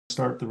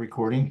Start the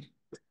recording.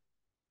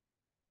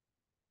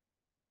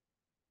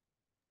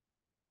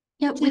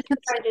 Yep, we can.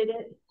 Started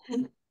it.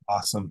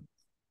 Awesome.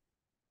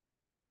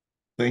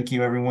 Thank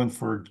you everyone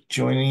for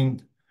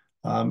joining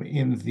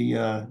in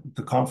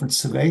the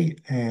conference today.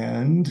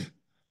 And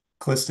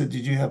Calista,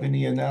 did you have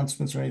any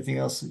announcements or anything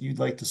else that you'd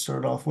like to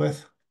start off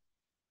with?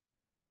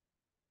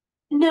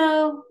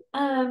 No,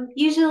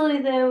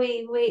 usually though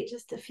we wait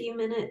just a few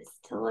minutes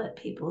to let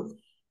people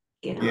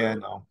get Yeah,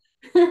 on.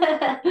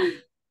 no,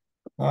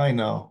 I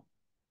know.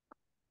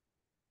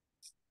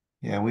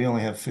 Yeah, we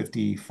only have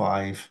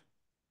 55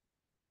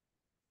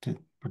 to,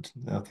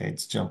 okay,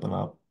 it's jumping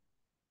up.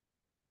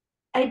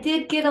 I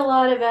did get a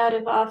lot of out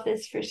of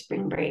office for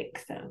spring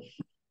break, so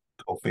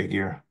Go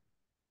figure.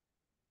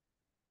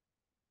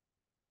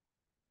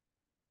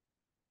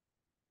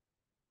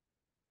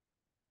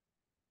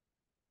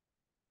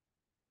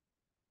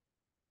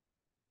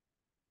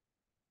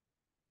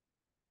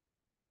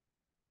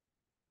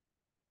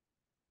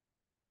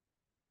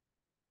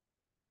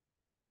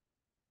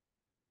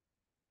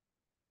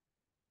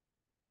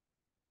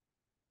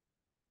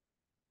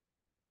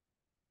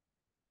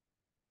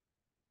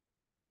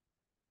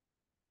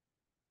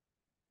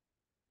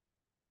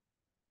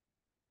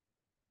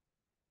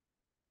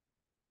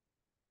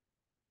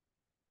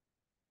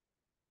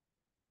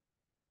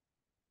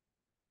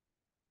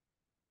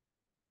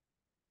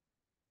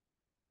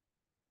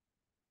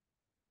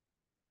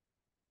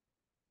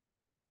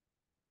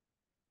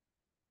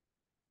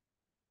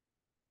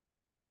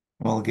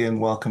 Well, again,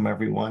 welcome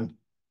everyone.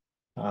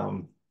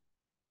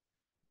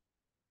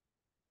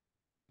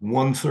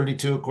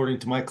 1:32 according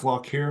to my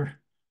clock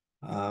here.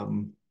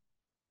 Um,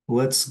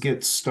 let's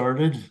get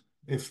started.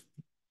 If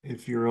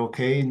you're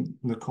okay,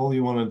 Nicole,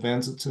 you want to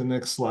advance it to the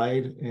next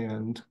slide.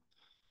 And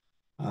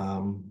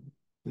um,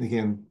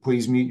 again,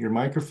 please mute your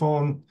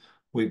microphone.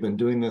 We've been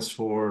doing this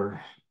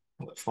for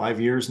what, 5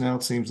 years now,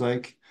 it seems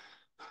like.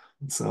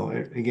 So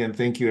again,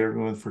 thank you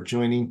everyone for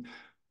joining.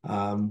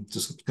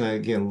 Just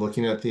again,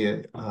 looking at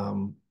the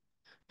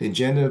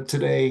agenda of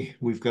today,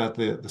 we've got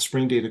the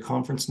Spring Data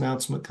Conference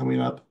announcement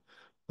coming up,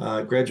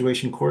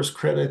 graduation course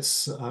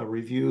credits,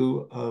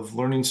 review of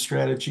learning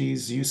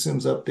strategies,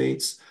 USIMS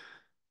updates,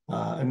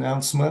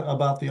 announcement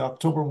about the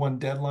October 1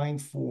 deadline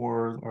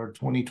for our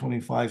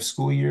 2025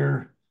 school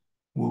year.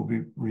 We'll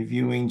be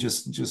reviewing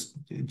just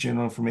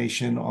general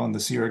information on the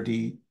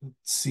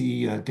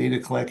CRDC data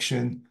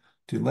collection,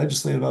 to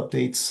legislative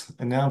updates,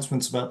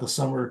 announcements about the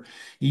summer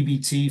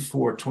EBT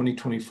for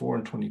 2024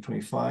 and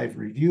 2025,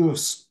 review of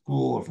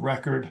school of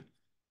record,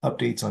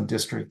 updates on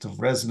district of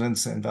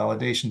residence and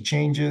validation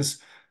changes,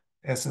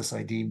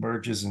 SSID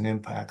merges and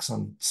impacts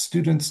on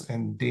students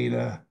and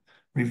data,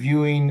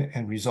 reviewing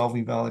and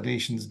resolving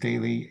validations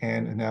daily,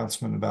 and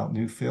announcement about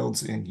new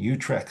fields in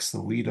UTREX, the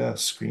WIDA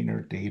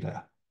screener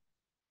data.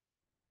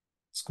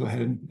 Let's go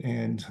ahead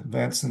and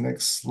advance the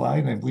next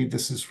slide. I believe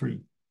this is for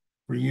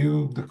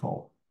you,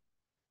 Nicole.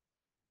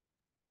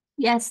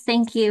 Yes,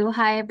 thank you.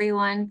 Hi,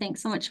 everyone.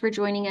 Thanks so much for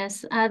joining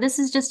us. This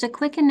is just a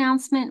quick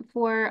announcement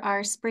for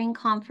our spring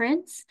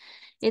conference.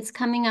 It's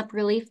coming up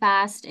really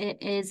fast.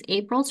 It is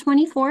April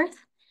 24th.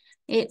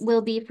 It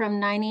will be from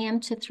 9 a.m.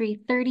 to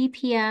 3:30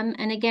 p.m.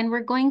 And again, we're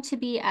going to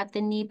be at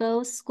the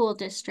Nebo School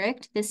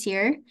District this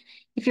year.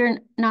 If you're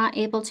not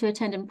able to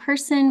attend in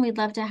person, we'd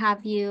love to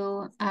have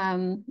you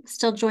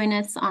still join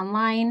us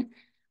online.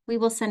 We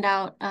will send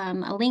out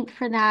a link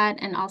for that,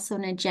 and also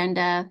an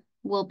agenda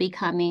will be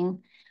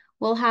coming.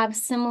 We'll have a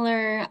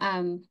similar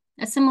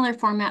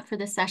format for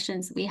the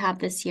sessions we have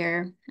this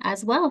year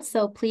as well.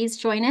 So please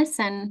join us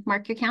and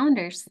mark your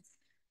calendars.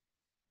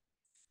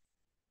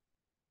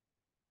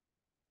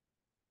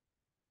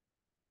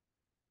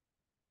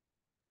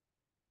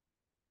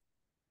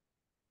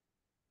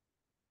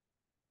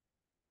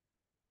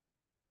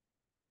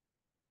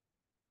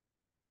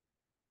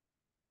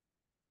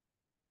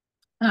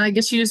 I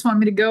guess you just want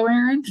me to go,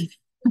 Aaron?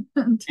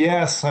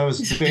 Yes, I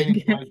was debating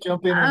if I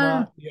jump in or Uh,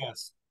 not.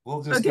 Yes,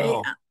 we'll just okay.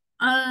 go.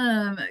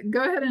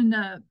 Go ahead and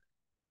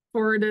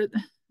forward it,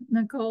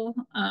 Nicole.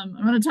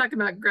 I'm going to talk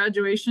about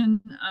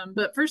graduation,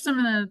 but first I'm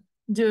going to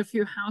do a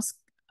few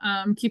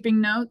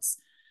housekeeping notes.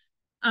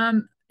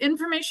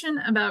 Information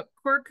about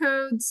core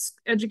codes,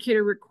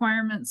 educator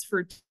requirements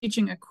for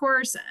teaching a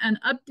course, and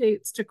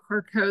updates to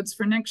core codes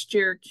for next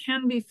year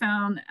can be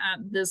found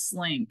at this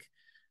link.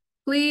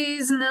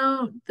 Please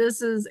note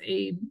this is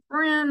a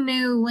brand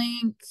new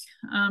link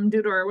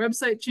due to our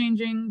website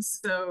changing.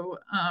 So,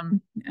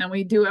 and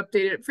we do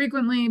update it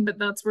frequently, but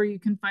that's where you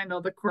can find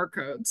all the core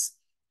codes.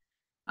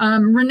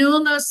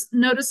 Renewal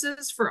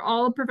notices for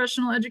all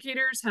professional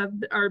educators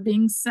are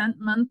being sent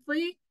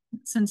monthly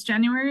since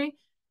January,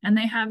 and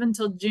they have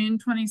until June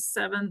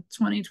 27th,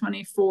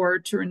 2024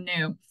 to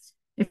renew.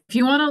 If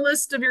you want a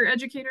list of your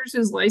educators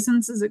whose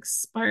license is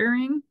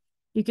expiring,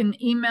 you can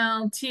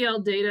email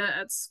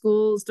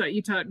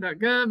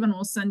tldata@schools.utah.gov, and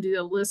we'll send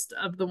you a list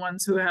of the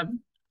ones who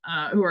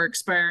are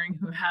expiring,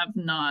 who have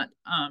not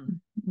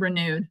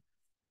renewed.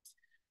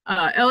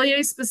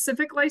 LEA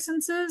specific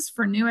licenses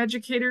for new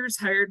educators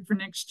hired for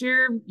next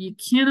year. You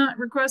cannot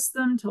request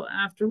them till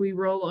after we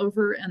roll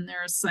over and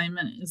their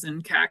assignment is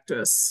in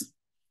Cactus.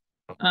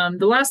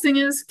 The last thing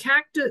is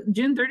Cactus,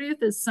 June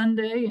 30th is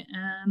Sunday,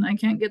 and I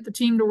can't get the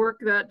team to work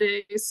that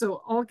day.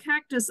 So all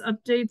Cactus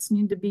updates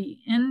need to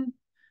be in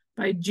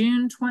by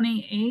June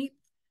 28th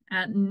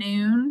at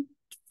noon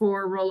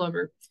for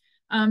rollover.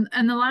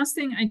 And the last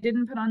thing I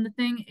didn't put on the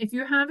thing, if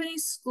you have any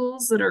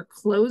schools that are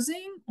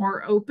closing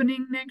or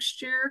opening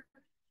next year,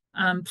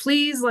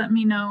 please let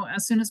me know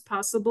as soon as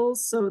possible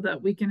so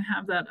that we can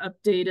have that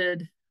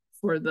updated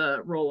for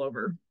the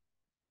rollover.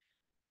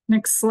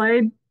 Next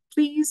slide,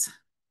 please.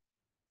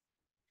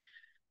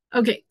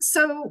 Okay,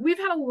 so we've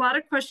had a lot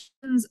of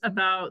questions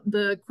about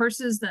the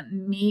courses that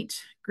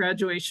meet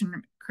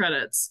graduation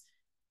credits.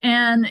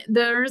 And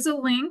there is a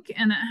link,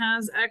 and it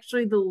has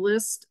actually the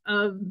list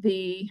of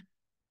the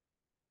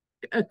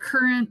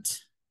current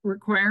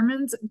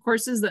requirements,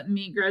 courses that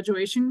meet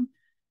graduation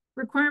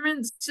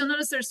requirements. You'll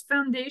notice there's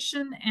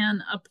foundation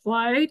and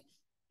applied.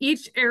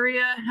 Each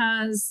area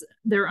has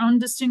their own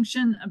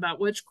distinction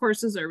about which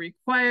courses are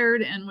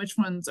required and which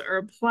ones are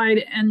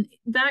applied, and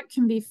that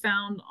can be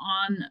found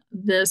on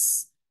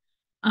this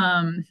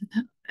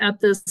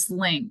at this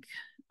link.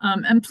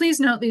 And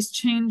please note these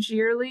change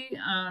yearly,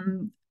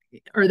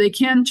 or they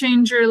can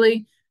change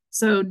yearly,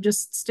 so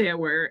just stay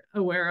aware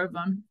of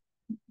them.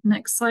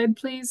 Next slide,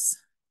 please.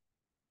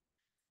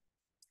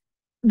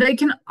 They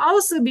can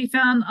also be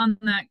found on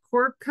that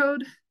core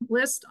code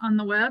list on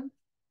the web.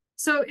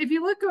 So if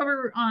you look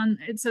over on,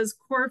 it says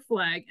core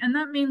flag, and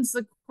that means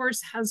the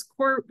course has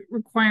core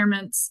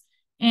requirements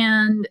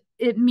and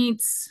it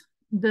meets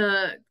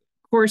the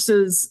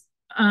course's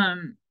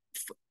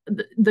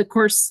the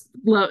course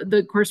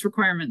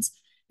requirements.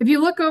 If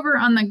you look over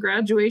on the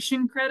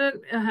graduation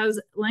credit, it has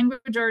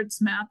language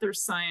arts, math, or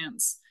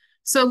science.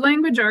 So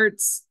language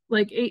arts,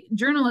 like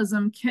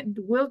journalism,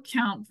 will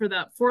count for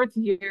that fourth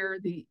year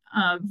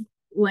of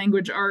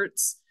language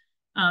arts,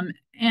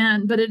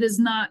 but it does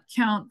not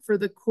count for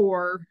the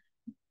core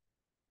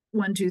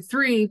 1, 2,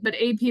 3. But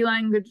AP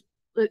language,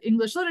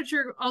 English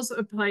literature also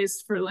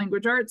applies for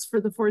language arts for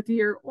the fourth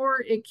year,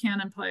 or it can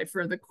apply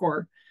for the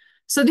core.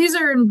 So these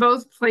are in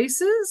both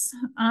places,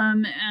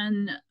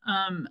 and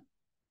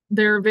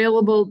they're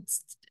available.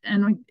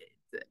 And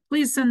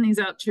please send these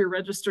out to your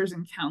registers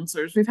and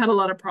counselors. We've had a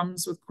lot of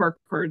problems with core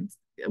cards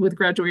with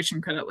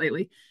graduation credit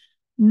lately.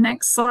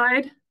 Next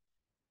slide.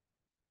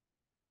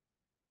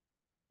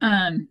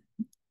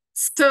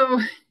 So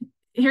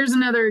here's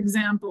another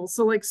example.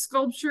 So like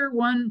sculpture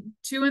 1,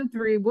 2, and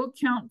 3 will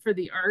count for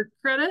the art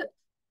credit,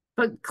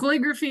 but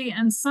calligraphy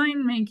and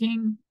sign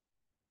making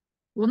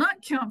will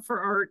not count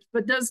for art,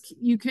 but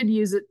you could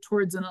use it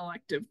towards an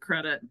elective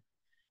credit.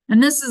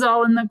 And this is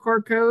all in the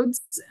core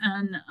codes.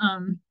 And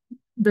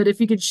but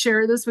if you could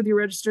share this with your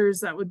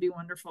registers, that would be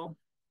wonderful.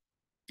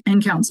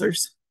 And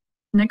counselors.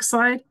 Next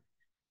slide.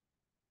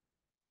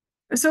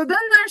 So then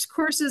there's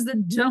courses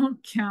that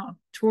don't count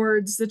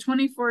towards the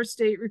 24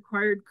 state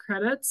required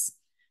credits.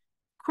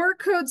 Core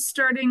codes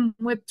starting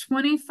with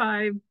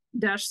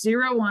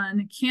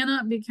 25-01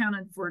 cannot be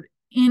counted for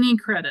any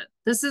credit.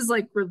 This is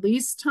like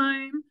release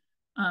time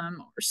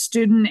or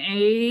student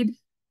aid.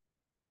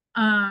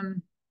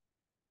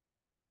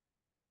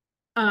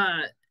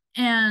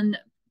 And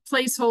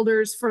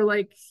placeholders for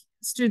like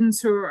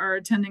students who are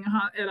attending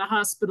at a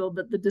hospital,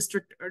 but the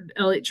district or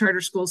LEA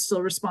charter school is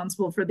still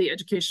responsible for the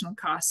educational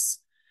costs.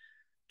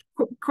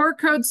 Core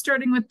code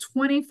starting with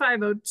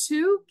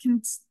 2502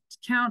 can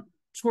count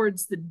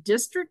towards the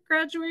district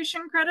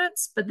graduation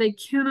credits, but they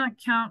cannot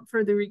count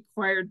for the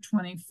required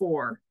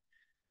 24.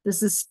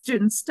 This is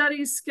student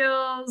study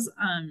skills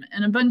and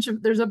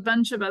there's a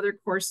bunch of other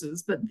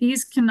courses, but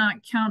these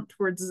cannot count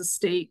towards the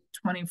state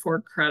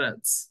 24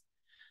 credits.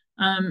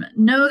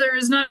 No, there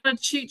is not a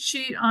cheat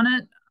sheet on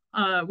it,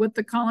 what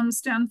the columns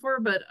stand for,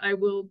 but I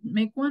will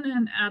make one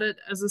and add it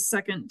as a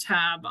second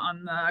tab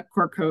on the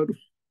core code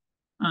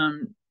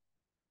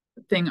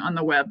thing on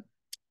the web.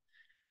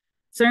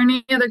 Is there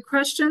any other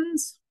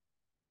questions?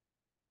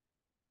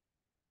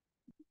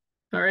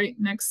 All right,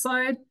 next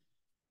slide.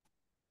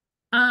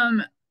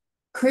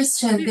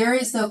 Christian, there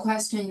is a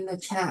question in the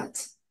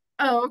chat.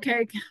 Oh,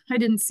 okay. I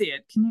didn't see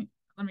it.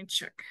 Let me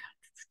check.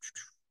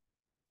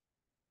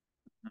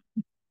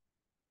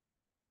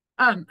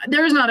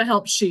 There is not a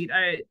help sheet,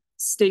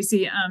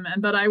 Stacy,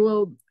 but I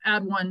will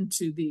add one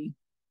to the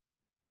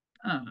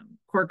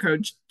core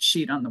code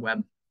sheet on the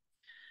web.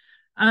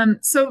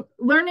 So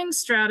learning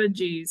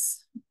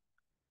strategies.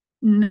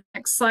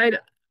 Next slide.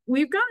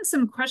 We've gotten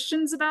some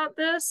questions about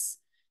this.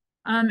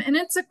 And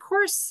it's a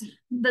course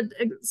that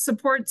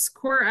supports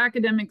core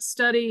academic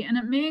study, and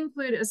it may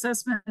include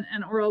assessment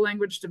and oral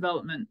language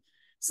development.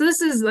 So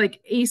this is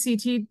like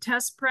ACT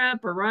test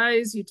prep,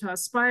 Arise, Utah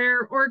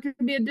Aspire, or it could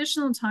be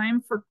additional time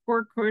for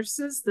core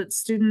courses that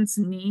students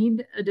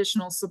need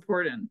additional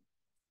support in.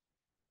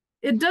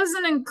 It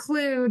doesn't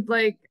include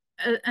like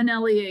an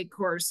LEA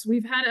course.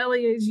 We've had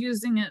LEAs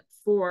using it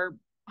for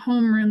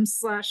homeroom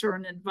 / or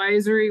an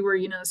advisory where,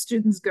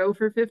 students go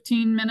for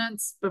 15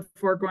 minutes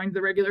before going to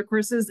the regular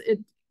courses,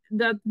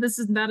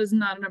 that is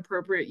not an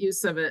appropriate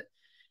use of it.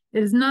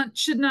 It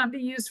should not be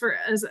used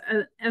as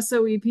a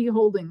SOEP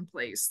holding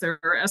place. There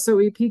are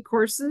SOEP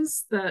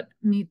courses that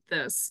meet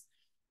this.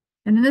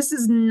 And this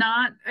is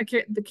not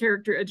the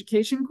character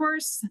education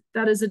course.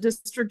 That is a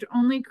district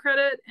only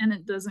credit, and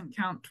it doesn't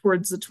count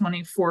towards the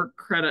 24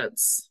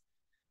 credits.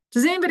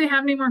 Does anybody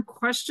have any more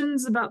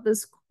questions about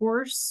this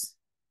course?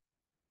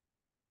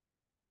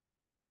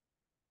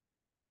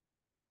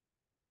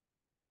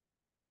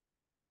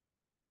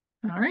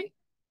 All right,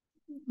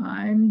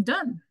 I'm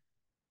done.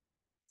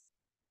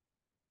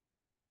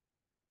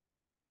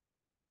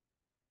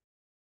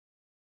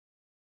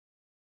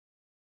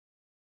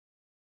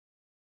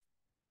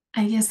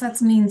 I guess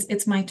that means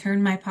it's my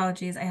turn. My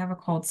apologies. I have a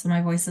cold, so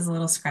my voice is a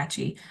little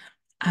scratchy.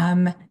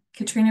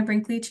 Katrina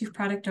Brinkley, Chief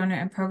Product Owner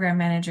and Program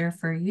Manager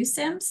for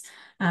USIMS,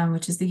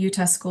 which is the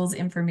Utah Schools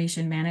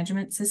Information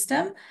Management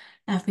System.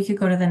 If we could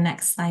go to the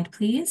next slide,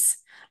 please.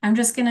 I'm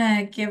just going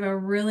to give a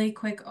really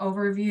quick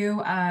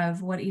overview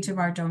of what each of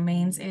our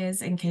domains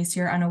is. In case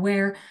you're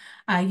unaware,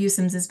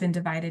 USIMS has been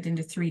divided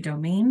into 3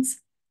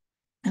 domains.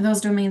 And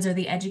those domains are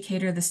the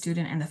educator, the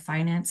student, and the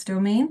finance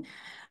domain.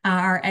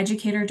 Our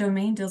educator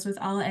domain deals with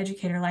all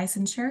educator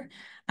licensure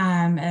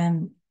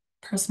and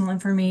personal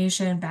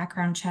information,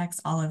 background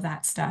checks, all of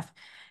that stuff.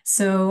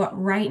 So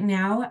right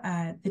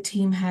now, the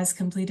team has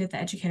completed the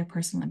educator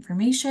personal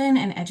information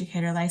and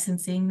educator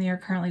licensing. They are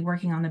currently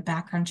working on the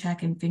background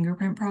check and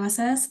fingerprint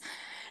process,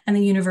 and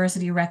the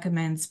university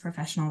recommends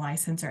professional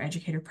license or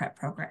educator prep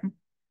program.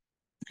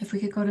 If we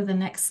could go to the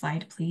next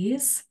slide,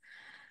 please.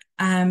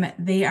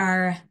 They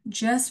are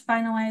just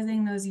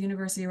finalizing those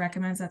university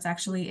recommends. That's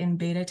actually in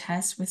beta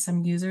test with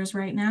some users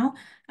right now,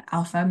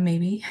 alpha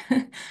maybe.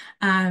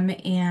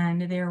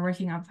 And they're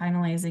working on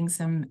finalizing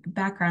some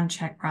background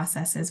check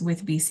processes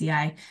with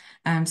BCI.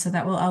 So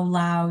that will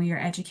allow your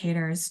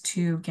educators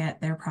to get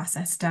their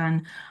process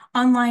done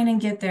online and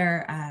get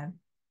their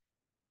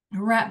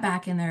wrap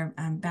back in their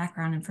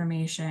background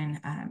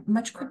information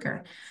much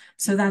quicker.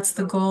 So that's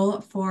the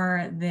goal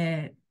for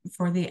the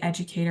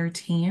educator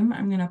team.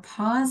 I'm going to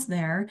pause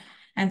there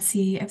and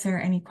see if there are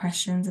any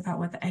questions about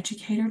what the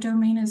educator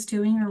domain is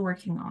doing or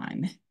working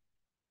on.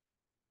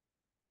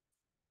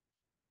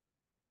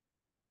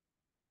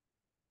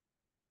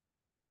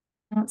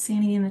 I don't see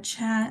any in the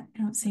chat. I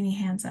don't see any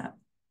hands up.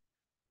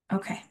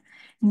 Okay,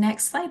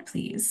 next slide,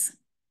 please.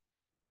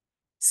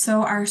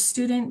 So our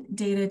student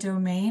data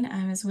domain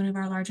is one of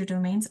our larger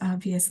domains,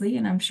 obviously,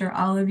 and I'm sure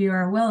all of you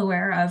are well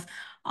aware of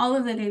all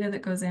of the data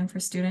that goes in for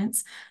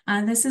students.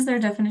 This is their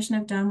definition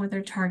of done, what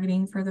they're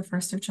targeting for the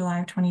 1st of July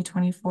of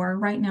 2024.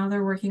 Right now,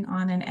 they're working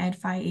on an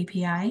EdFi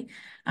API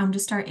to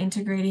start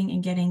integrating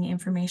and getting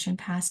information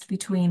passed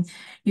between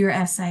your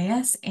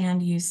SIS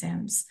and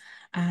USIMS.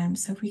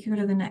 So if we could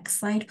go to the next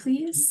slide,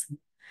 please.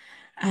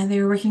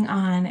 They were working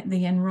on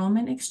the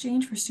enrollment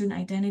exchange for student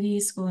identity,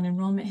 school and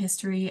enrollment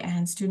history,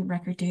 and student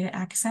record data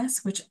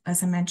access, which,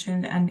 as I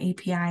mentioned, an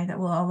API that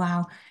will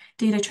allow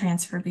data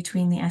transfer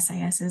between the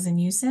SISs and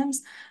USIMS,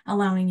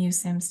 allowing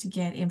USIMS to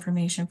get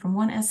information from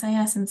one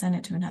SIS and send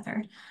it to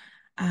another.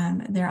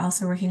 They're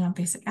also working on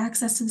basic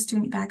access to the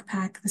student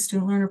backpack, the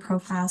student learner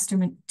profile,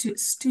 student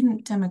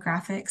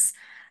demographics,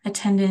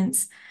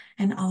 attendance,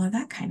 and all of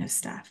that kind of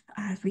stuff.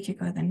 If we could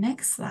go to the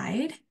next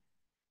slide.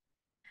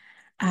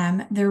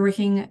 They're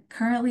working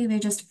currently, they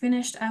just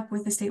finished up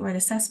with the statewide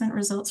assessment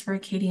results for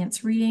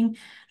Acadience reading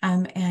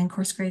and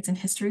course grades in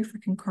history for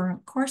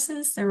concurrent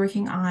courses. They're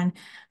working on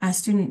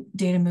student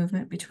data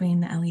movement between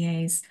the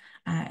LEAs,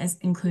 as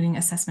including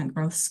assessment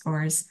growth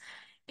scores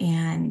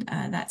and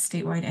that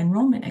statewide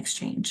enrollment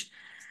exchange.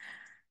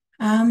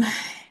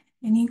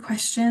 Any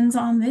questions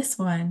on this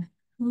one?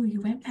 Ooh,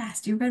 you went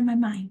fast. You read my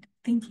mind.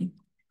 Thank you.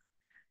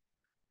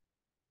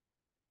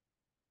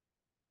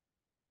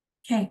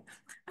 Okay,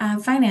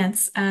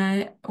 finance,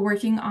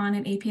 working on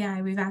an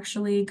API. We've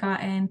actually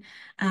gotten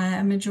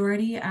a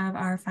majority of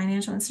our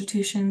financial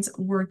institutions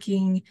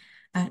working,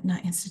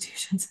 not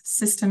institutions,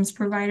 systems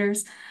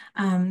providers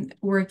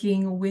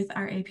working with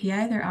our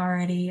API. They're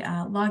already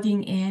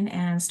logging in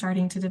and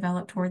starting to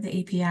develop toward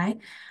the API.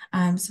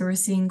 So we're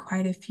seeing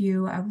quite a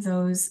few of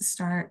those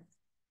start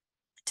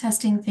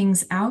testing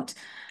things out.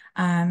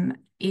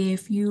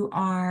 If you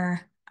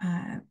are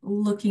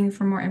looking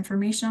for more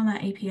information on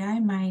that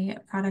API, my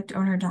product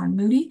owner, Don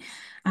Moody,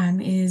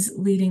 is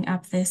leading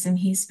up this, and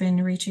he's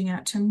been reaching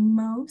out to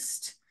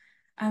most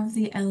of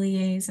the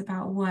LEAs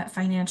about what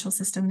financial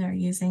system they're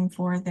using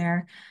for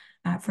their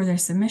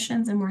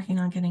submissions and working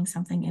on getting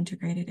something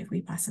integrated if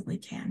we possibly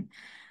can.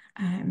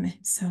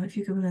 So if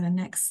you could go to the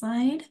next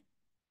slide.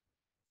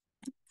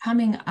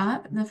 Coming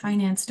up, the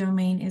finance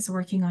domain is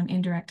working on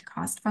indirect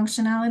cost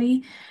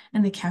functionality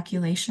and the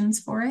calculations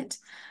for it.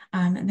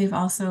 They've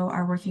also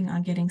are working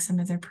on getting some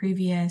of their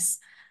previous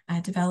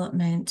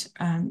development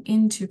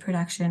into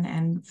production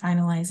and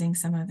finalizing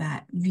some of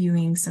that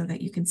viewing so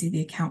that you can see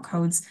the account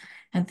codes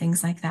and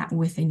things like that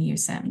within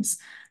USIMS.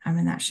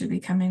 And that should be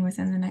coming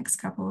within the next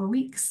couple of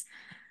weeks.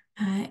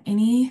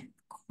 Any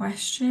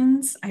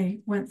questions? I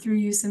went through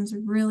USIMS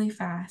really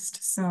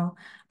fast. So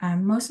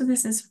most of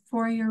this is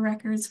for your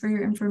records, for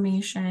your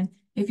information.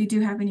 If you do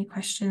have any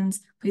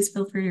questions, please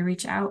feel free to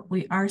reach out.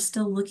 We are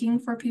still looking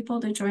for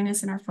people to join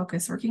us in our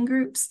focus working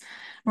groups.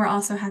 We're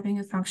also having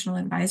a functional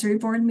advisory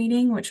board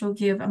meeting, which will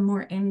give a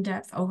more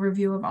in-depth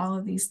overview of all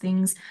of these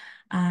things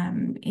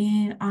on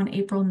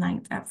April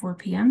 9th at 4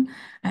 p.m.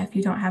 If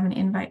you don't have an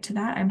invite to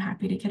that, I'm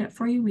happy to get it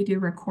for you. We do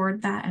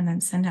record that and then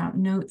send out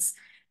notes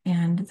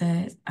and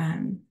the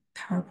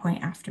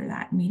PowerPoint after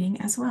that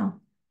meeting as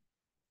well.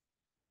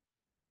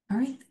 All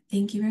right,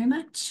 thank you very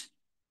much.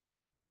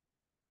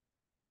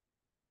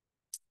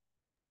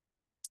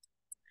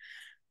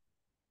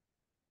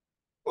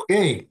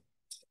 Okay.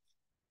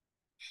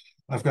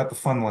 I've got the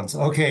fun ones.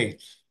 Okay.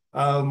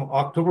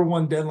 October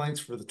 1 deadlines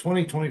for the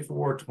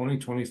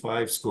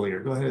 2024-2025 school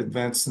year. Go ahead and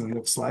advance to the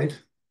next slide.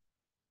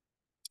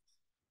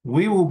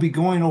 We will be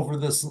going over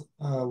this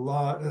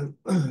lot,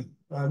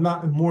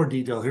 not in more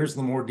detail. Here's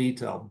the more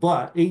detail,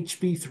 but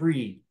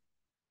HB3,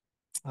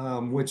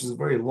 which is a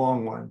very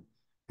long one.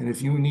 And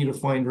if you need to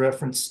find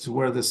reference to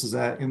where this is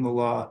at in the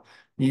law,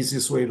 the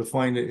easiest way to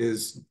find it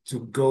is to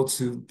go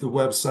to the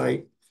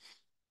website,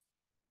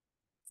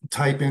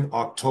 type in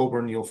October,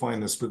 and you'll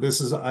find this. But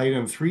this is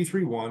item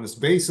 331. It's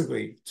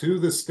basically to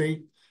the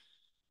state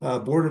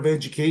Board of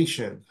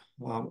Education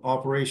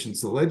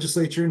operations. The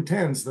legislature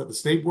intends that the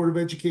State Board of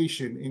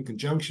Education, in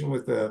conjunction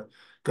with the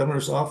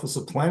Governor's Office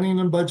of Planning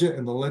and Budget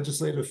and the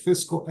Legislative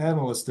Fiscal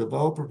Analyst,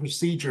 develop a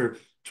procedure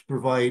to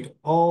provide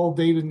all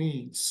data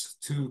needs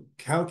to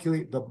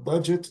calculate the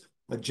budget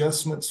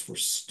adjustments for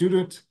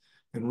student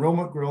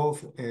enrollment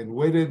growth and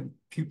weighted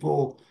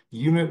pupil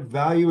unit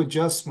value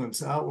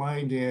adjustments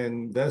outlined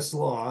in this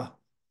law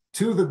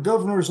to the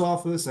Governor's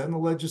Office and the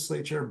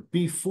legislature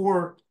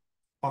before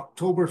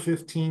October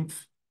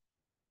 15th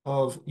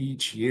of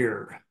each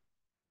year.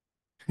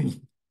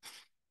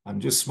 I'm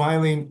just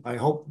smiling. I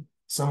hope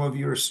some of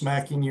you are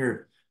smacking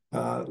your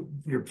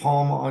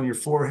palm on your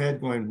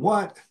forehead going,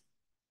 what?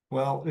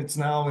 Well, it's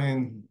now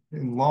in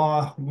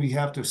law. We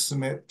have to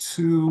submit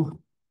to,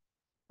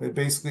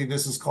 basically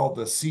this is called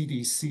the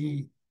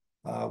CDC.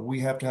 We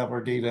have to have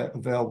our data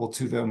available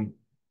to them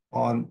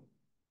on,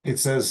 it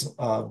says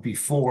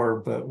before,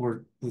 but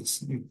we're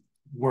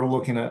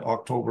looking at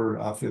October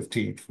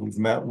 15th. We've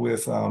met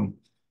with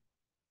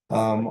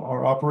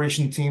our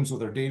operation teams,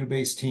 with our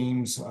database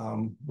teams,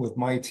 with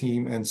my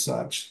team and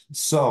such.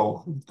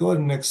 So go ahead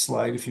and next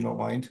slide, if you don't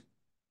mind.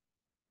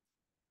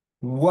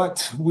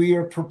 What we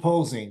are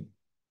proposing,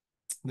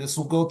 this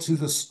will go to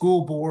the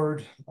school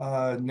board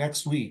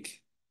next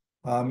week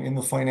in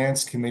the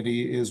finance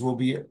committee,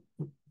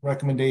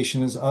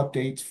 recommendation is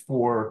updates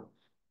for,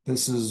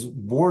 this is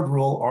board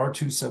rule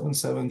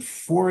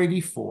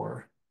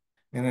R277484,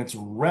 and it's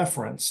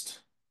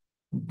referenced,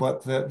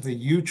 but that the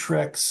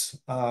UTREX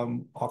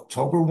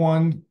October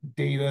 1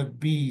 data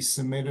be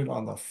submitted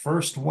on the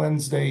first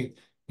Wednesday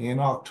in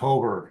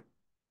October,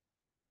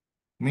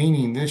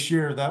 meaning this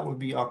year that would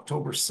be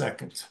October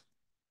 2nd.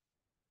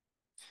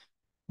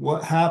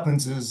 What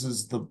happens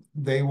is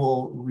they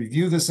will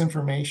review this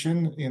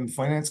information in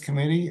finance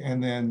committee,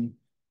 and then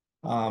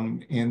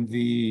in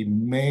the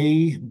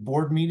May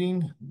board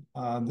meeting,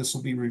 this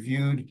will be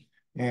reviewed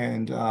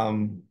and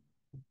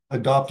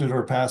adopted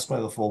or passed by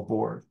the full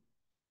board.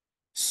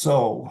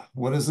 So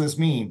what does this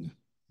mean?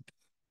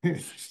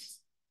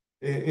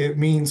 It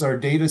means our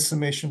data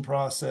submission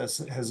process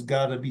has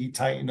got to be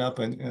tightened up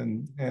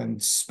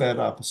and sped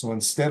up. So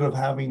instead of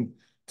having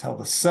till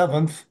the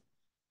 7th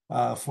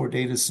for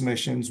data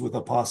submissions with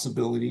a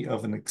possibility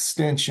of an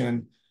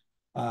extension,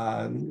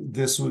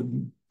 this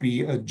would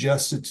be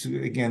adjusted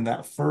to, again,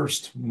 that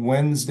first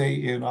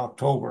Wednesday in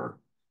October.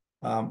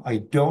 I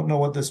don't know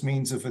what this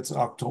means if it's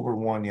October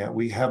 1 yet.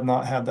 We have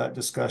not had that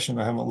discussion.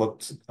 I haven't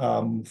looked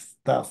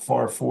that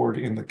far forward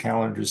in the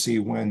calendar to see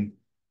when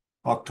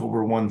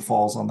October 1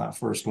 falls on that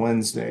first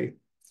Wednesday.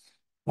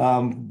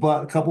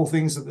 But a couple of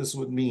things that this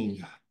would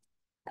mean.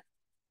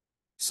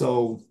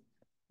 So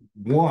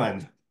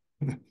one,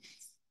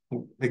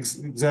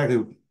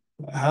 exactly,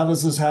 how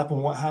does this happen?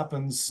 What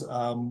happens?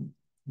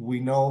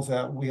 We know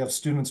that we have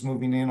students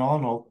moving in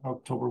on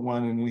October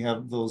 1, and we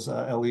have those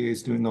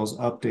LEAs doing those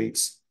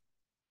updates.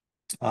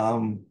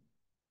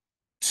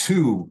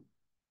 Two,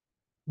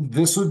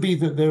 this would be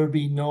that there would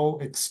be no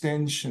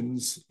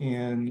extensions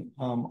in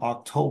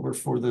October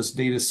for this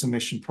data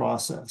submission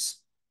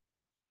process.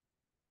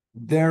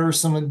 There are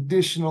some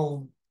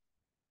additional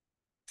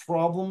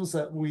problems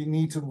that we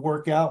need to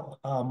work out.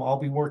 I'll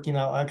be working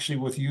out actually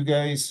with you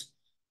guys,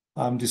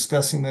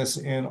 discussing this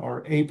in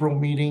our April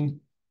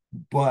meeting.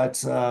 But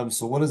so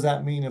what does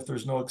that mean if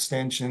there's no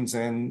extensions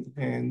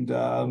and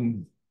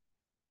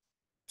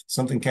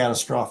something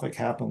catastrophic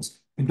happens?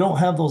 We don't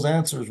have those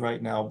answers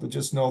right now, but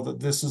just know that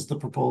this is the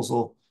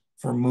proposal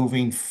for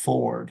moving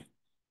forward.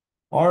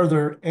 Are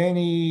there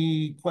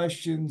any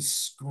questions,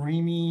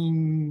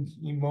 screaming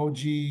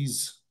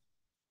emojis,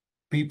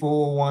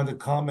 people want to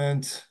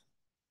comment?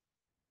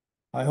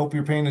 I hope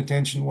you're paying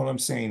attention to what I'm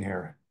saying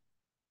here.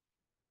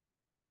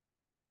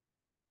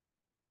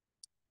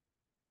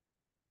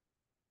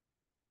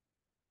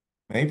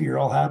 maybe you're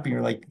all happy.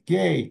 You're like,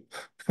 yay,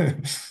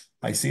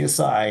 I see a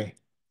sigh.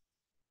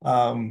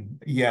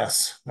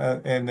 Yes.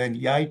 And then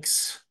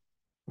yikes,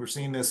 we're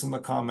seeing this in the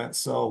comments.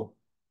 So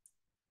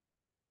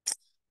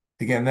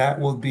again, that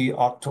will be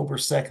October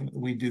 2nd.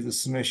 We do the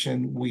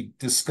submission. We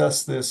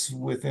discuss this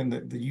within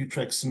the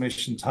Utrecht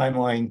submission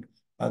timeline.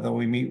 Then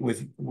we meet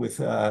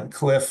with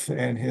Cliff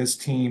and his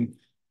team.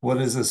 What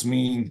does this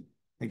mean?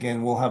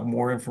 Again, we'll have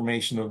more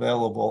information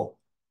available.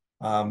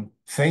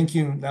 Thank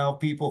you now,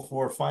 people,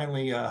 for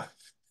finally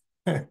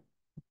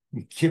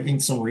giving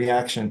some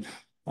reaction.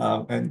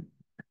 And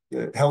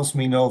it helps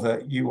me know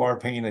that you are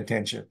paying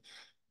attention.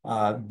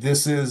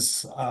 This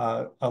is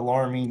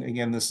alarming.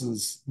 Again, this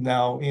is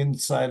now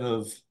inside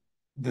of,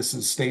 this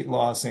is state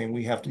law saying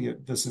we have to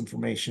get this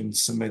information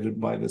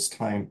submitted by this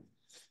time.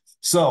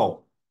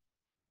 So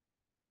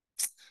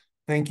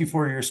thank you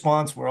for your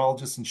response. We're all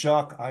just in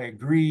shock. I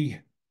agree.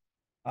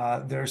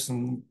 There's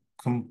some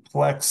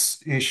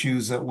complex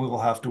issues that we will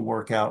have to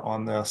work out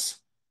on this.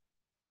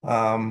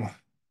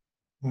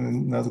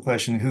 Another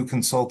question, who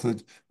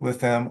consulted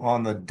with them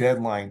on the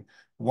deadline?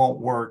 Won't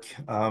work.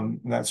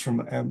 That's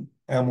from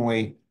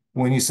Emily.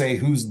 When you say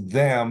who's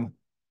them,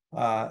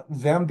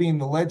 them being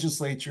the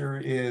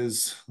legislature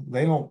is,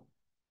 they don't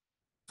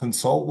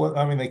consult with,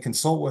 I mean, they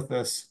consult with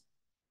us,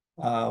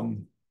 but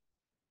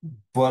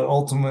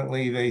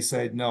ultimately they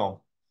said,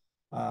 no,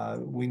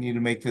 we need to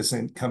make this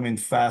come in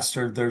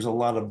faster. There's a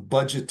lot of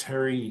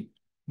budgetary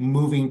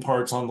moving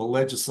parts on the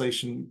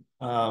legislation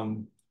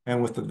and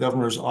with the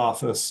governor's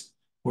office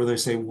where they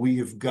say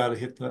we've got to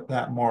hit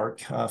that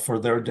mark for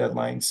their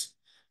deadlines.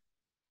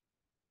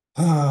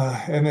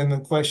 And then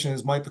the question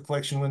is, might the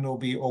collection window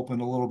be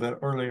open a little bit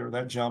earlier?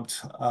 That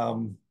jumped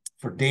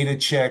for data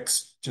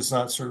checks, just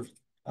not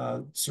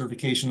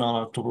certification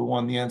on October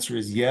 1. The answer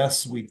is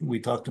yes. We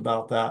talked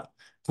about that.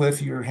 Cliff,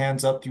 your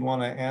hand's up. Do you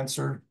want to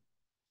answer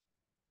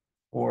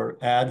or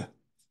add?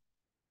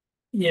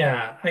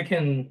 Yeah, I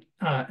can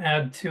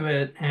add to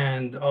it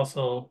and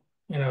also,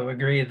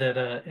 agree that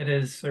it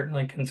is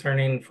certainly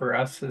concerning for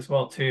us as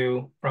well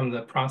too from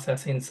the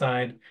processing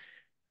side,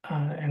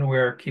 and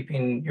we're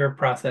keeping your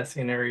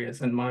processing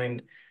areas in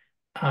mind.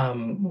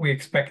 We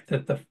expect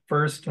that the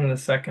first and the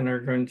second are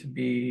going to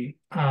be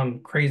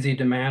crazy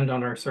demand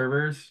on our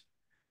servers,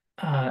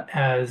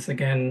 as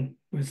again,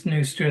 with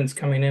new students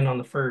coming in on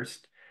the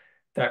first,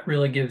 that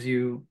really gives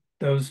you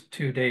those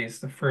 2 days,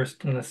 the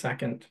first and the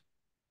second,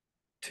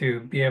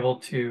 to be able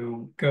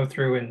to go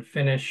through and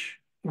finish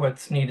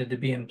what's needed to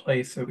be in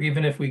place. So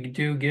even if we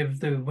do give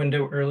the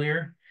window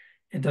earlier,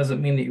 it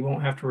doesn't mean that you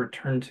won't have to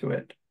return to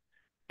it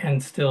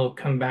and still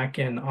come back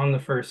in on the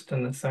first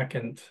and the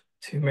second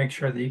to make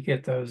sure that you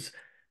get those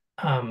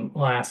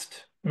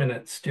last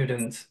minute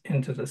students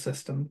into the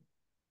system.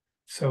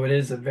 So it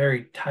is a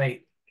very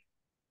tight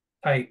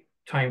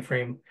time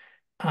frame.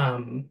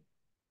 And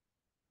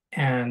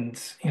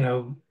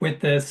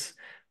with this,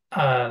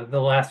 the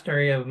last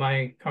area of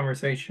my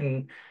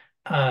conversation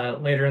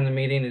later in the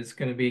meeting is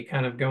going to be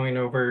kind of going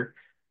over,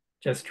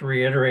 just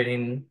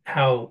reiterating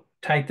how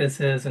tight this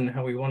is and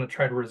how we want to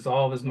try to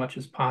resolve as much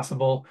as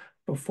possible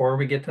before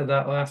we get to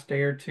that last day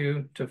or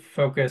two to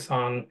focus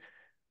on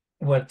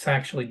what's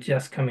actually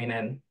just coming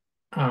in.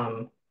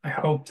 I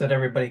hope that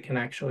everybody can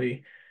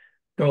actually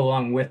go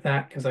along with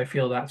that because I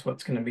feel that's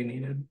what's going to be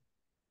needed.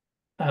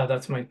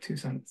 That's my 2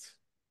 cents.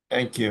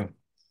 Thank you.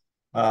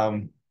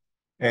 And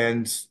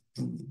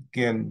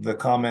again, the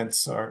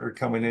comments are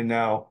coming in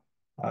now.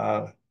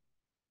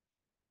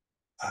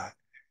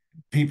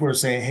 People are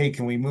saying, hey,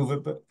 can we move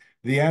it? But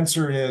the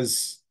answer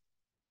is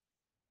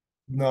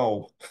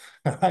no.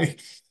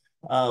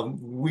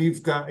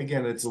 We've got,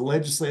 again, it's a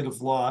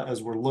legislative law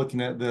as we're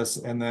looking at this,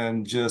 and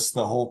then just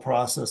the whole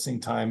processing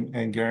time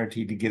and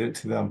guaranteed to get it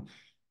to them.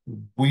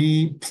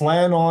 We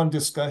plan on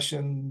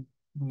discussion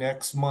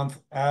next month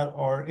at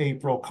our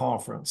April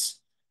conference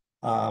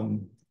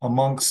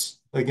amongst,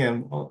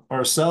 again,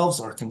 ourselves,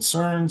 our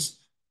concerns.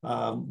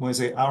 When I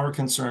say our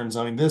concerns,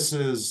 I mean, this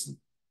is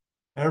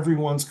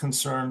everyone's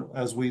concern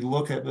as we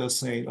look at this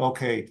saying,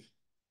 okay,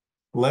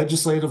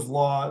 legislative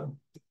law,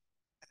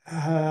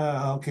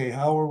 okay,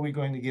 how are we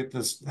going to get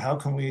this? How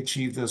can we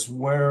achieve this?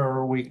 Where are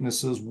our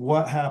weaknesses?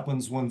 What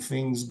happens when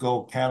things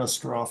go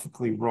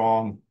catastrophically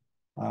wrong?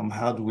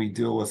 How do we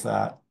deal with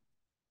that?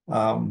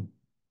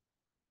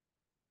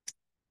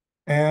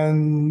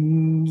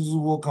 And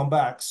we'll come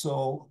back.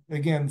 So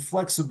again,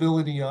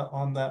 flexibility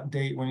on that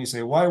date when you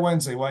say, why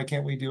Wednesday? Why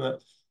can't we do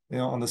it,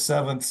 on the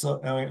 7th?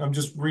 So I'm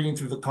just reading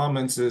through the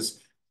comments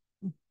is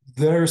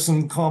there are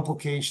some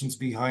complications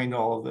behind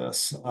all of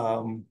this.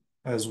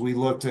 As we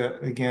looked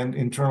at, again,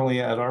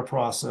 internally at our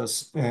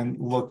process and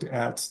looked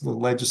at the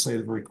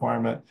legislative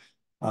requirement,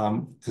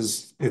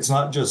 because it's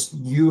not just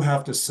you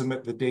have to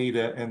submit the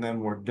data and then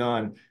we're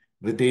done.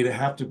 The data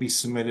have to be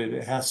submitted.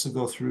 It has to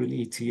go through an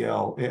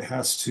ETL. It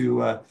has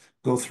to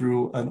go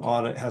through an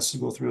audit. It has to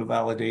go through a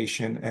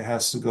validation. It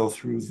has to go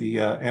through the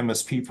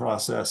MSP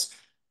process.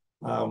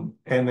 And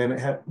then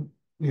it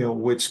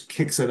which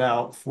kicks it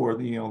out for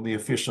the, the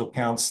official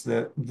counts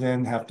that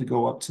then have to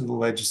go up to the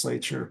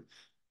legislature.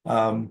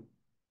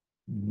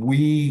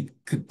 We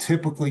could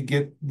typically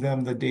get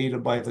them the data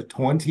by the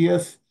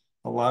 20th.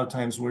 A lot of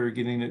times we're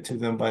getting it to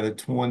them by the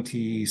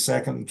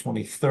 22nd,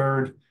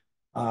 23rd.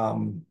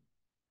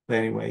 But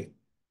anyway,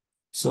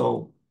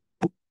 so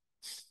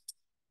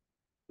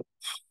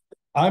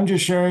I'm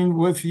just sharing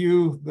with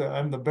you that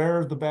I'm the bearer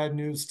of the bad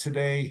news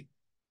today.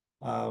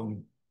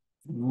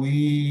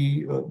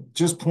 We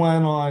just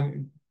plan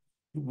on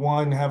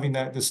having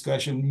that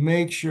discussion.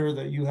 Make sure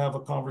that you have a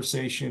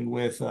conversation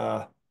with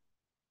your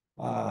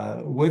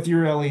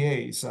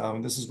LEAs.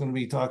 This is going to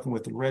be talking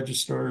with the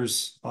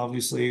registrars,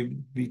 obviously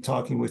be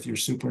talking with your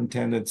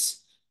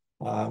superintendents,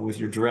 with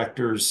your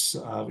directors,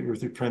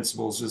 with your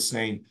principals, just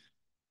saying,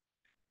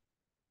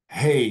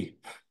 hey,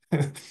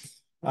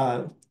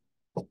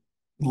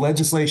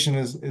 legislation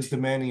is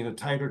demanding a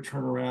tighter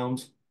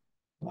turnaround.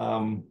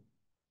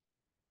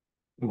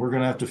 We're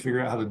going to have to figure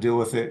out how to deal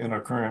with it in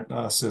our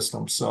current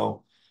system.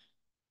 So,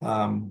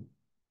 and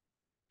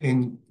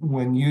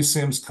when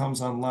USIMS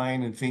comes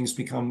online and things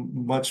become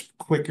much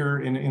quicker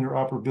in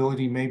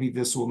interoperability, maybe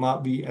this will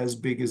not be as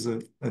big as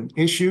an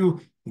issue.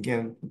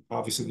 Again,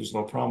 obviously there's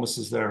no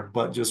promises there,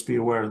 but just be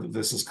aware that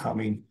this is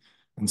coming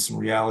and some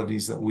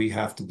realities that we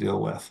have to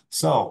deal with.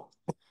 So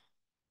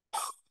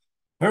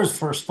there's the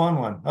first fun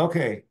one.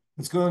 Okay,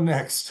 let's go to the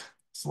next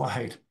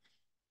slide.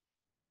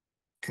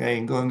 Okay,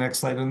 and go to the next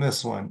slide on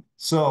this one.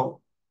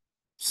 So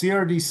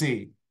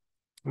CRDC,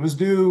 it was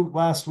due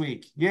last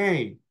week.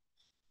 Yay.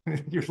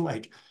 You're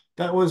like,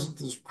 that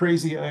was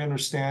crazy. I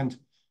understand.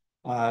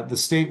 The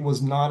state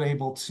was not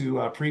able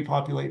to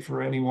pre-populate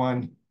for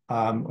anyone.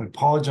 I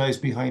apologize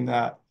behind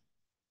that.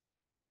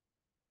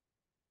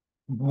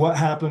 What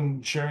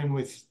happened, sharing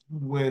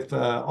with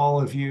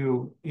all of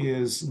you,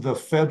 is the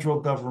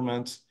federal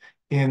government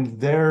in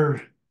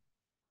their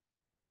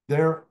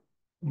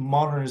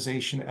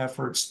modernization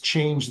efforts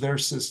changed their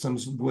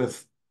systems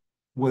with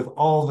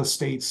all the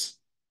states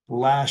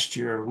last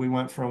year. We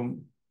went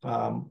from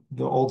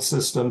the old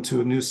system to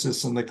a new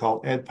system they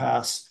call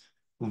EdPass.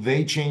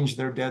 They changed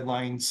their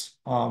deadlines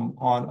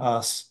on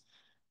us,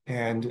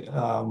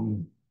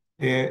 and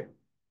it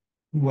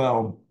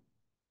well,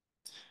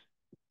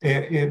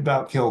 it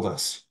about killed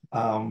us.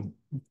 And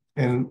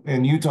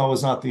Utah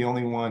was not the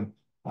only one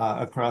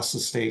across the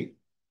state.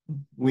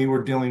 We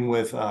were dealing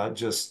with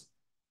just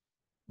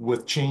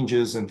with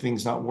changes and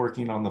things not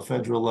working on the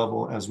federal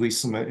level as we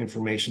submit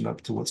information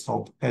up to what's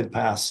called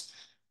EdPass.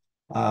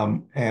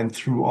 And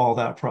through all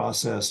that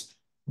process,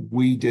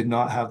 we did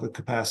not have the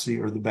capacity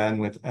or the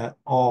bandwidth at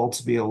all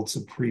to be able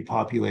to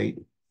pre-populate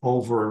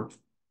over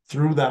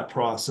through that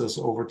process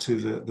over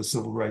to the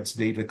civil rights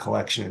data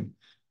collection.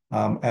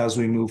 As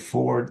we move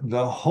forward,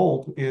 the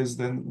hope is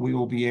then we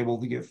will be able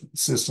to get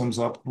systems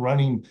up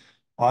running,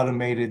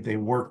 automated, they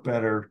work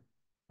better.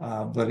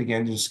 But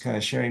again, just kind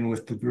of sharing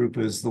with the group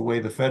is the way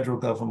the federal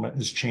government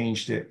has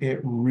changed it.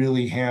 It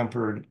really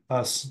hampered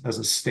us as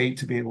a state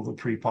to be able to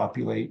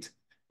pre-populate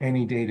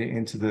any data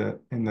into the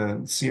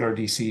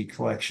CRDC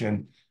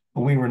collection.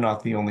 But we were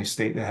not the only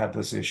state that had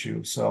this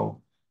issue.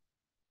 So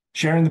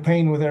sharing the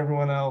pain with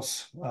everyone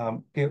else,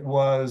 it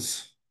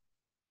was,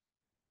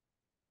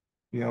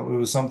 it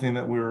was something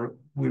that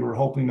we were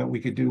hoping that we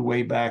could do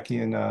way back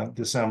in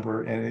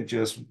December, and it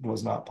just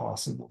was not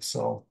possible.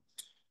 So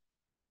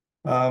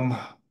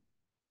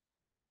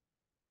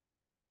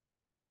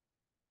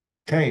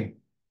okay,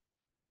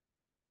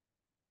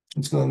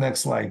 let's go to the next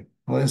slide.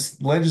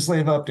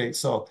 Legislative update.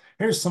 So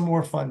here's some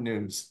more fun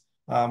news.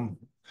 I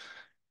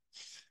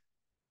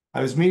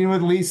was meeting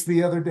with Lisa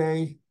the other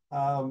day,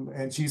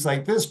 and she's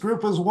like, this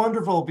group is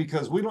wonderful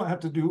because we don't have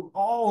to do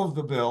all of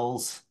the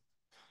bills.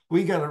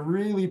 We got to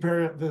really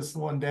pare this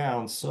one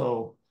down.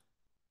 So,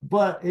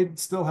 but it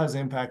still has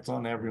impacts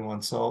on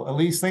everyone. So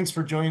Elise, thanks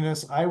for joining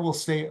us. My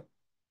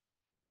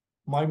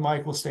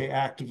mic will stay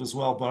active as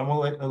well, but I'm going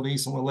to let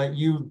Elise, I'm going to let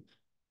you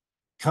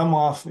come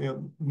off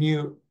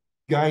mute,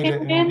 guide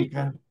it, and it'll be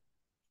kind of,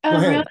 go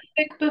Real ahead.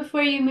 quick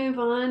before you move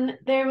on,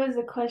 there was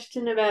a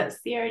question about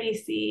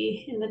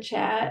CRDC in the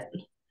chat.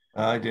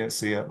 I didn't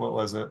see it. What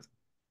was it?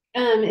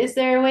 Is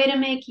there a way to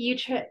make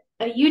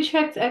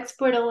Utrecht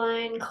export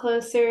align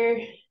closer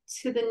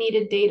to the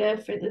needed data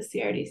for the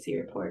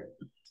CRDC report?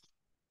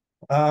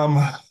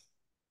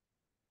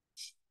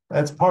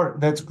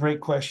 That's a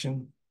great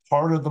question.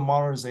 Part of the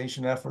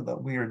modernization effort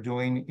that we are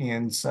doing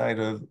inside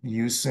of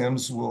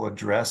USIMS will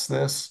address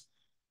this.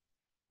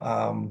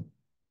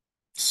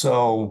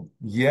 So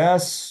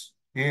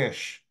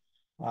yes-ish.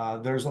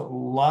 There's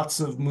lots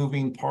of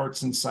moving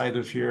parts inside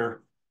of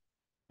here.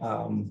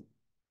 We're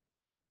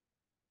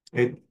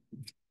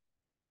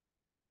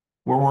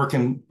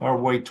working our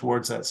way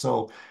towards that.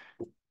 So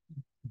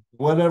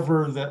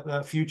whatever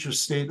that future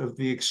state of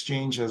the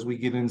exchange as we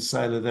get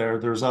inside of there,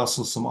 there's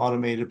also some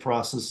automated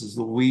processes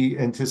that we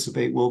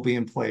anticipate will be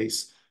in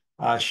place.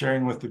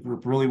 Sharing with the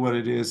group, really what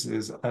it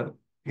is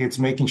it's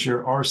making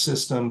sure our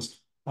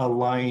systems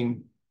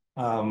align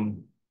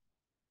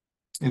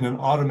in an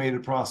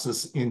automated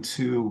process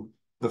into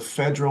the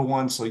federal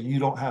one, so you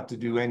don't have to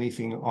do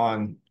anything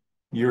on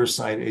your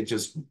side. It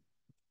just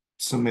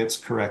submits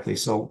correctly.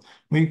 So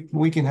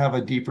we can have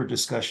a deeper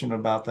discussion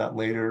about that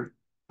later.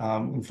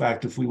 In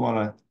fact, if we want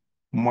to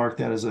mark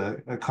that as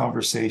a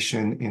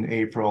conversation in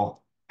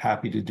April,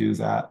 happy to do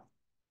that.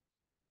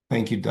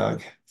 Thank you,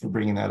 Doug, for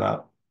bringing that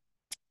up.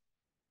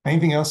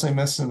 Anything else I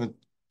missed in the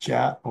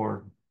chat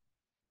or?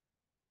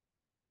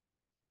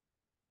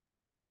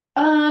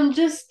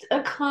 Just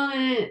a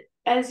comment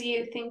as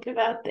you think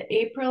about the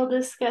April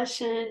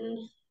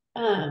discussion.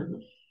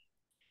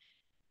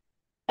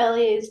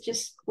 LEA is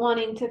just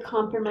wanting to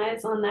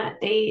compromise on that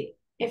date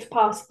if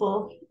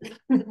possible.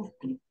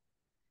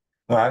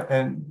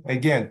 And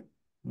again,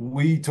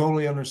 we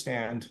totally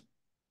understand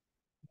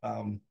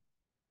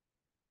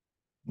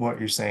what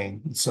you're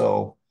saying.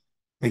 So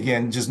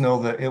again, just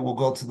know that it will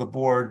go to the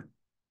board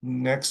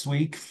next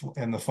week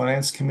and the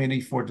finance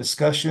committee for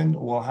discussion.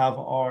 We'll have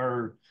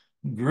our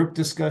group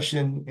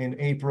discussion in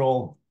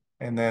April,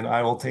 and then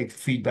I will take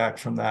feedback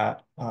from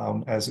that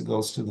as it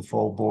goes to the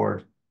full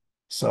board.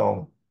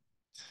 So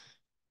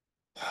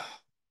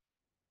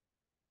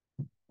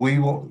we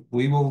will,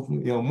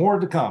 more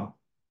to come.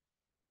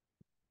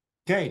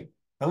 Okay,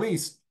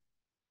 Elise,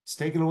 let's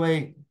take it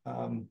away.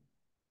 Go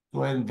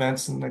ahead and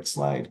advance to the next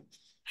slide.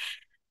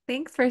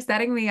 Thanks for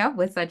setting me up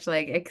with such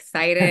like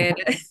excited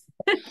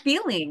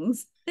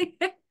feelings.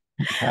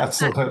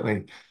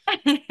 Absolutely.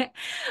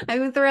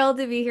 I'm thrilled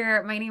to be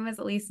here. My name is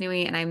Elise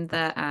Nui, and I'm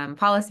the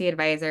policy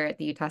advisor at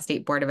the Utah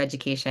State Board of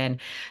Education.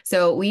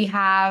 So we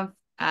have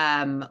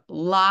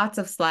lots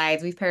of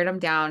slides. We've pared them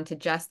down to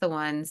just the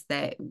ones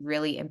that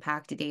really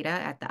impact data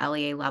at the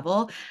LEA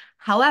level.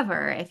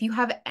 However, if you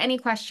have any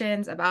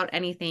questions about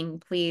anything,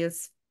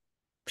 please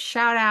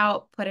shout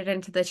out, put it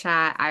into the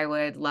chat. I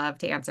would love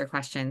to answer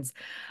questions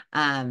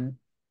and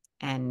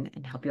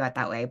help you out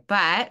that way.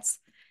 But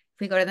if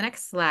we go to the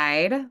next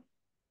slide,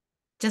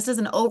 just as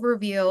an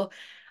overview,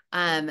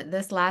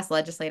 this last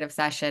legislative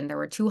session, there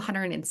were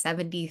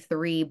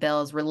 273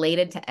 bills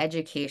related to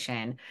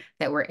education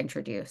that were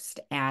introduced,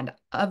 and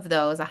of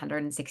those,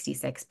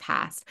 166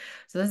 passed.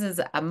 So this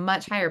is a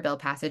much higher bill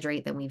passage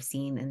rate than we've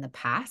seen in the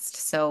past.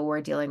 So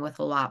we're dealing with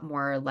a lot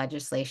more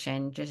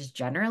legislation just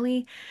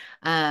generally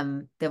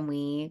than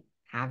we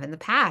have in the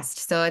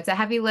past. So it's a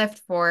heavy lift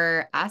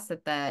for us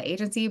at the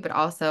agency, but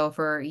also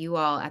for you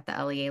all at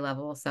the LEA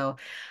level. So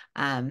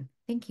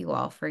thank you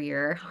all for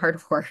your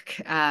hard work.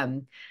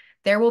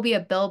 There will be a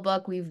bill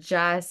book. We've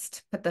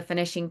just put the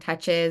finishing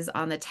touches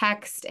on the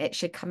text. It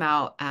should come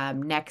out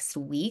next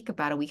week,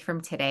 about a week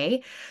from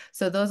today.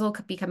 So those will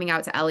be coming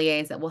out to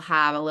LEAs that will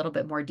have a little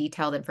bit more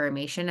detailed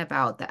information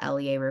about the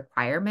LEA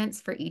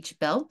requirements for each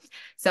bill.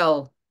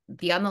 So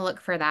be on the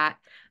look for that.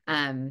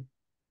 And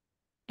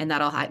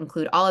that'll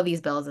include all of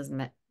these bills as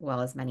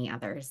well as many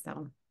others.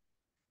 So,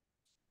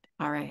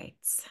 all right.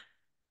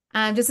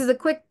 Just as a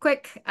quick,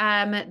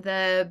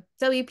 the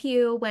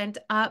WPU went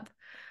up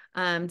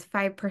to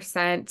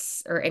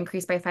 5% or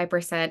increased by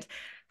 5%.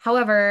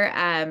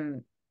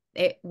 However,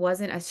 it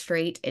wasn't a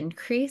straight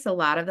increase. A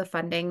lot of the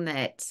funding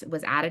that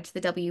was added to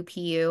the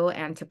WPU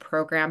and to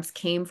programs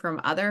came from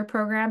other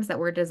programs that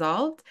were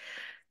dissolved.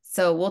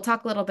 So we'll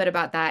talk a little bit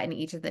about that in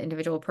each of the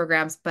individual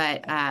programs,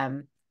 but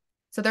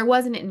so there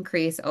was an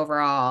increase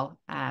overall,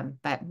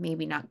 but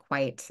maybe not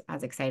quite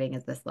as exciting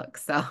as this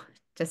looks. So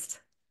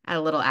just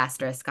a little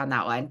asterisk on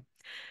that one.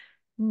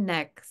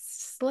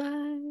 Next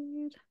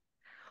slide.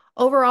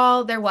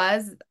 Overall, there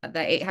was the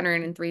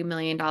 $803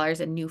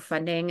 million in new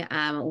funding.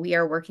 We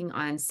are working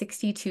on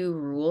 62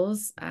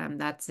 rules.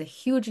 That's a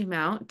huge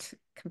amount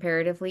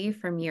comparatively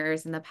from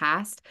years in the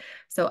past.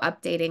 So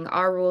updating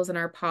our rules and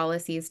our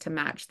policies to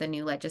match the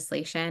new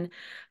legislation.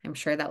 I'm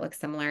sure that looks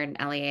similar in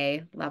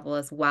LEA level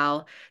as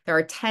well. There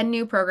are 10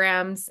 new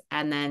programs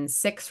and then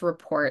 6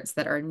 reports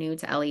that are new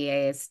to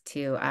LEAs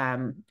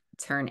to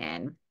turn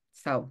in.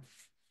 So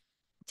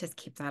just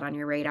keep that on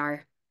your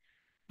radar.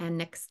 And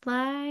next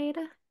slide.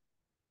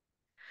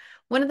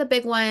 One of the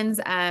big ones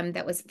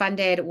that was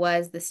funded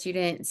was the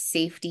student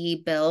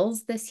safety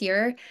bills this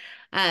year.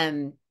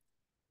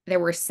 There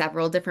were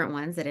several different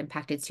ones that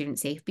impacted student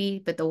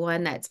safety, but the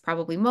one that's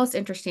probably most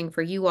interesting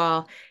for you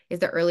all is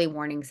the early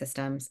warning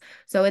systems.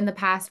 So in the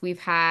past, we've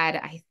had,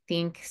 I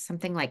think,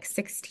 something like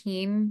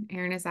 16,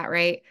 Aaron, is that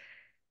right?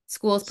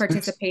 Schools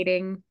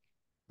participating.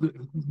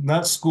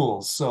 Not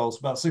schools, so it's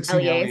about 16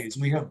 LEAs. LEAs.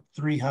 We have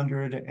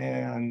 300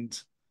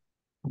 and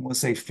I want to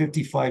say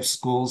 55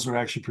 schools are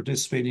actually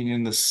participating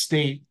in the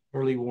state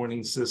early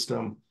warning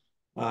system,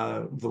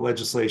 the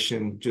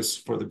legislation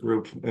just for the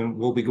group. And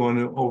we'll be going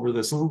over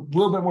this a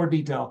little bit more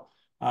detail.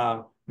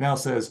 Now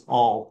says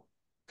all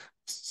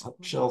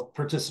shall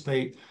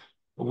participate.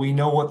 We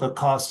know what the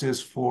cost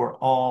is for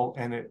all,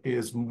 and it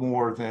is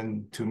more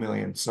than 2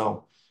 million.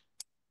 So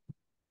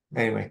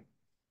anyway.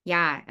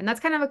 Yeah, and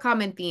that's kind of a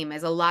common theme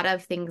is a lot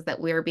of things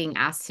that we're being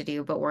asked to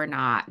do, but we're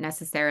not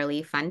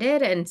necessarily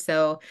funded. And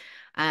so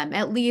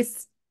at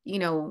least,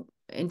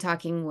 in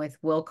talking with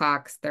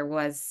Wilcox, who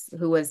was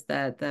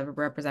the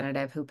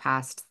representative who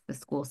passed the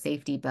school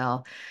safety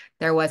bill,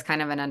 there was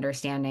kind of an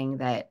understanding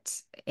that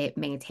it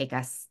may take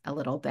us a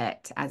little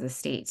bit as a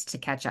state to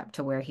catch up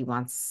to where he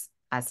wants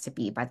us to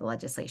be by the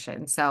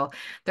legislation. So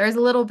there's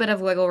a little bit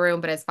of wiggle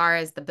room, but as far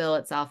as the bill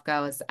itself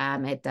goes,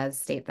 it does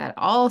state that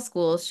all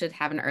schools should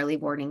have an early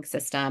warning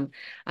system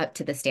up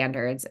to the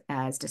standards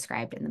as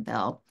described in the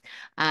bill.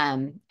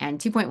 And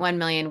 2.1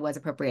 million was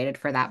appropriated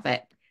for that,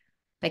 but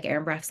like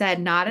Aaron Bruff said,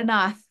 not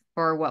enough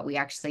for what we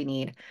actually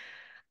need.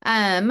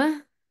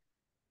 I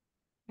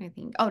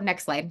think, oh,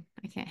 next slide.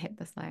 I can't hit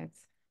the slides.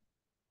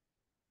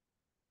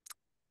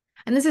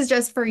 And this is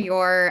just for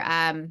your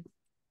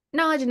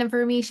knowledge and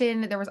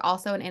information. There was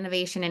also an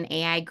innovation and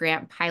AI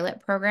grant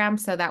pilot program.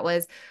 So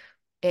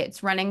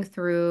it's running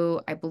through,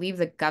 I believe,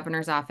 the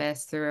governor's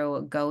office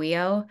through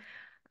GOEO.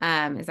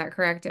 Is that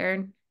correct,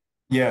 Aaron?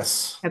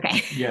 Yes.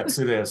 Okay. Yes,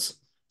 it is.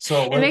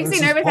 So it makes me let's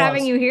just nervous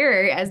having pause. you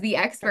here as the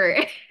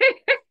expert.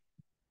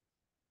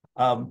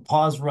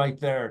 Pause right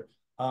there.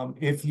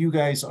 If you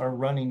guys are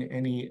running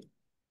any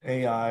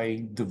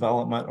AI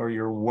development or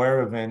you're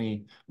aware of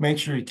any, make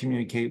sure you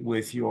communicate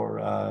with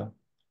your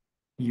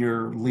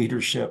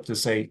leadership to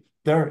say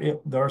there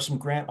are some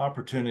grant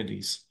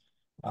opportunities.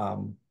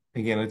 Again,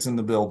 it's in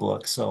the bill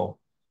book, so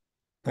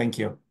thank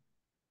you.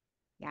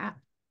 Yeah.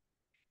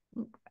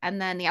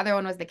 And then the other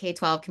one was the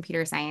K-12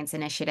 Computer Science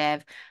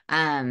Initiative.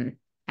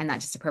 And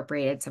that just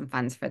appropriated some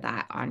funds for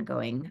that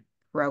ongoing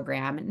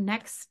program.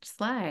 Next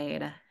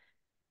slide.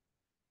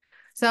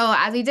 So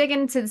as we dig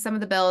into some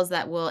of the bills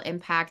that will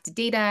impact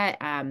data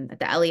at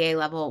the LEA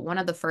level, one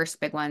of the first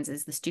big ones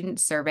is the student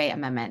survey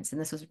amendments. And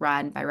this was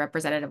run by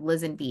Representative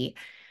Lisenby.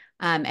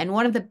 And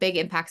one of the big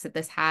impacts that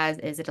this has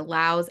is it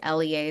allows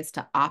LEAs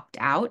to opt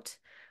out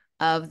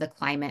of the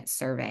climate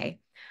survey.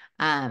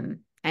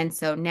 And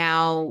so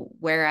now,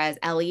 whereas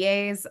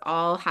LEAs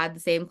all had the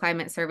same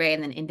climate survey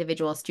and then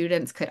individual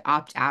students could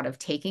opt out of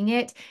taking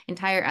it,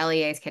 entire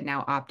LEAs can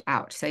now opt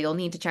out. So you'll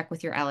need to check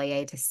with your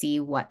LEA to see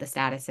what the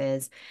status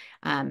is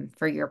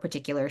for your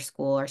particular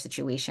school or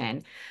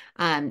situation.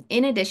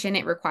 In addition,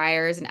 it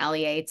requires an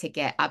LEA to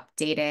get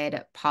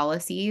updated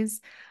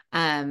policies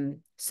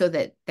so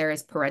that there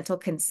is parental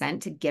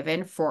consent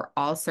given for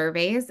all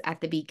surveys at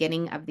the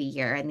beginning of the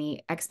year. And the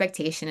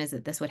expectation is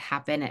that this would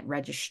happen at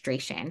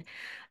registration.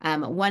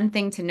 One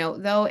thing to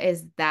note, though,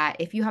 is that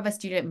if you have a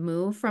student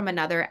move from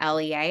another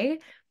LEA,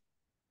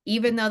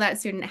 even though that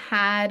student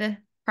had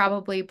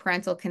probably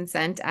parental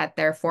consent at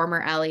their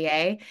former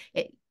LEA,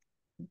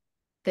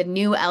 the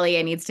new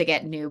LEA needs to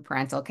get new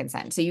parental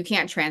consent. So you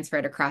can't transfer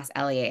it across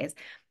LEAs.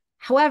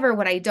 However,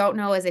 what I don't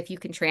know is if you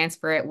can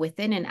transfer it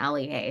within an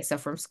LEA, so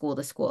from school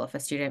to school, if a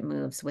student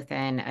moves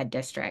within a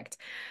district.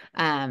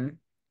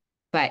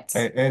 But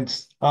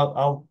And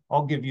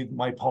I'll give you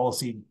my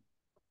policy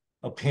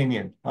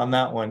opinion on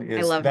that one I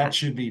is love that that.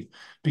 should be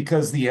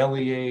because the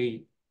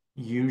LEA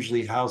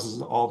usually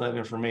houses all that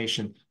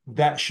information.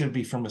 That should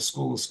be from a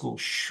school to school,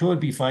 should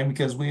be fine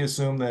because we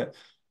assume that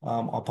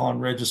upon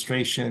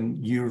registration,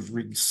 you've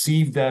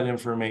received that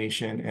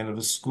information. And if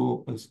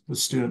a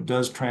student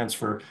does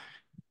transfer,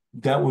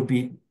 that would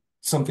be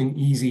something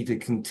easy to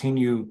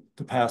continue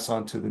to pass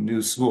on to the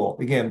new school.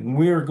 Again,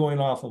 we're going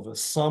off of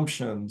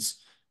assumptions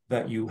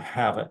that you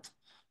have it.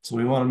 So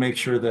we want to make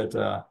sure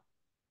that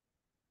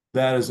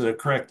that is a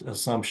correct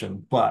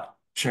assumption, but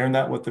sharing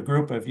that with the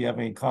group, if you have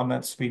any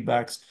comments,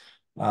 feedbacks,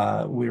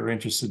 we're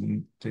interested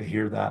in to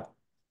hear that.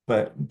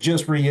 But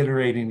just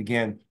reiterating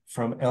again,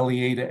 from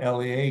LEA to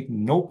LEA,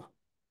 nope.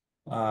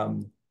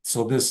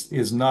 So this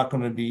is not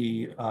going to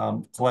be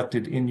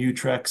collected in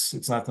Utrex.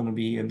 It's not going to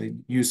be in the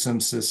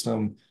USIM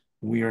system.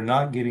 We are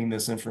not getting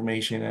this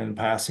information and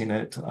passing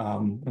it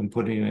and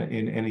putting it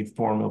in any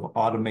form of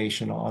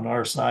automation on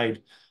our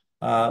side.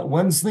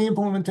 When's the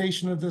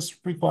implementation of this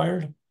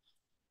required,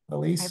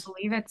 Elise? I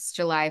believe it's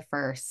July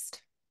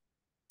 1st.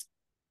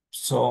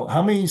 So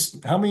how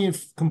many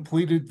have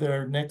completed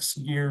their next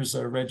year's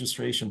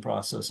registration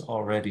process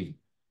already?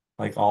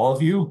 Like all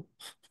of you?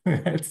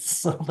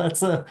 So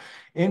that's a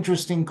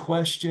interesting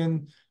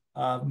question.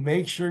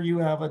 Make sure you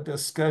have a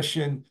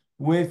discussion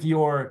with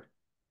your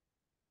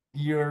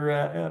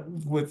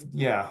with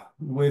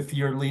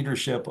your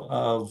leadership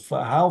of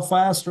how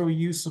fast are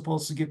you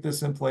supposed to get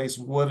this in place?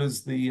 What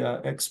is the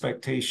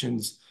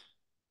expectations?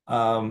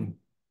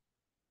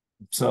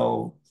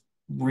 So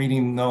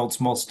reading notes,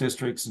 most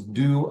districts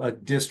do a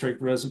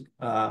district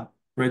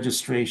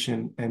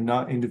registration and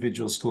not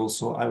individual schools.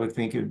 So I would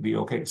think it would be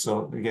okay.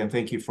 So again,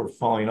 thank you for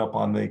following up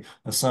on the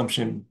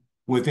assumption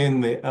within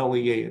the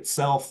LEA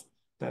itself,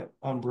 that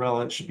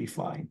umbrella should be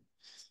fine.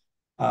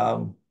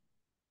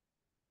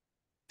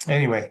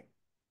 Anyway,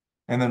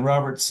 and then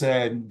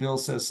Bill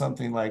says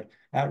something like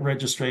at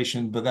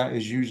registration, but that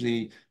is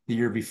usually the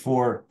year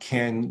before.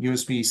 Can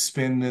USB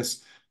spin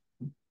this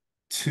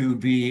to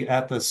be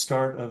at the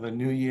start of a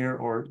new year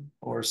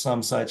or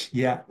some such?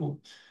 Yeah,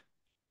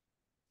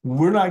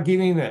 we're not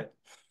getting it.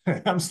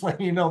 I'm just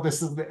letting you know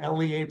this is the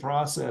LEA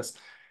process.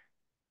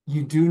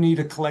 You do need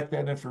to collect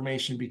that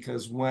information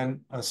because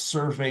when a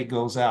survey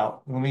goes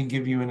out, let me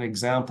give you an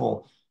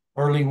example.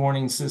 Early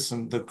warning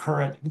system, the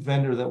current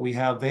vendor that we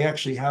have, they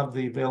actually have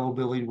the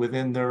availability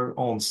within their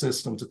own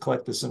system to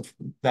collect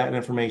that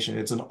information.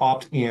 It's an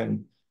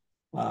opt-in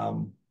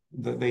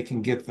that they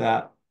can get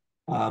that.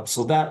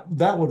 So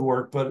that would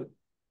work, but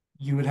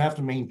you would have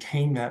to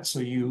maintain that so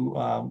you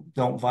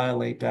don't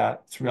violate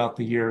that throughout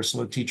the year.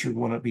 So a teacher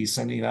wouldn't be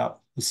sending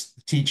out,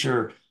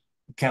 teacher,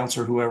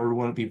 counselor, whoever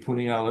wouldn't be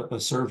putting out a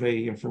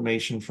survey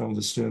information from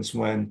the students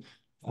when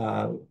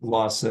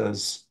law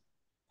says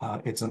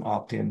it's an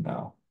opt-in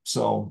now.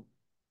 So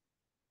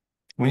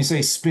when you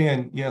say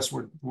spin, yes,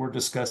 we're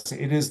discussing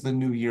it is the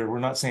new year. We're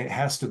not saying it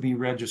has to be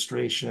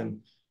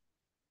registration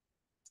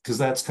because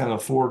that's kind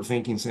of forward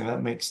thinking, saying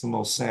that makes the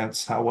most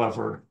sense.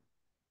 However,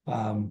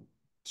 um,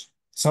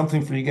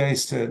 something for you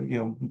guys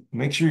to,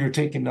 make sure you're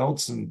taking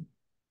notes and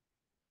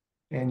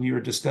you're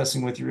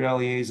discussing with your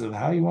LEAs of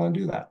how you want to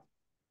do that.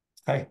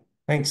 Okay,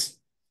 thanks.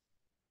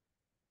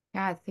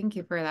 Yeah, thank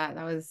you for that.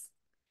 That was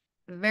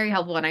very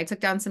helpful. And I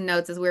took down some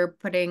notes as we were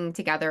putting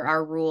together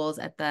our rules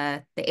at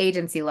the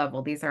agency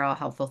level. These are all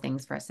helpful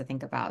things for us to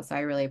think about. So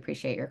I really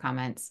appreciate your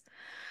comments.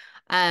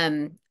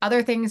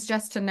 Other things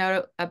just to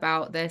note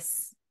about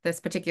this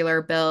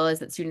particular bill is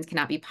that students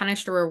cannot be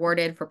punished or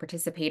rewarded for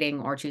participating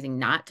or choosing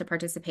not to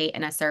participate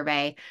in a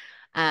survey.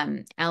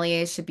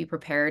 LEAs should be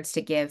prepared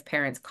to give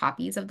parents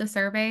copies of the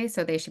survey,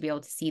 so they should be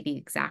able to see the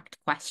exact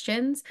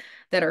questions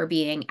that are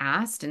being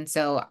asked. And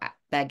so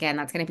again,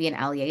 that's going to be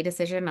an LEA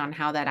decision on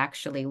how that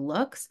actually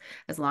looks,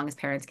 as long as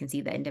parents can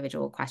see the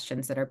individual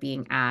questions that are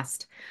being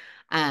asked.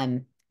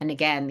 And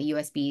again, the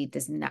USB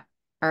does not,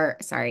 or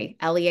sorry,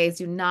 LEAs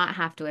do not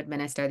have to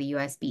administer the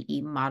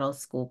USBE Model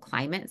School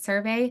Climate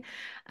Survey,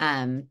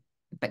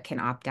 but can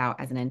opt out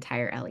as an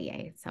entire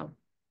LEA. So,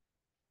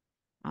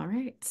 all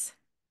right.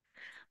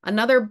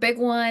 Another big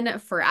one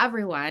for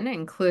everyone,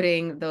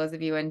 including those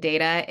of you in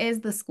data, is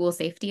the school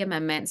safety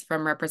amendments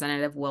from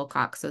Representative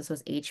Wilcox. So this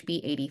was HB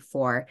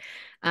 84.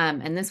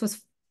 And this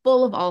was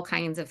full of all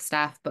kinds of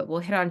stuff, but we'll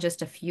hit on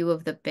just a few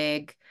of the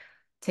big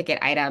ticket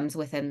items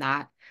within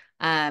that.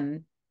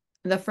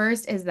 The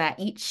first is that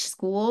each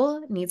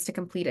school needs to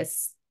complete a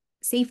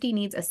safety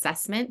needs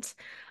assessment,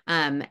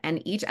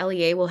 and each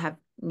LEA will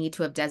need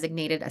to have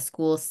designated a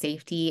school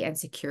safety and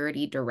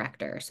security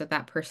director. So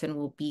that person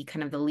will be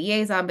kind of the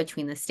liaison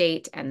between the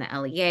state and the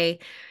LEA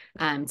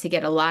to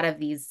get a lot of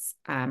these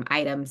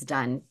items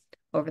done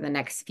over the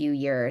next few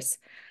years.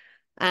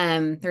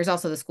 There's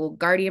also the school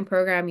guardian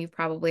program you've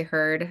probably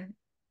heard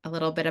a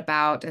little bit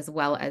about, as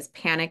well as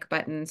panic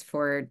buttons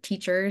for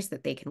teachers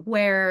that they can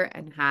wear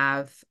and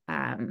have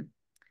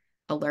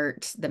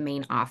alert the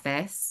main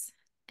office.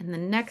 And the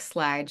next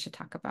slide should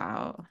talk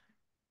about,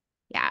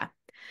 yeah.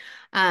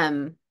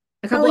 A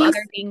couple Elise,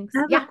 other things. I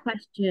have Yeah. a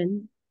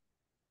question.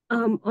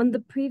 On the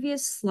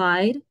previous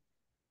slide,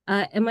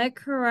 am I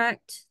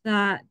correct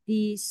that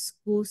the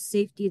school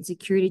safety and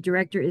security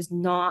director is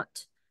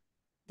not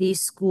the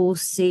school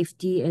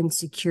safety and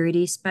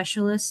security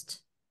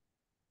specialist?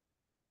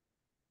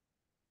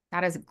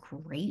 That is a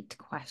great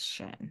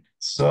question.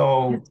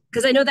 So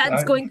Because I know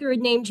that's going through a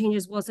name change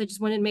as well, so I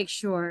just wanted to make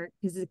sure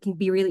because it can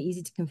be really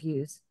easy to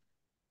confuse.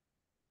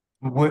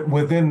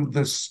 within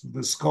the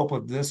scope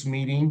of this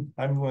meeting,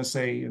 I'm going to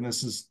say, and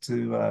this is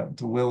to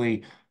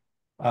Willie,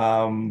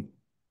 I'm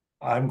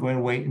going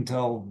to wait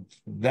until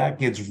that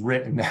gets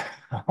written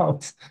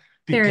out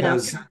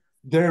because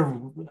they're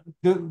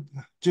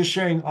just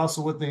sharing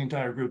also with the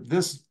entire group.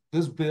 This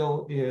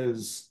bill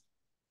is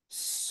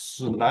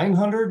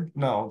 900.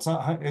 No, it's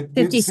not. It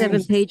 57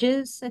 seems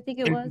pages, I think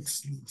it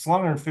was. it's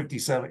longer than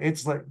 57.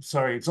 It's like,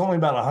 sorry, it's only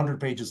about 100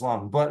 pages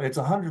long, but it's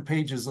 100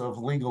 pages of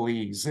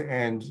legalese.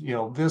 And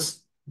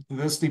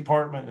this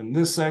department and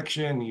this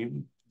section,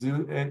 you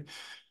do it.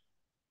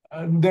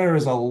 There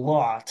is a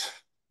lot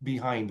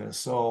behind this,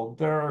 so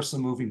there are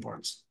some moving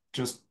parts.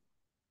 Just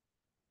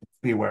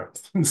be aware.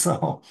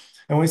 So,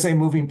 and when we say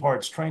moving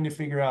parts, trying to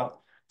figure out,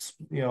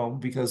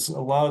 because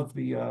a lot of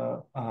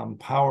the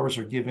powers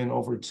are given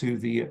over to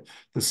the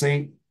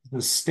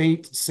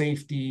state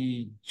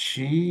safety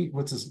chief.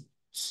 What's his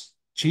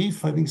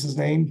chief? I think is his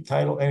name,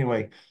 title.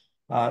 Anyway,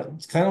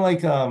 it's kind of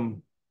like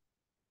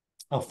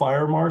a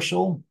fire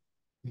marshal.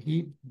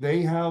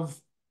 They have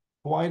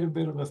quite a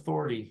bit of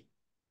authority,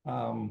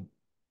 and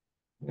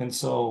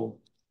so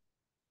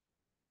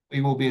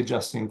we will be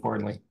adjusting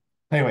accordingly.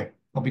 Anyway,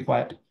 I'll be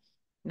quiet.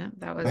 No,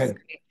 that was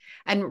great.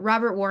 And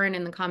Robert Warren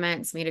in the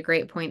comments made a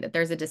great point that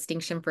there's a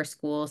distinction for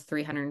schools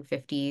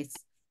 350s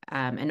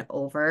and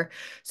over.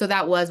 So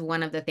that was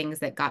one of the things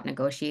that got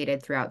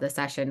negotiated throughout the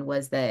session,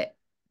 was that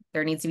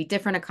there needs to be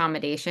different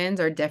accommodations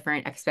or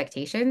different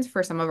expectations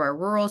for some of our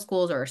rural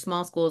schools or our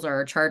small schools or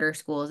our charter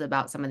schools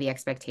about some of the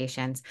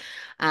expectations.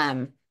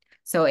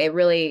 So it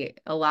really,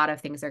 a lot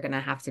of things are going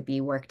to have to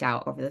be worked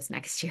out over this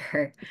next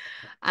year.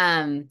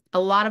 A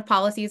lot of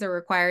policies are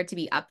required to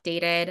be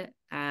updated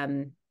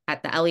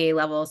at the LEA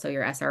level, so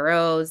your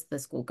SROs, the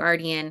school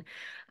guardian.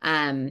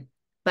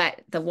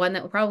 But the one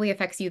that probably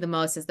affects you the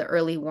most is the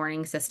early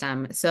warning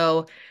system.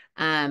 So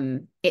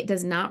it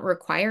does not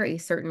require a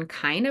certain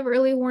kind of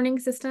early warning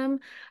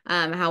system.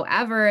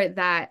 However,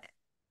 that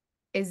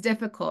is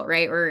difficult,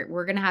 right?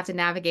 We're going to have to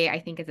navigate, I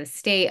think, as a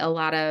state, a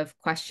lot of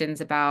questions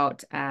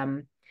about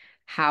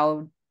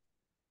how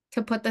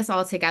to put this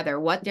all together,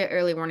 what the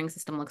early warning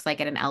system looks like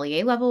at an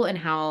LEA level and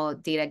how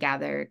data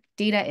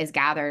is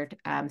gathered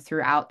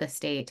throughout the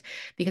state.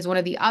 Because one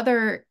of the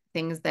other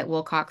things that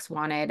Wilcox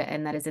wanted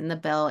and that is in the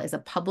bill is a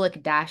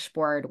public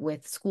dashboard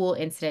with school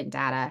incident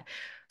data.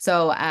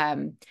 So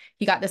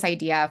he got this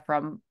idea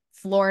from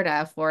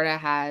Florida. Florida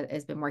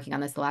has been working on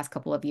this the last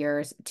couple of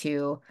years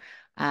to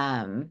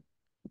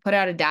put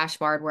out a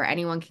dashboard where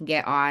anyone can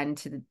get on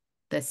to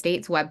the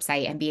state's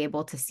website and be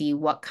able to see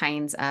what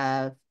kinds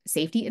of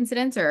safety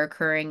incidents are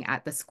occurring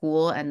at the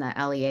school and the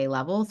LEA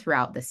level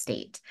throughout the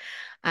state.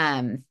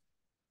 And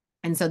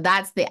so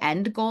that's the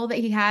end goal that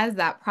he has.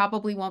 That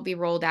probably won't be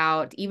rolled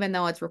out, even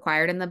though it's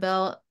required in the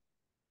bill.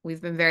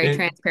 We've been very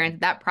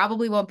transparent. That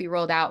probably won't be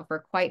rolled out for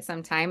quite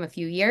some time, a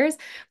few years,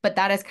 but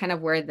that is kind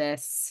of where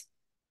this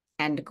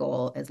end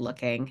goal is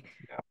looking.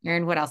 Yeah.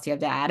 Aaron, what else do you have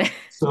to add?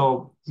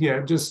 So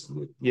yeah,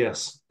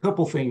 yes,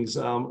 couple things.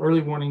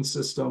 Early warning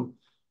system.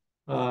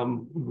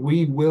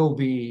 We will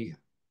be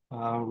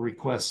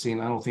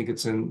requesting, I don't think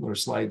it's in our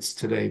slides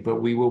today,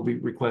 but we will be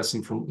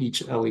requesting from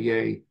each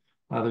LEA.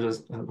 We're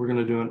going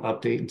to do an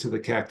update into the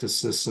Cactus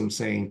system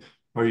saying,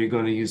 are you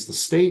going to use the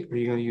state or are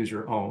you going to use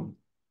your own?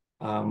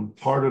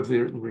 Part of the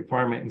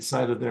requirement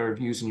inside of there of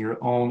using your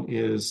own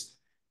is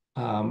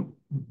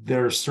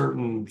there are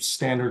certain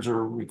standards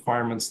or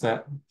requirements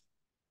that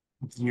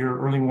your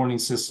early warning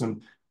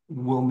system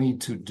will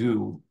need to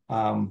do.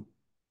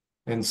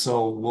 And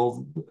so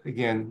we'll,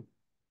 again,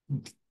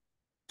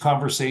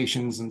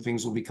 conversations and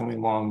things will be coming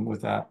along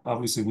with that.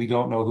 Obviously, we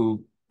don't know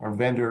who our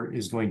vendor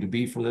is going to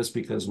be for this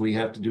because we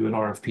have to do an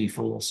RFP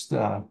for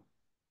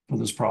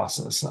this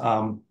process.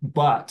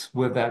 But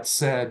with that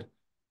said,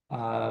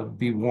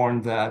 be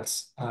warned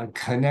that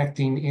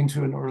connecting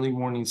into an early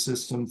warning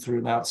system through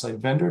an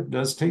outside vendor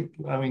does take,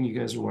 I mean, you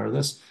guys are aware of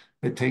this,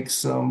 it takes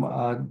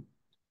some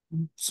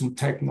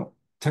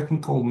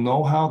technical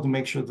know-how to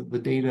make sure that the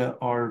data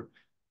are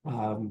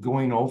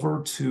going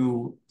over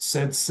to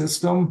said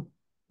system.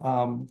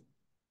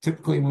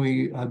 Typically,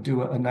 we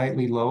do a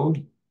nightly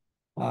load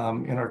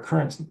in our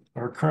current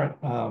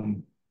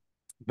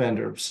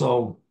vendor.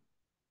 So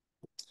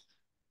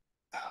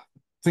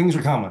things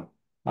are coming.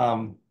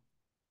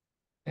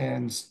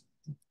 And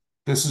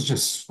this is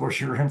just for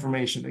your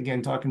information.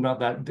 Again, talking about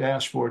that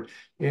dashboard,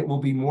 it will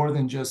be more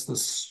than just the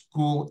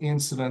school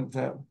incident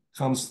that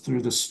comes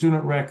through the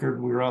student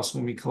record. We're also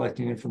going to be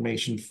collecting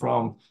information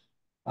from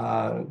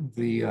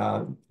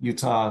the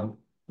Utah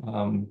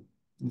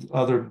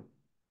other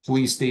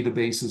police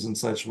databases and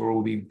such, where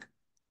we'll be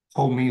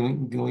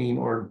co-mingling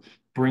or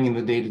bringing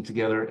the data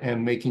together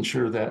and making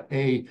sure that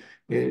it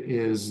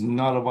is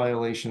not a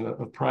violation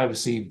of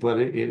privacy, but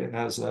it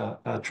has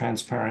a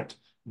transparent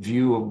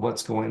view of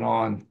what's going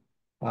on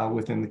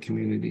within the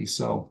community.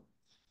 So,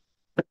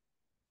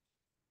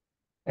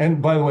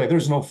 and by the way,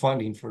 there's no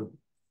funding for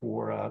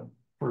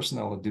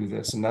personnel to do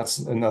this, and that's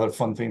another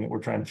fun thing that we're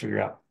trying to figure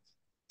out.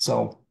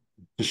 So,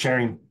 just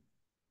sharing.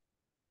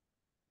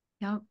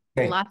 Yep.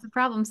 Okay. Lots of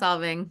problem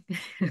solving.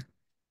 It's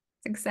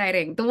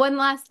exciting. The one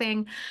last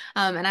thing,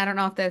 and I don't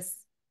know if this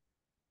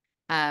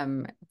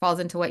falls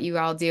into what you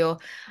all do,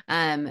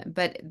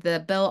 but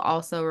the bill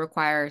also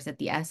requires that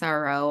the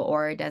SRO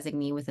or a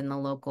designee within the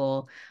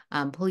local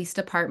police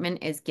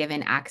department is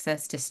given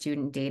access to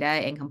student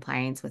data in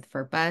compliance with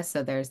FERPA.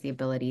 So there's the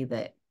ability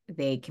that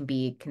they can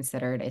be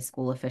considered a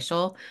school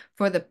official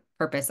for the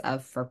purpose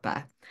of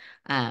FERPA.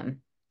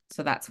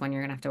 So that's when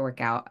you're gonna have to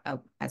work out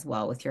as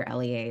well with your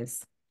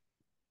LEAs.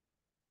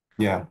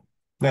 Yeah,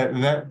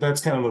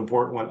 that's kind of an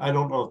important one. I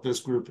don't know if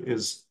this group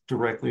is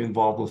directly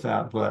involved with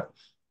that, but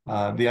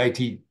the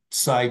IT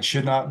side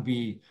should not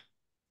be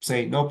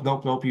saying, nope,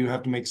 nope, nope, you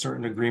have to make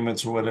certain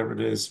agreements or whatever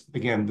it is.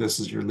 Again, this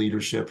is your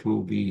leadership who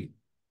will be,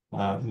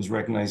 who's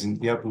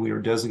recognizing, yep, we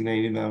are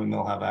designating them and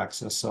they'll have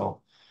access.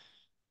 So,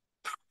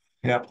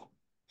 yep.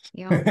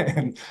 Yeah.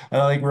 And I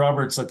like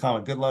Robert's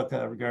comment, good luck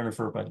regarding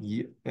FERPA.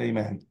 Yeah,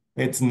 amen.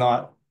 It's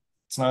not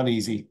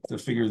easy to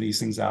figure these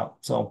things out.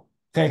 So,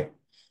 okay.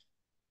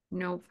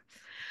 Nope.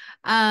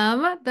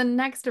 The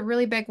next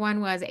really big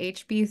one was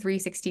HB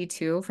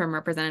 362 from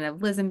Representative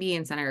Lisenby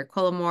and Senator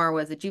Cullimore,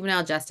 was the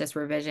juvenile justice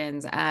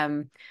revisions.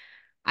 The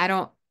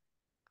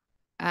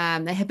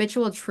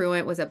habitual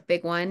truant was a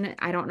big one.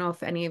 I don't know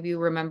if any of you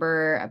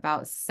remember,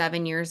 about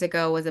 7 years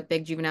ago was a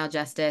big juvenile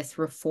justice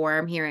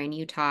reform here in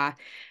Utah.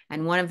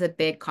 And one of the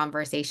big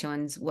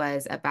conversations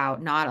was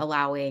about not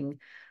allowing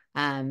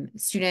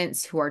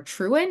students who are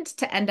truant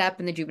to end up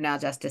in the juvenile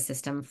justice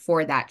system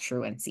for that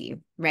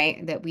truancy,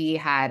 right? That we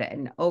had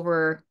there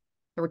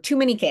were too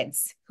many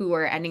kids who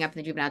were ending up in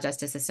the juvenile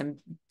justice system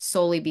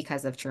solely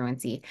because of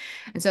truancy.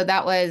 And so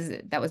that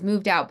was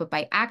moved out, but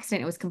by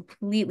accident, it was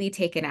completely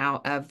taken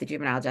out of the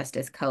juvenile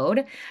justice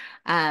code.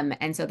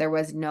 And so there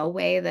was no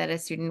way that a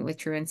student with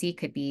truancy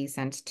could be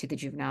sent to the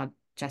juvenile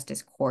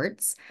justice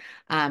courts.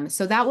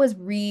 So that was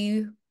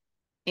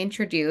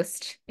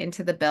introduced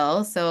into the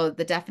bill. So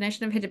the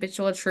definition of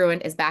habitual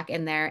truant is back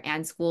in there,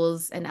 and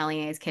schools and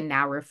LEAs can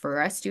now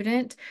refer a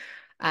student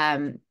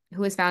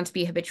who is found to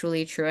be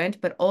habitually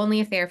truant, but only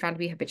if they are found to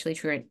be habitually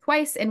truant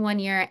twice in 1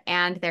 year,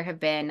 and there have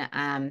been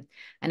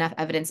enough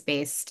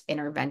evidence-based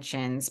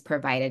interventions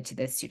provided to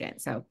this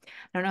student. So I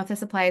don't know if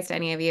this applies to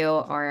any of you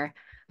or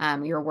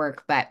your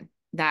work, but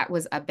that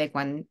was a big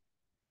one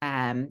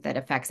that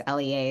affects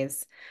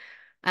LEAs.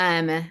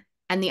 And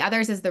the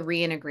others is the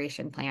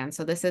reintegration plan.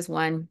 So this is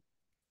one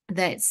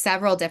that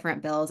several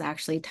different bills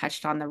actually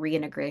touched on the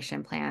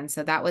reintegration plan.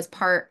 So that was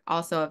part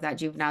also of that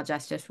juvenile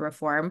justice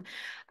reform.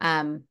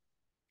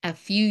 A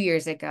few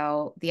years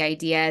ago, the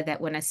idea that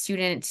when a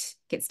student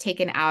gets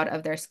taken out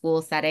of their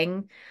school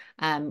setting,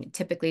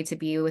 typically to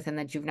be within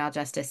the juvenile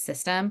justice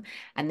system,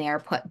 and they are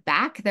put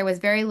back, there was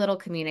very little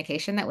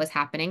communication that was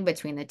happening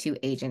between the two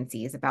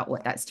agencies about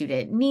what that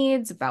student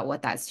needs, about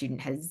what that student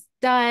has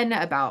done,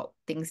 about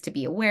things to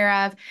be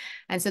aware of.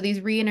 And so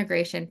these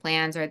reintegration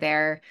plans are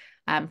there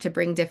to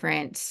bring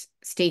different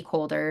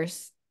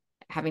stakeholders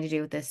having to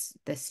do with this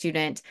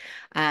student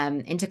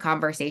into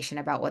conversation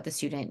about what the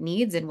student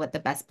needs and what the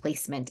best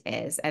placement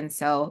is. And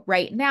so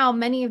right now,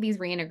 many of these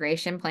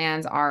reintegration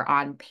plans are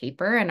on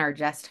paper and are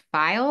just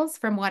files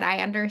from what I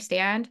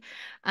understand.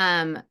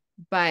 But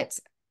I'm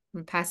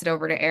gonna pass it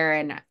over to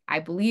Erin. I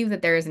believe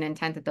that there is an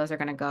intent that those are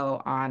going to go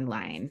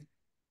online.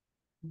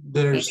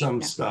 There's Maybe. some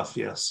No. stuff,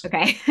 yes.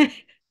 Okay.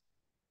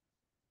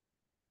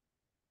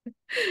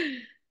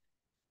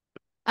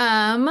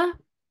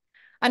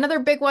 Another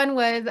big one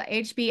was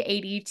HB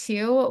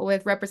 82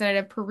 with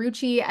Representative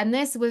Perucci, and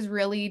this was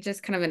really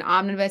just kind of an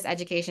omnibus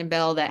education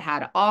bill that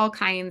had all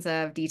kinds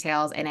of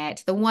details in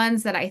it. The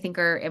ones that I think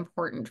are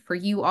important for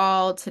you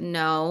all to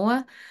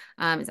know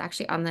is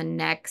actually on the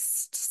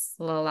next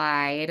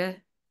slide. Are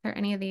there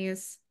any of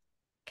these?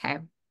 Okay.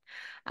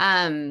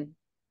 And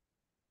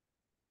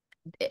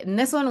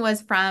this one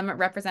was from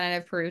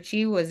Representative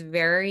Perucci, was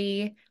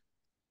very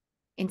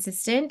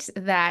insistent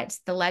that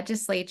the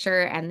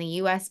legislature and the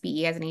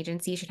USBE as an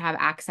agency should have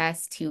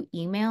access to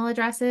email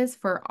addresses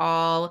for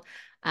all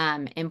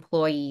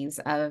employees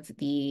of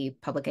the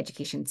public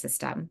education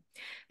system.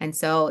 And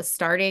so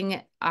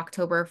starting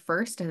October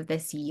 1st of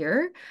this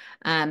year,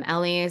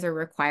 LEAs are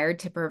required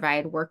to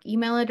provide work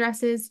email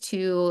addresses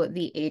to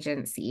the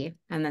agency,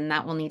 and then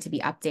that will need to be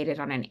updated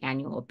on an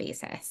annual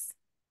basis.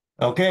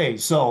 Okay,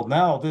 so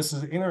now this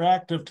is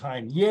interactive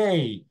time.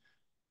 Yay!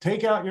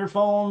 Take out your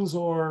phones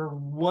or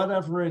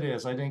whatever it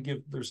is. I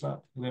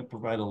didn't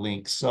provide a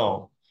link.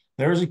 So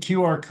there's a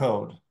QR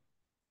code.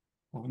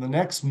 Over the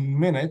next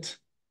minute,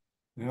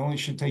 it only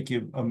should take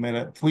you a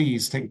minute.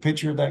 Please take a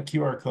picture of that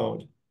QR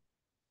code.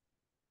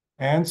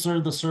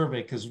 Answer the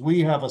survey because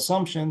we have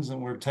assumptions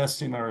and we're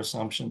testing our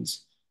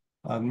assumptions.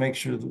 Make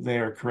sure that they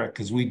are correct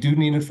because we do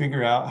need to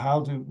figure out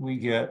how do we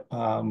get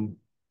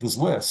this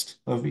list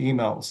of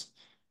emails.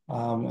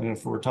 And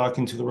if we're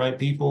talking to the right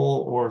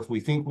people or if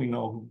we think we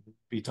know who to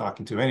be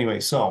talking to. Anyway,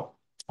 so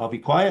I'll be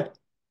quiet.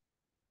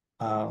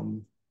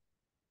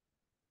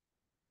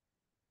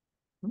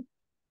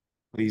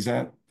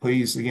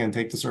 Please again,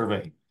 take the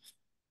survey.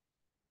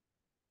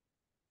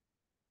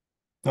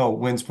 Oh,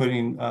 Wynn's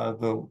putting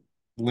the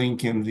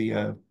link in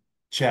the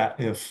chat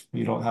if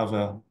you don't have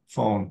a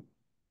phone.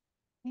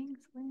 Thanks,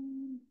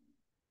 Lynn.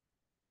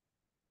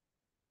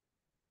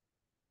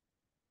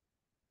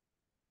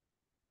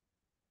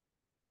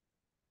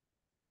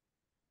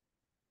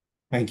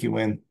 Thank you,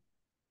 Wynn.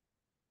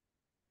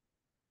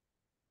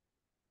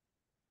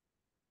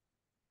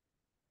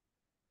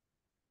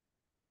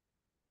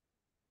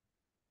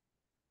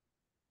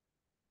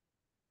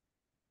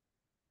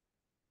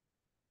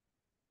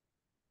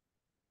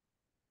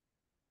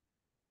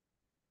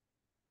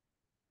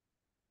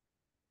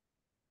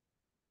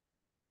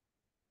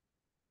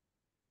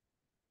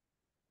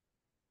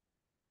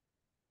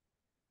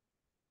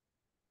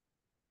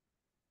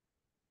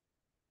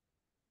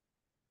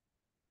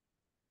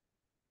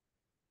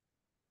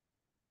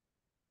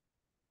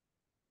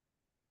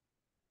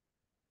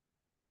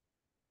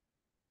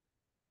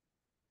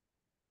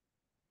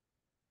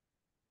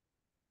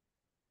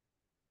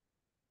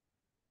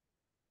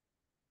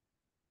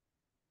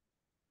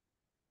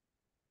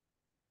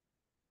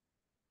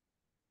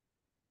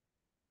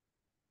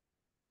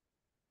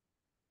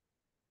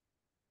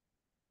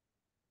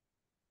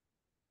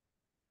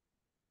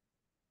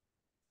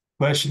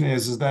 Question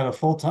is that a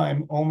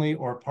full-time only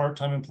or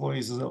part-time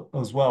employees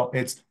as well?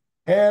 It's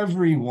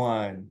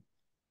everyone.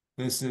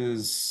 This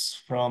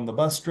is from the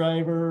bus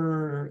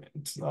driver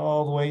it's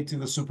all the way to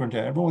the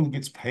superintendent. Everyone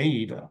gets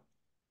paid.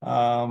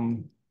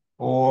 Um,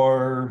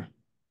 or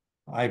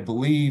I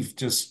believe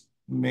just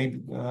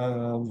maybe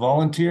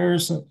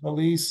volunteers at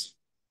least.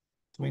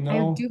 Do we I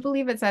know? do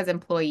believe it says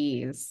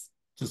employees.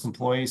 Just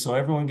employees, so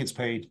everyone gets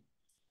paid.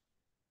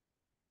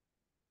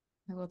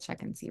 I will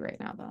check and see right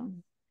now, though.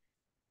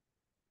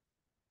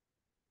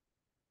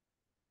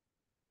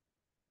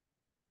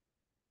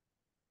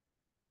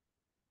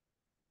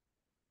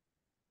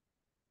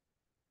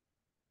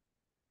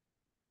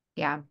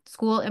 Yeah,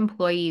 school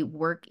employee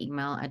work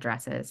email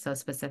addresses, so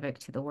specific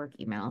to the work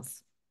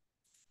emails,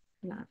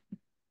 not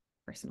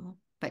personal,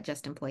 but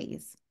just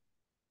employees.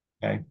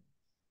 Okay.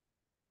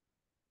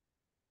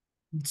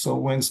 So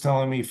Wynn's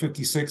telling me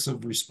 56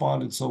 have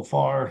responded so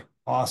far.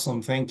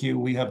 Awesome, thank you.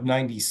 We have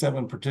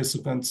 97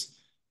 participants.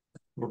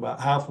 We're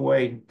about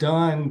halfway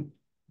done.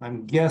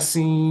 I'm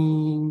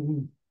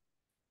guessing.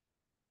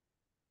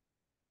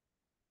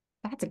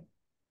 That's a, did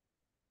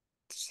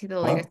you see the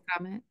Huh? latest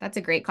comment? That's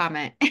a great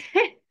comment.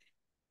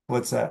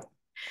 What's that?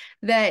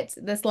 That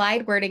the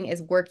slide wording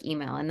is work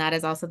email, and that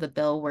is also the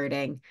bill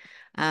wording.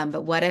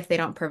 But what if they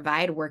don't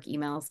provide work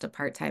emails to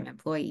part-time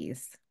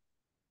employees?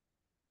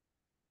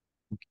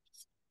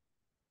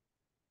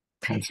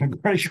 That's a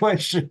great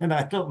question.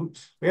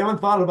 We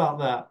haven't thought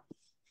about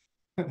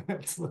that.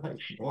 It's like,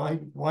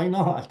 why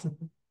not?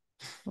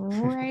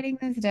 Writing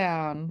this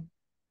down.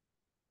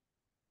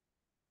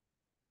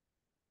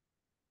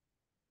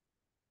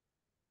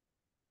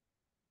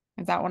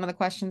 Is that one of the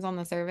questions on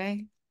the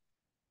survey?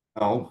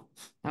 No.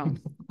 Oh,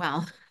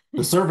 well.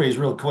 The survey is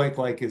real quick,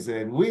 like is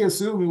in, we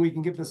assume we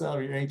can get this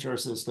out of your HR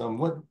system.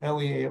 What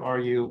LEA are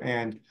you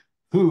and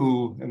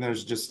who, and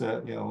there's just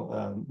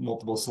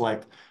multiple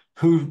select,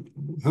 who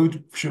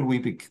should we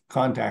be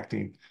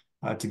contacting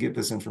to get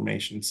this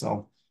information?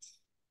 So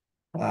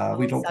we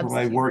Oh, don't provide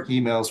substitute. work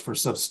emails for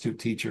substitute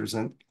teachers.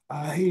 And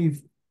yeah,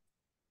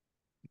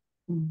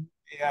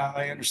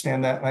 I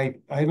understand that.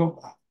 I don't,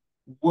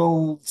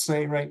 will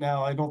say right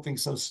now, I don't think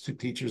substitute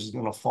teachers is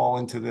going to fall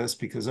into this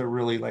because they're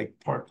really like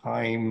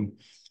part-time,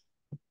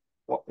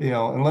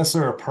 unless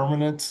they're a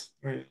permanent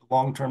or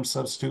long-term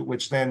substitute,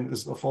 which then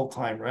is the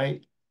full-time,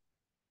 right?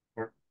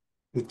 Or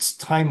it's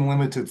time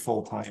limited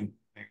full-time.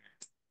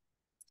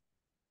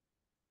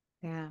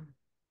 Yeah.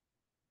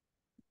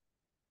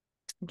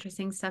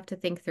 Interesting stuff to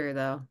think through,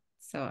 though.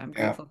 So I'm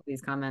Yeah. grateful for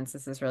these comments.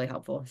 This is really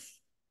helpful.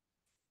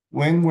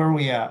 When were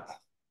we at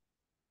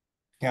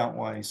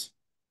count-wise?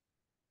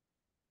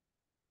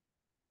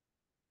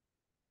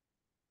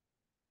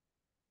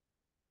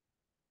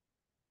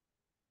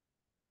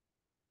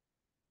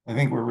 I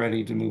think we're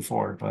ready to move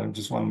forward, but I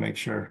just want to make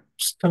sure.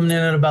 Just coming in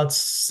at about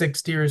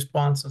 60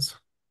 responses.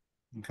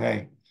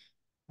 Okay.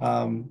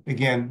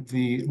 Again,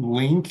 the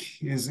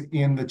link is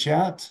in the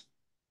chat.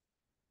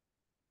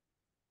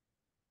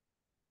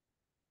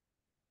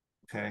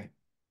 Okay.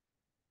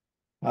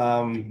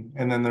 And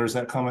then there's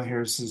that comment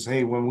here that says,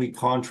 hey, when we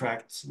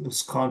contract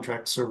this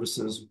contract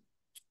services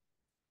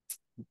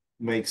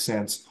makes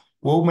sense.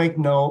 We'll make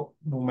note,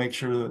 we'll make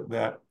sure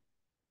that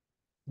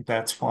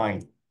that's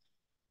fine.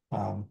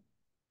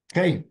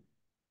 Okay,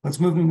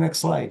 let's move to the next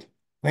slide.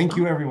 Thank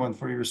you everyone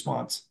for your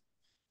response.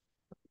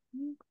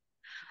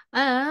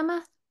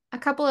 A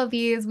couple of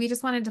these, we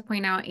just wanted to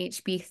point out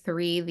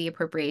HB3, the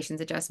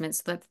appropriations adjustments.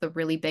 So that's the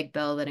really big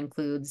bill that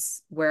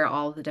includes where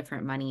all the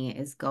different money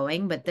is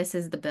going. But this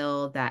is the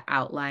bill that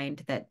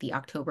outlined that the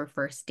October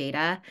 1st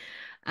data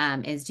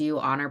is due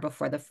on or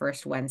before the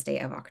first Wednesday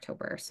of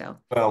October. So,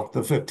 well,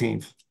 the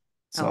 15th.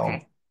 So,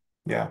 okay.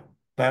 Yeah,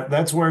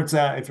 that's where it's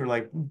at. If you're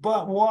like,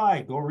 but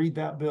why? Go read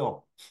that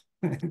bill.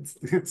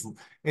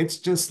 It's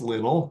just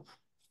little.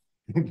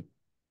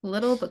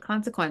 Little but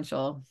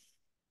consequential.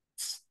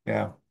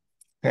 Yeah.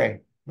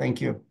 Okay.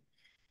 Thank you.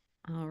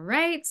 All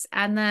right.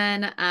 And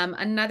then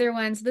another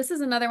one. So this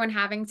is another one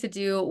having to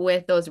do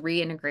with those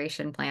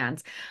reintegration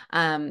plans.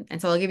 And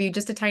so I'll give you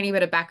just a tiny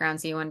bit of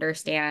background so you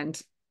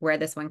understand where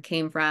this one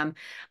came from.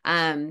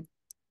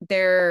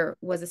 There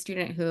was a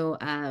student who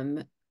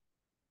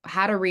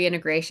had a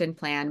reintegration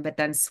plan, but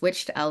then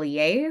switched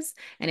LEAs.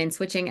 And in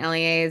switching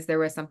LEAs, there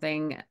was some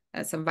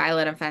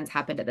violent offense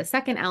happened at the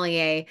second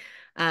LEA.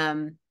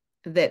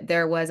 That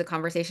there was a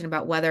conversation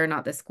about whether or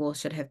not the school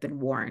should have been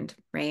warned,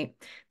 right?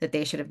 That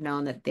they should have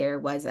known that there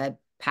was a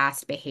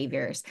past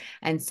behaviors.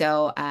 And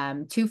so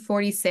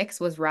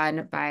 246 was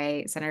run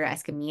by Senator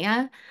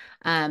Escamilla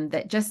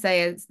that just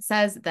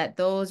says that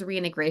those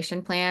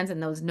reintegration plans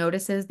and those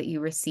notices that you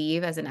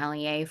receive as an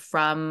LEA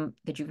from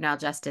the juvenile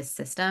justice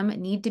system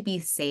need to be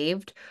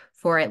saved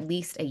for at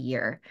least a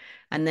year.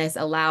 And this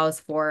allows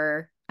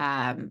for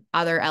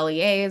other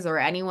LEAs or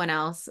anyone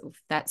else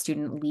that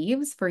student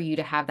leaves for you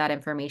to have that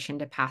information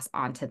to pass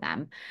on to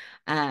them.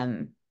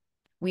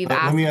 We've Let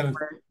asked me add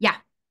for, yeah.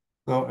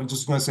 So I'm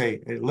just going to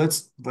say,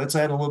 let's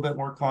add a little bit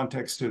more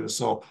context to this.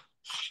 So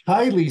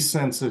highly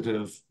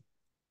sensitive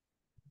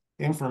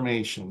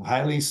information,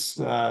 highly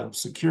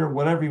secure,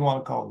 whatever you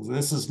want to call it.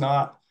 This is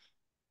not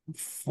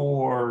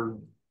for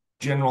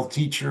general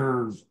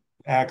teacher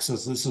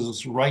access. This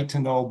is right to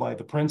know by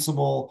the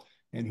principal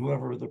and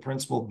whoever the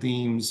principal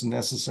deems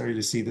necessary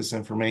to see this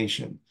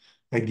information.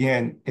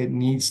 Again, it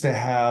needs to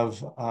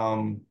have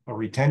a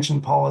retention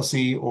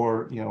policy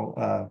or,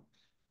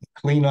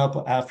 clean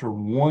up after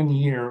 1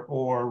 year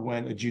or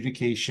when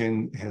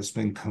adjudication has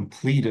been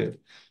completed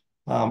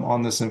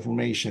on this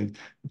information.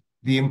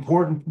 The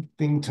important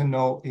thing to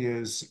note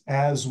is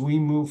as we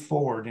move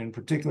forward, in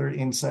particular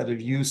inside of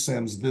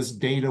USIMS, this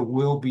data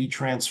will be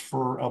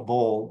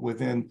transferable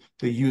within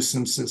the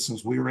USIM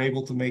systems. We were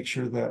able to make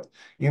sure that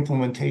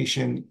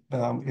implementation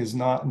is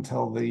not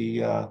until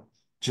the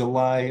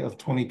July of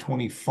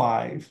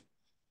 2025.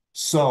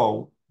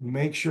 So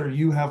make sure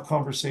you have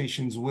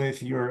conversations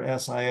with your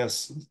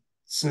SIS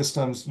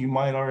systems, you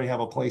might already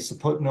have a place to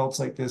put notes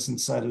like this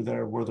inside of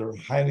there where they're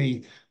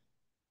highly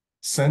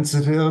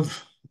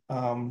sensitive,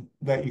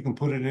 that you can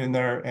put it in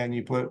there and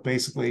you put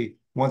basically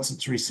once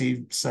it's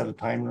received, set a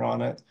timer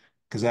on it.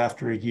 Because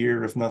after a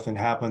year, if nothing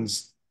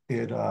happens,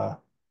 it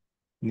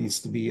needs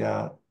to be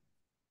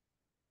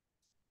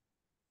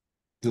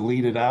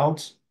deleted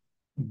out.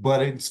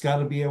 But it's got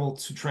to be able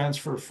to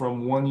transfer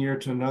from one year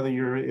to another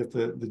year if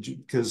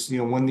because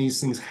when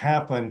these things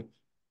happen,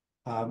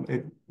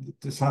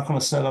 it's not going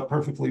to set up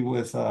perfectly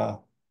with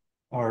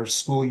our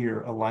school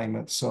year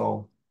alignment.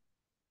 So,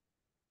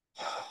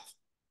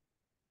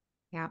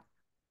 Yeah.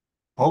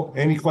 oh,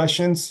 any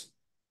questions?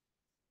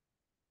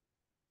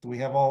 Do we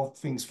have all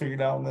things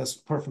figured out in this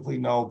perfectly?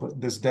 No,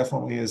 but this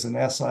definitely is an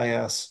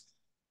SIS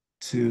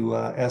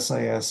to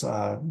SIS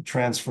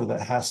transfer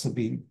that has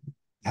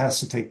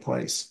to take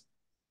place.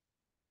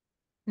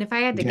 And if I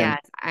had to Again,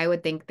 guess, I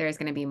would think there's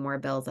going to be more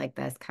bills like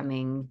this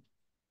coming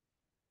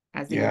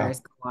as the yeah. years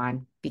go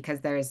on,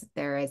 because there is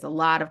a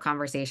lot of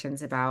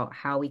conversations about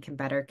how we can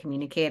better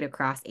communicate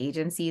across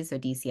agencies, so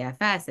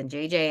DCFS and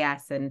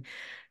JJS and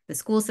the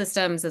school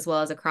systems, as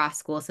well as across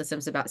school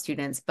systems about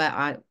students,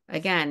 but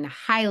again,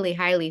 highly,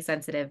 highly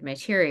sensitive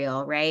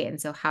material, right?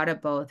 And so how to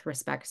both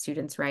respect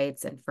students'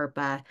 rights and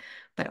FERPA,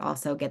 but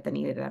also get the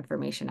needed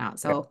information out.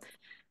 So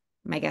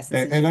my guess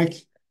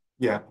is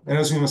Yeah, and I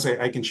was going to say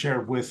I can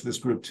share with this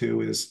group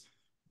too is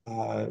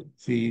the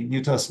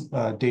Utah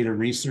Data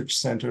Research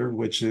Center,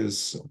 which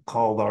is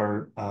called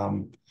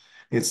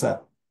it's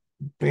that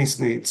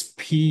basically it's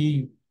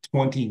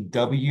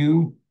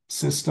P20W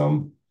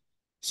system.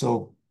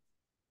 So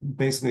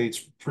basically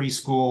it's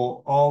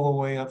preschool all the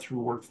way up through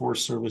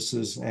workforce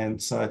services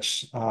and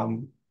such.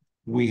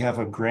 We have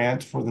a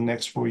grant for the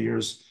next 4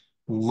 years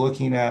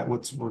looking at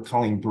what we're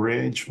calling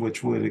Bridge,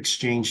 which would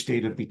exchange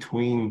data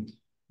between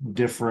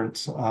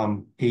different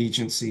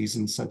agencies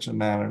in such a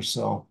manner.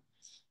 So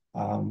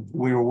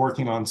we were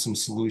working on some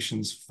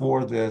solutions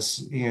for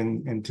this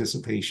in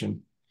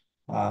anticipation.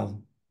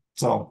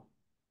 So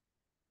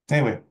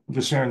anyway, I'm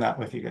just sharing that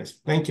with you guys.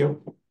 Thank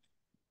you.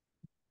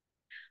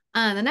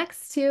 The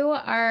next two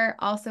are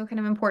also kind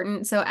of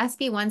important. So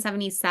SB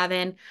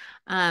 177,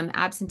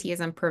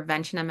 absenteeism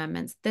prevention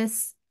amendments.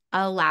 This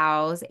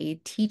allows a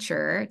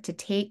teacher to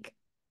take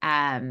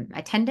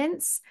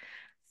attendance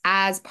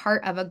as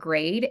part of a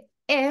grade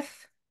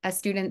if a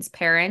student's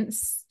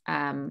parents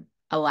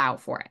allow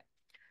for it.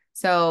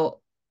 So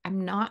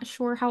I'm not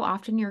sure how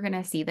often you're going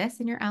to see this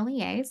in your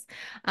LEAs,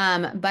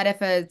 but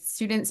if a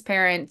student's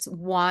parent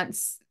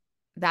wants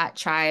that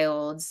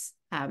child's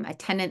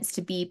attendance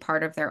to be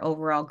part of their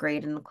overall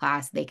grade in the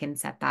class, they can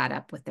set that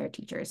up with their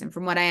teachers. And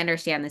from what I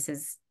understand, this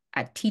is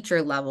a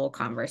teacher level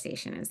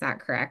conversation. Is that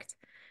correct?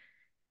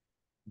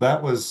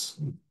 That was,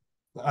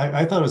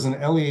 I thought it was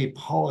an LEA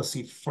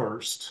policy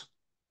first.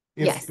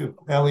 Yes. If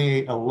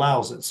LEA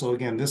allows it. So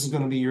again, this is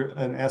going to be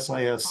an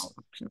SIS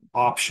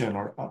option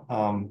or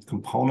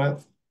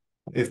component.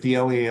 If the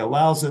LEA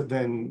allows it,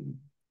 then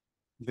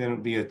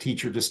it'd be a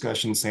teacher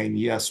discussion saying,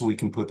 yes, we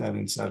can put that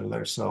inside of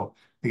there. So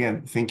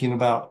again, thinking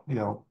about,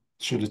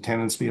 should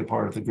attendance be a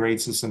part of the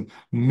grade system?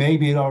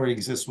 Maybe it already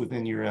exists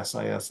within your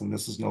SIS and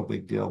this is no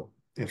big deal.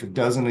 If it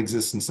doesn't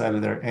exist inside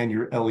of there and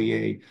your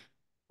LEA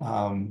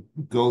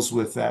goes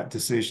with that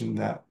decision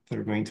that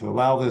they're going to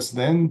allow this,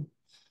 then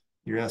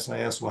your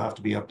SIS will have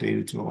to be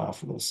updated to allow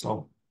for this.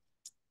 So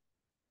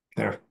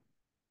there.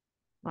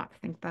 A lot to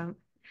think about.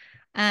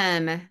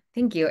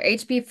 Thank you.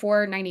 HB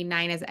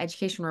 499 is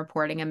education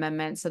reporting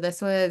amendment. So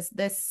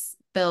this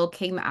bill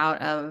came out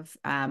of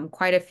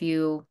quite a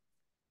few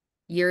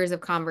years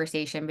of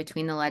conversation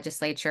between the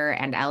legislature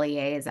and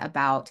LEAs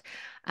about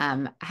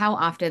how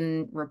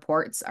often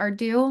reports are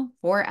due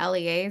for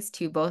LEAs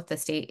to both the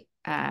state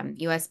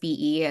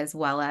USBE as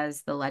well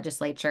as the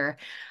legislature,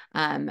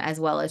 as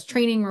well as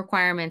training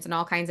requirements and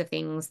all kinds of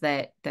things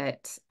that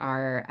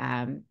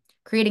are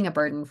creating a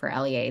burden for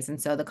LEAs.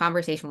 And so the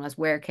conversation was,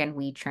 where can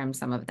we trim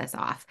some of this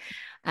off?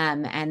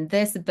 And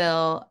this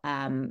bill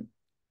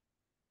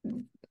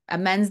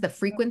amends the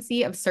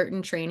frequency of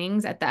certain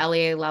trainings at the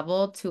LEA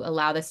level to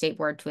allow the state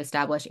board to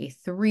establish a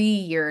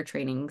 3-year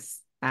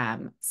trainings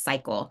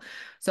cycle.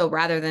 So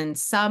rather than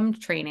some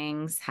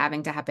trainings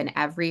having to happen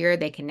every year,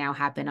 they can now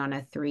happen on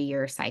a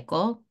 3-year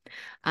cycle.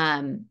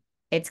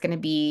 It's going to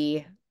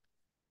be,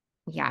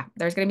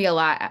 there's going to be a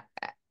lot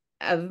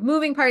of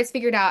moving parts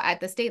figured out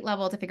at the state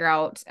level to figure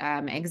out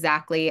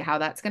exactly how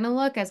that's going to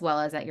look, as well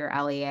as at your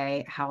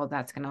LEA, how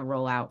that's going to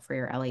roll out for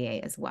your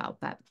LEA as well.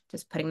 But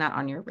just putting that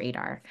on your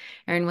radar.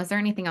 Erin, was there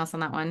anything else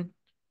on that one?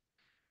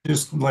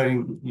 Just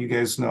letting you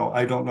guys know,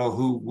 I don't know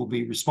who will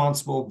be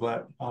responsible,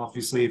 but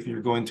obviously if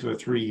you're going to a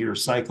 3-year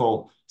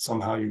cycle,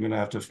 somehow you're going to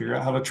have to figure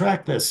out how to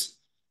track this.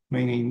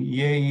 Meaning,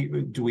 yay,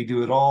 do we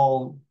do it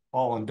all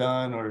and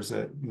done, or is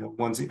it,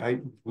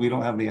 we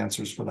don't have the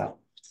answers for that.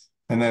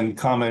 And then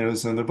comment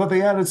was in there, but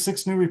they added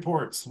 6 new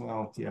reports.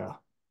 Well, yeah,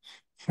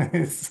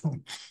 that's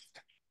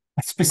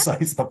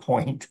besides the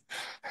point.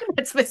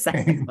 That's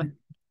besides the point.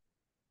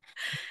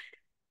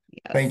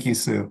 Yes. Thank you,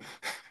 Sue.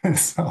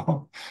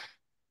 So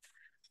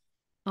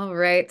All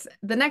right.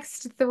 The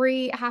next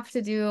three have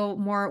to do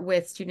more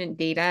with student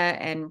data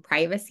and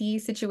privacy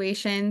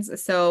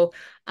situations. So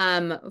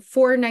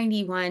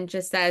 491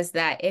 just says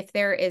that if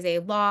there is a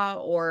law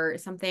or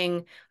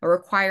something, a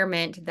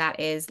requirement that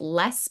is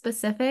less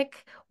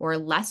specific or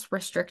less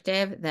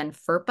restrictive than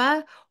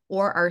FERPA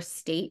or our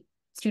state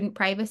student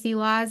privacy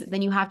laws,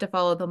 then you have to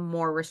follow the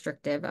more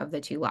restrictive of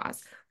the two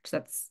laws. So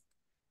that's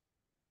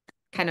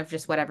kind of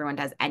just what everyone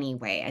does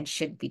anyway and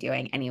should be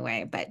doing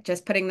anyway, but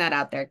just putting that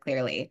out there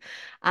clearly.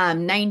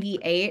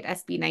 98,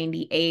 SB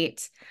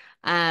 98,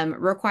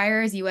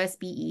 requires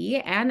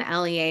USBE and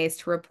LEAs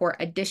to report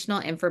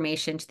additional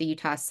information to the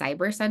Utah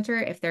Cyber Center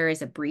if there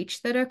is a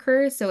breach that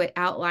occurs. So it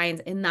outlines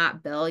in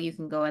that bill, you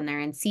can go in there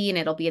and see, and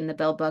it'll be in the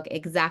bill book,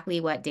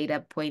 exactly what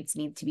data points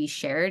need to be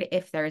shared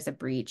if there's a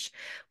breach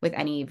with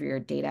any of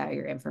your data or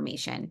your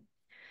information.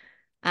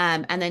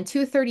 And then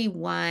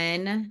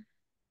 231,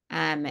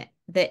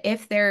 that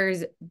if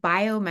there's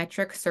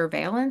biometric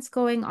surveillance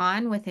going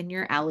on within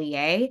your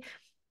LEA,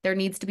 there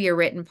needs to be a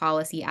written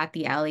policy at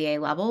the LEA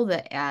level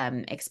that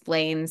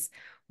explains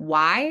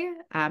why,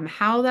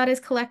 how that is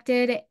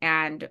collected,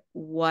 and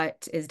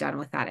what is done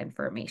with that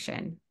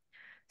information.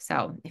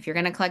 So if you're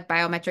going to collect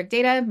biometric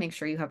data, make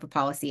sure you have a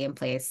policy in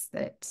place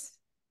that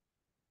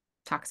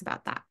talks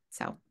about that.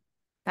 So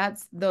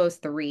that's those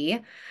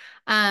three.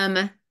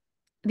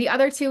 The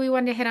other two we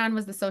wanted to hit on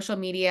was the Social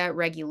Media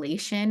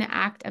Regulation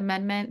Act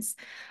amendments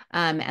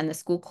and the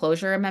school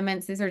closure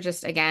amendments. These are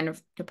just, again,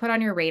 to put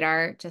on your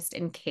radar just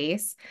in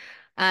case.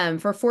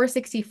 For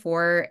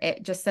 464,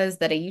 it just says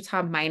that a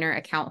Utah minor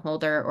account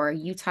holder or a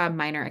Utah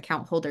minor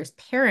account holder's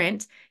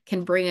parent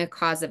can bring a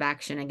cause of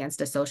action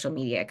against a social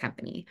media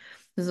company.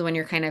 This is when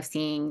you're kind of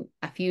seeing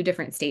a few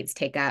different states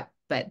take up,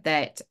 but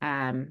that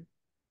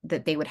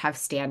that they would have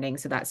standing.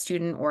 So that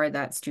student or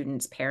that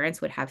student's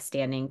parents would have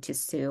standing to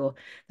sue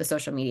the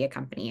social media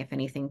company if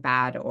anything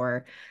bad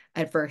or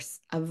adverse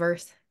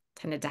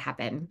tended to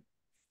happen.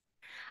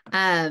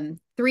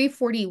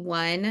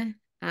 341,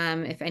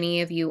 if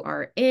any of you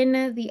are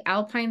in the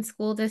Alpine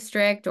School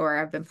District or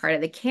have been part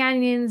of the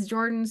Canyons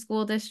Jordan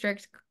School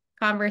District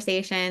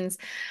conversations,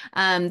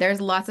 there's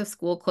lots of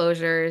school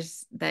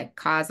closures that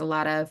cause a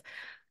lot of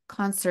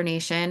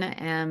consternation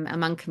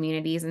among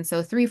communities. And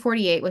so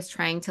 348 was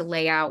trying to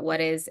lay out what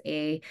is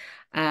a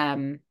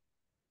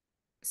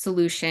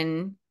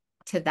solution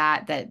to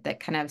that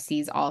kind of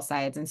sees all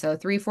sides. And so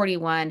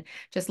 341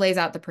 just lays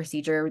out the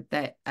procedure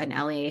that an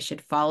LEA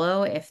should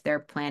follow if they're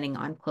planning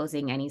on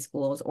closing any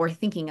schools or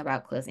thinking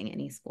about closing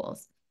any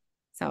schools.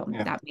 So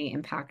that may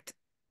impact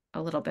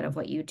a little bit of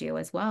what you do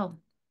as well.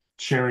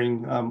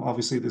 Sharing,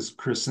 obviously, this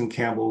Chris and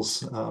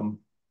Campbell's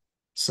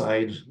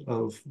side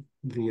of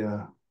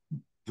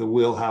the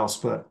wheelhouse,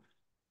 but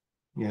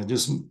yeah,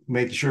 just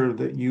make sure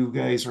that you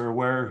guys are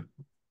aware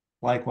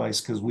likewise,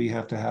 because we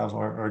have to have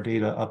our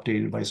data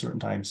updated by certain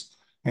times,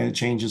 and it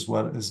changes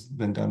what has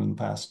been done in the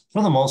past.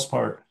 For the most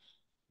part,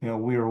 we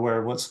are aware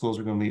of what schools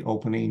are going to be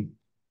opening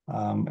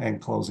and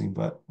closing,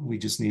 but we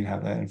just need to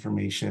have that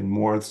information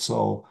more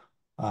so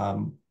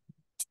on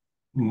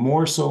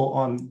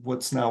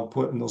what's now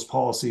put in those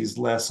policies,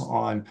 less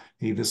on,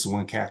 hey, this is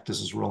when cactus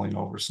is rolling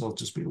over. So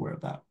just be aware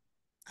of that.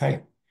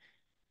 Okay.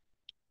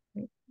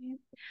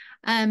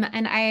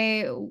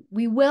 And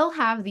we will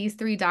have these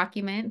three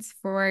documents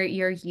for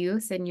your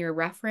use and your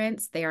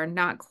reference. They are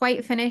not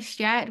quite finished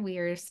yet. We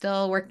are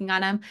still working on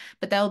them,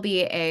 but there'll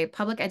be a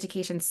public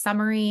education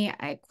summary,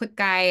 a quick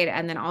guide,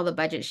 and then all the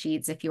budget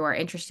sheets. If you are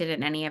interested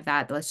in any of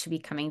that, those should be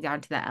coming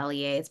down to the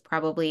LEAs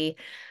probably,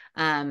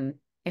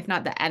 if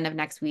not the end of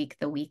next week,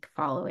 the week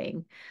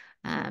following.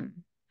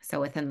 So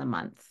within the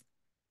month.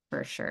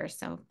 For sure.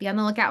 So be on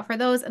the lookout for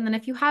those. And then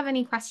if you have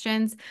any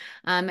questions,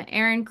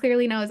 Erin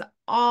clearly knows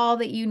all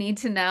that you need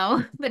to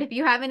know. But if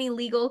you have any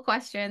legal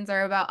questions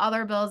or about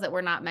other bills that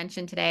were not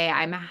mentioned today,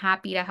 I'm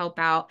happy to help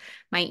out.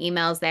 My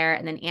email's there.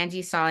 And then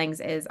Angie Stallings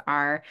is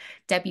our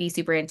Deputy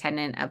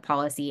Superintendent of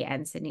Policy,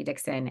 and Sydney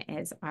Dixon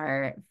is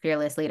our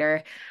fearless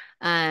leader,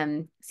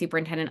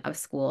 Superintendent of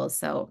Schools.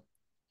 So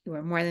you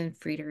are more than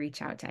free to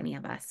reach out to any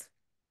of us.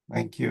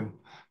 Thank you.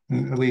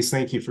 Elise,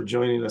 thank you for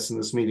joining us in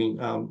this meeting.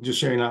 Just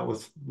sharing out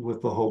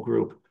with the whole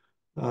group.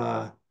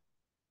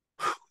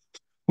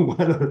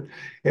 It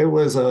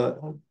was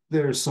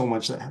there's so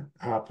much that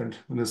happened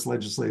in this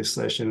legislative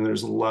session.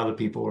 There's a lot of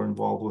people who are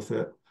involved with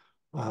it.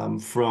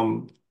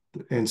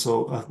 And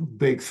so a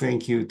big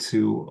thank you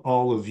to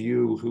all of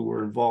you who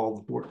were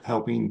involved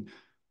helping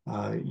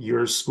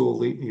your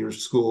school,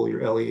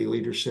 your LEA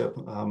leadership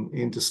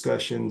in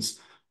discussions,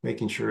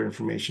 making sure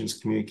information is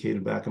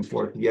communicated back and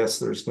forth. Yes,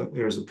 there's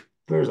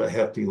a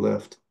hefty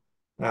lift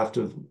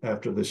after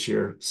this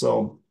year.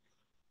 So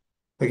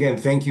again,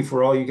 thank you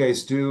for all you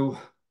guys do.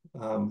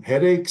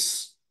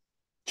 Headaches,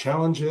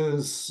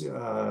 challenges.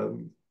 No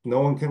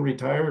one can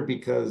retire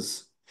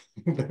because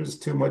there's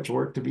too much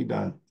work to be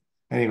done.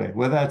 Anyway,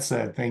 with that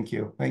said, thank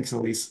you. Thanks,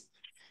 Elise.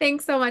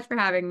 Thanks so much for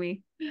having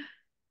me.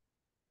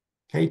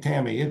 Okay,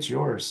 Tammy, it's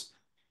yours.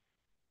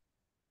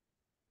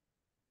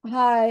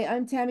 Hi,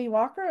 I'm Tammy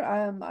Walker.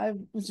 I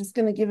was just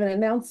going to give an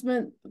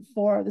announcement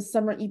for the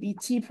summer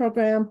EBT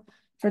program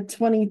for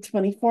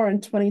 2024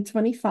 and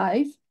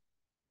 2025.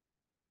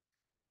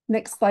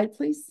 Next slide,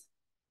 please.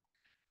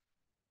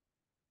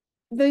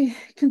 The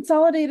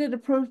Consolidated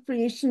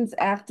Appropriations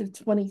Act of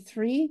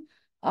 23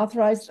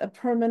 authorized a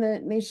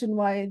permanent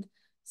nationwide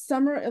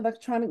summer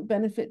electronic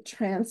benefit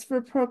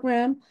transfer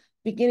program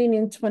beginning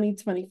in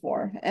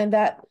 2024. And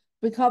that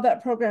we call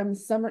that program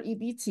Summer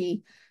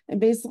EBT. And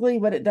basically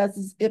what it does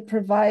is it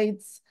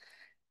provides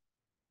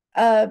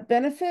a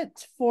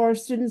benefit for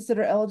students that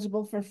are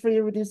eligible for free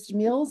or reduced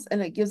meals,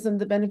 and it gives them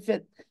the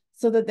benefit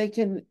so that they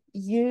can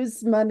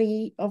use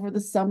money over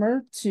the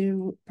summer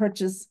to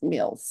purchase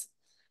meals.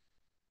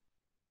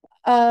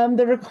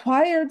 The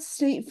required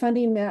state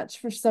funding match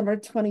for summer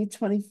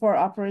 2024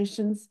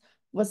 operations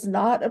was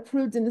not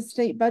approved in the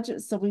state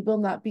budget, so we will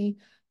not be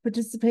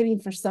participating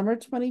for summer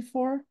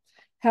 24.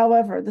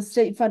 However, the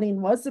state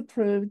funding was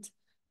approved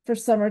for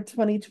summer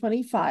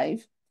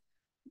 2025.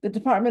 The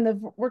Department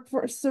of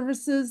Workforce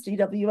Services,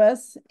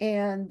 DWS,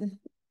 and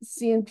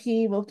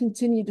CNP will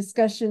continue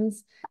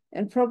discussions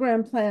and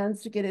program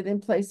plans to get it in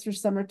place for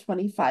summer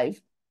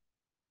 25.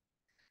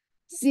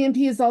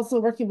 CNP is also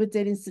working with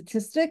data and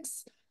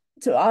statistics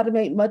to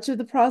automate much of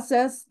the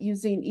process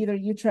using either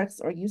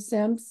UTREX or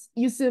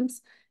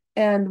USIMS,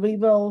 and we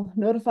will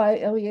notify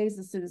LEAs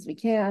as soon as we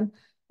can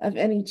of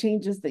any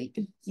changes that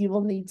you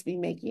will need to be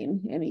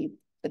making, any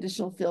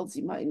additional fields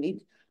you might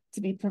need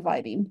to be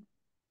providing.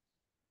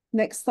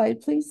 Next slide,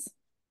 please.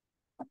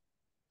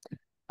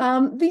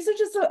 These are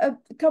just a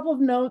couple of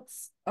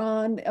notes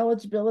on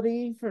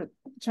eligibility for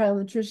child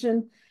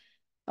nutrition.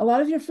 A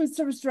lot of your food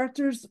service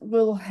directors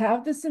will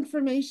have this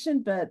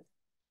information, but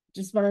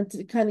just wanted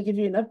to kind of give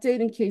you an update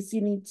in case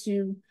you need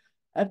to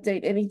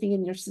update anything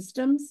in your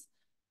systems.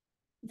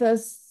 The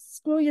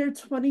school year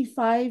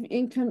 25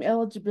 income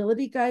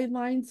eligibility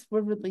guidelines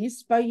were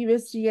released by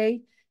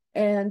USDA,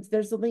 and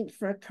there's a link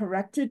for a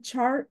corrected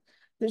chart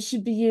that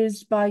should be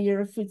used by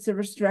your food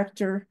service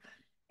director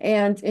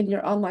and in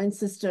your online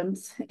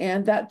systems.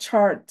 And that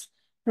chart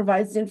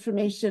provides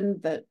information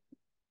that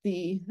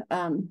the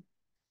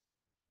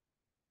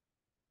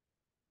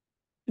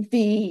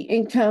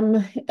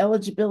income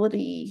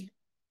eligibility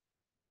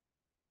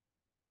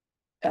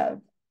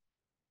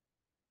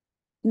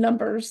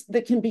numbers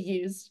that can be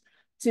used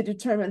to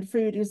determine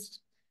free reduced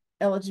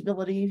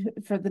eligibility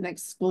for the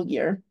next school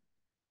year.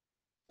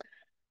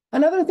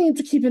 Another thing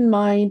to keep in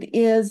mind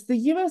is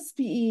the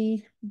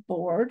USBE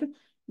board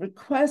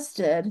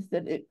requested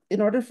that in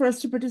order for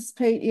us to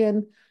participate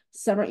in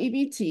summer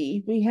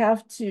EBT, we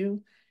have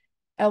to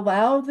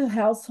allow the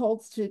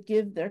households to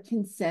give their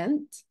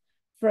consent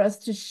for us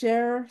to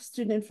share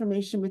student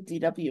information with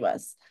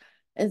DWS.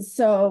 And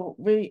so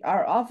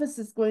our office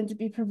is going to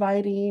be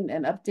providing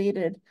an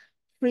updated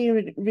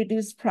free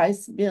reduced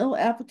price meal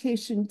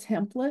application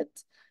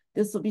template.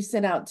 This will be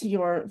sent out to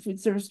your food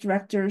service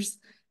directors,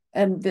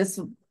 and this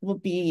will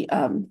be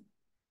an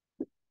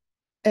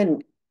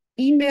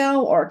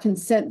email or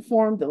consent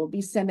form that will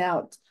be sent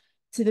out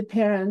to the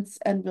parents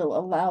and will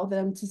allow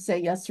them to say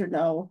yes or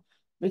no.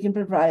 We can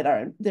provide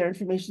their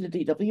information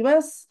to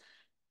DWS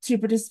to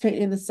participate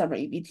in the summer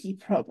EBT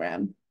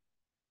program.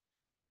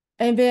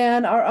 And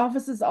then our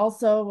office is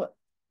also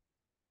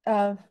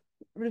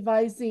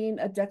revising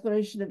a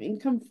declaration of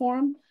income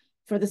form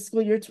for the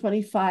school year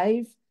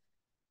 25,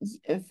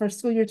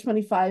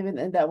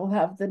 and that will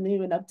have the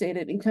new and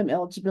updated income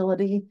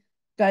eligibility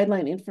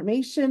guideline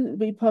information.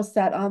 We post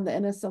that on the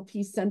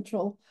NSLP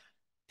Central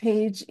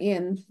page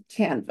in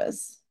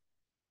Canvas.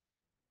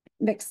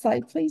 Next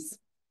slide, please.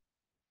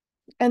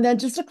 And then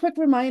just a quick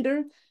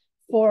reminder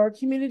for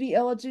community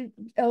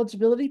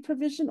eligibility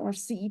provision, or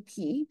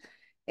CEP,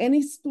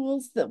 any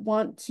schools that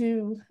want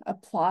to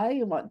apply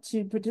and want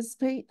to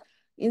participate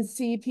in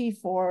CEP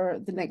for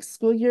the next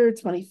school year,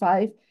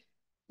 25,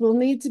 will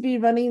need to be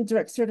running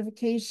direct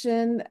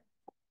certification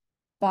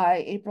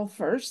by April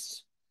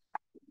 1st.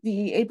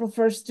 The April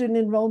 1st student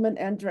enrollment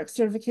and direct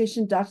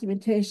certification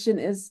documentation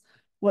is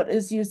what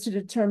is used to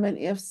determine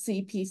if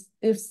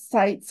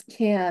sites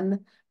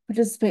can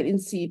participate in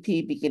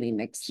CEP beginning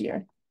next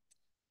year.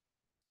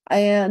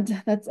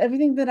 And that's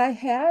everything that I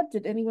had.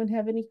 Did anyone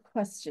have any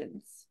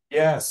questions?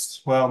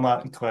 Yes, well,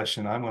 not a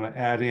question. I'm going to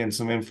add in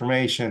some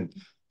information.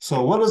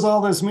 So what does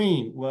all this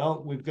mean?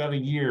 Well, we've got a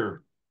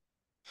year.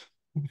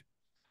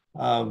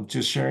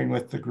 Just sharing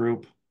with the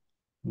group.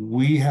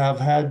 We have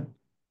had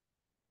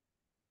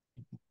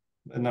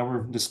a number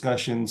of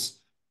discussions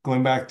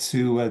going back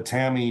to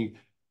Tammy.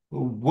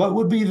 What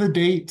would be the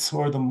date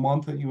or the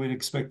month that you would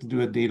expect to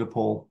do a data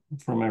poll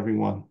from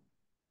everyone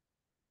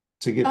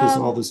to get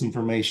all this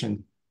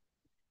information?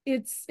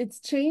 It's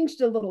changed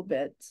a little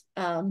bit.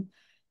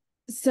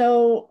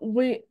 So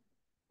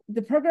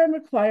the program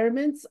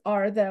requirements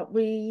are that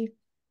we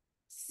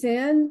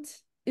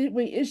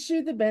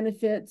issue the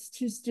benefits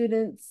to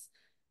students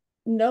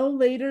no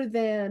later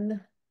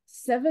than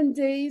 7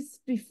 days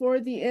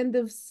before the end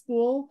of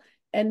school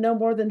and no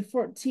more than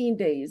 14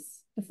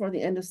 days before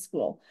the end of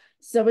school.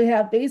 So we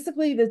have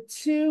basically the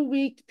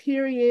 2-week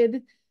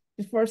period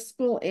before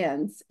school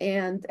ends.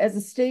 And as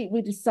a state,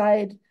 we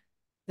decide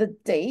the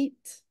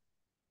date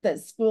that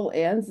school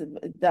ends.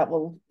 That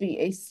will be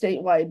a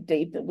statewide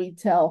date that we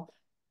tell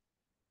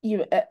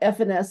you,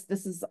 FNS,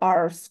 this is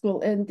our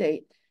school end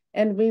date.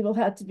 And we will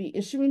have to be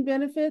issuing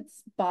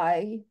benefits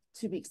by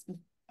 2 weeks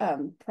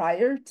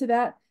prior to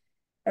that,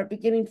 or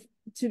beginning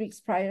 2 weeks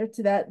prior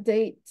to that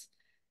date.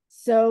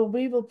 So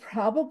we will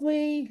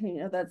probably,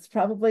 that's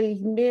probably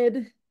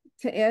mid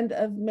to end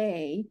of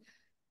May.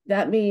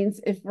 That means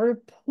if we're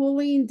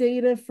pulling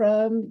data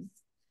from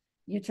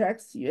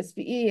UTREX,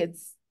 USBE,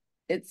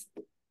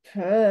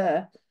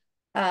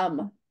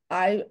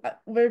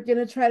 we're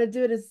gonna try to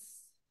do it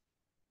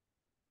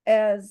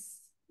as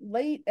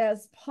late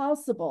as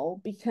possible,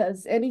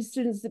 because any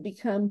students that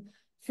become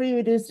free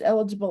reduced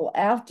eligible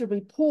after we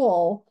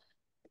pull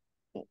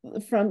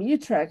from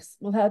UTREX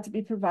will have to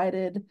be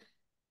provided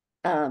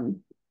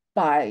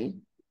by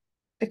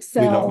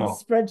Excel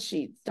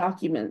spreadsheets,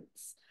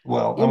 documents,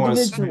 well,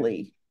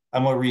 individually.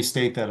 I'm gonna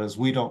restate that as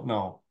we don't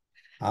know.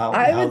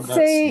 I would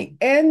say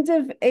end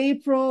of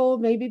April,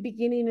 maybe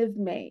beginning of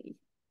May.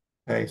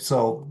 Okay,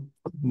 so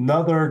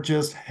another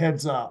just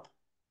heads up.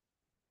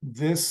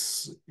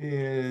 This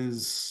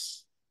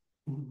is,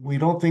 we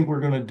don't think we're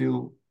going to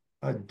do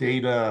a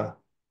data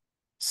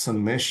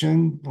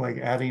submission, like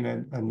adding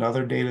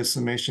another data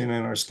submission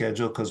in our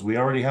schedule, because we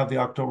already have the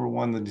October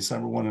 1, the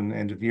December 1, and the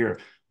end of year.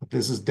 But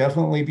this is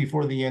definitely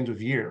before the end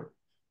of year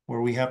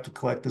where we have to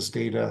collect this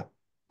data.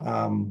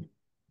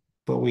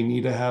 But we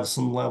need to have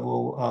some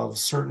level of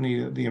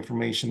certainty that the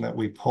information that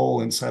we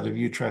pull inside of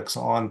UTREX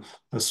on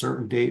a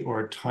certain date or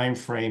a time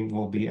frame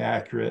will be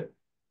accurate.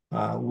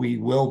 We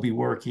will be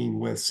working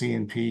with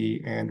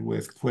CNP and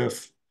with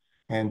Cliff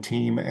and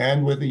team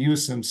and with the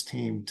USIMS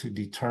team to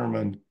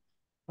determine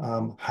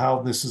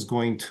how this is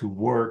going to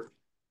work.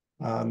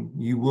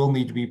 You will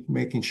need to be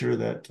making sure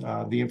that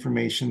the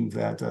information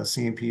that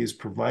CNP is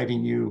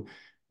providing you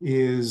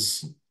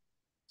is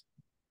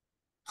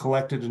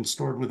collected and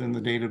stored within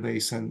the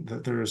database, and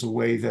that there is a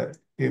way that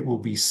it will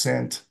be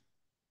sent.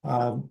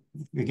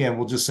 Again,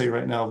 we'll just say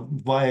right now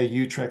via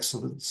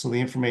UTREX, so the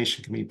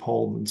information can be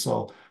pulled. And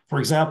so, for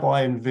example,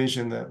 I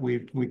envision that we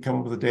come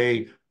up with a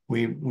day,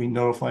 we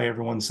notify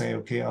everyone saying,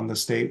 okay, on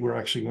this date, we're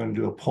actually going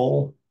to do a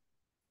poll,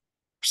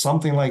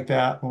 something like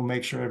that. We'll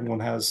make sure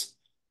everyone has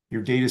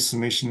your data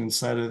submission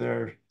inside of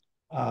there,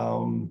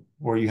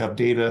 or you have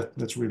data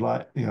that's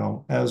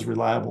as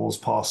reliable as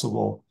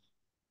possible.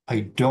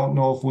 I don't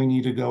know if we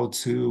need to go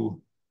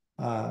to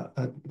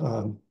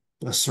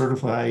a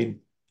certified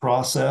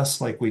process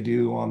like we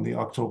do on the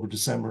October,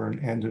 December, and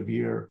end of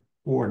year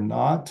or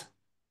not.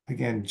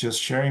 Again,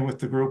 just sharing with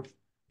the group,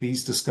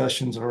 these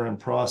discussions are in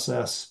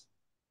process,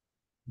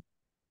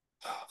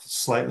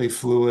 slightly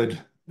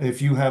fluid.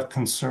 If you have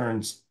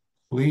concerns,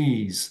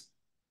 please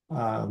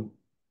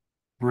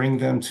bring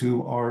them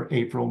to our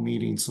April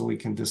meeting so we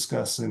can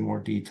discuss in more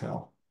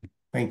detail.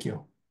 Thank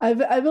you.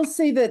 I will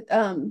say that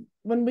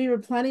when we were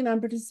planning on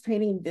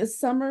participating this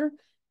summer,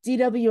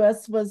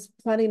 DWS was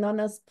planning on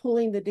us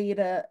pulling the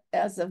data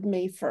as of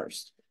May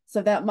 1st.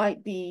 So that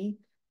might be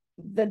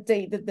the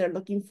date that they're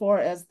looking for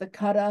as the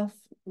cutoff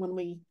when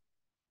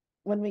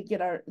we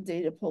get our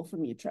data pulled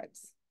from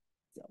UTREX.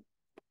 So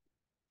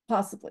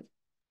possibly.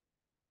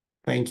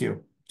 Thank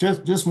you.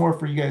 Just more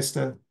for you guys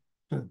to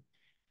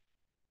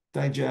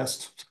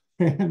digest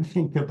and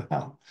think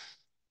about.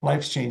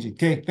 Life's changing.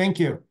 Okay, thank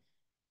you.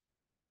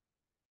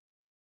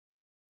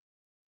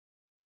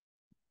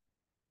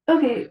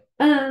 Okay,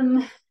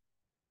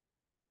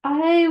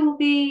 I will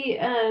be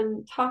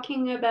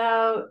talking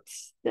about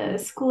the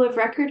School of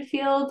Record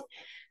field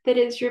that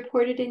is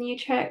reported in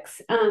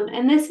UTREX.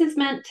 And this is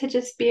meant to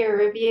just be a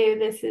review.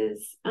 This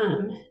is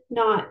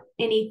not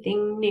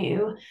anything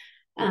new.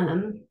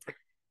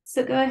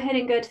 So go ahead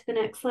and go to the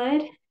next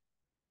slide.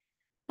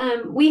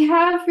 We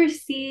have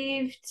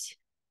received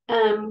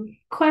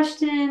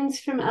questions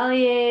from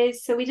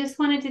LEAs, so we just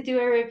wanted to do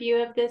a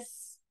review of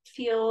this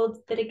field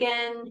that,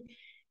 again,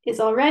 is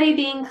already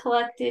being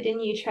collected in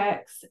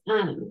UTREX.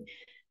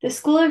 The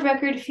School of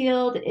Record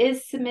field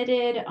is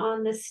submitted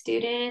on the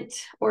student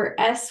or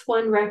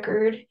S1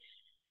 record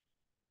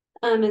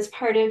as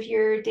part of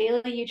your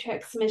daily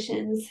UTREX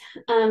submissions.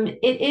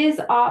 It is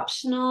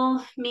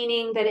optional,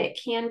 meaning that it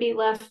can be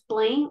left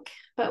blank,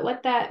 but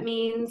what that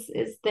means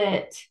is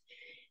that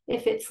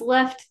if it's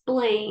left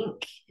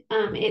blank,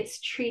 it's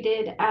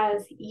treated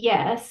as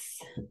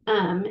yes.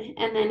 And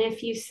then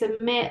if you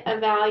submit a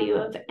value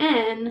of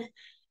N,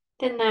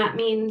 then that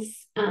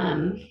means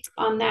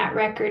on that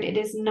record, it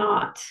is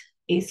not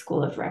a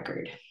school of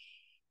record.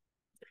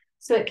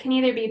 So it can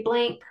either be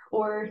blank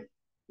or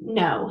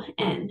no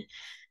N.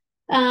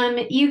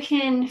 You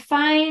can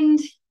find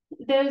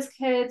those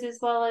codes as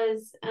well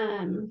as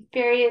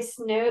various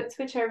notes,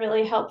 which are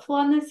really helpful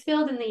on this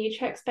field in the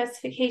UTREX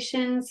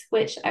specifications,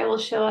 which I will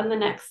show on the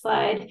next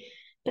slide,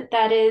 but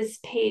that is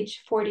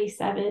page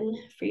 47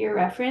 for your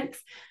reference.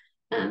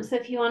 So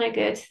if you want to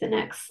go to the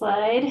next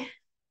slide.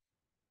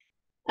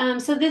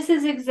 So this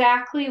is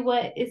exactly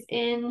what is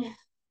in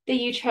the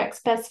UTREC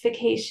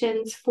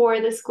specifications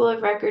for the School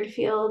of Record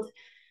field.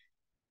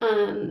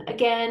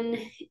 Again,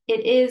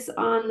 it is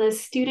on the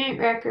student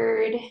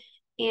record,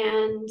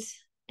 and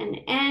an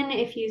N,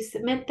 if you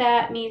submit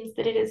that, means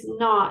that it is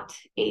not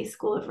a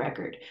school of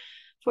record.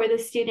 For the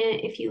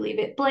student, if you leave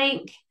it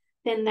blank,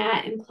 then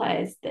that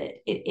implies that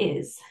it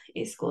is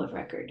a school of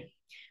record.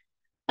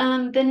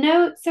 The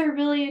notes are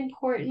really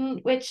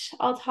important, which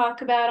I'll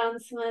talk about on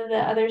some of the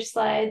other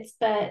slides,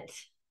 but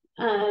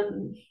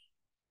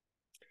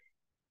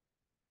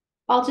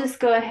I'll just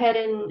go ahead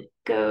and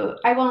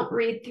I won't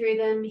read through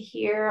them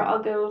here.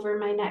 I'll go over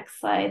my next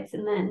slides,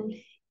 and then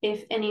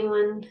if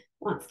anyone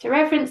wants to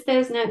reference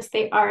those notes,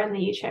 they are in the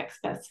UTREC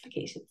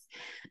specifications.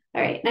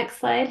 All right, next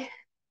slide.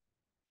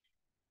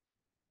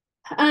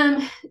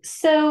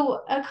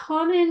 So a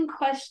common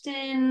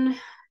question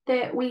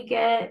that we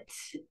get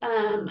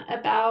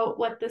about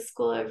what the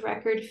School of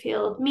Record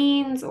field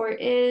means or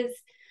is,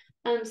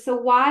 so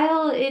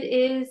while it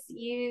is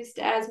used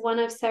as one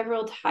of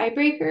several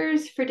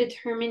tiebreakers for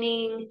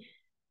determining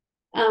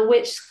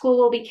which school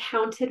will be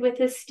counted with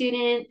a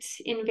student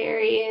in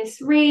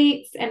various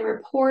rates and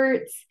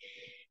reports,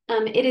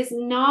 it is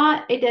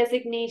not a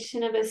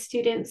designation of a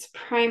student's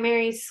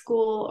primary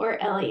school or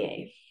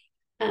LEA.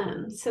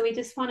 So we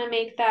just want to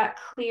make that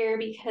clear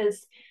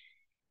because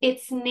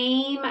its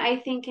name,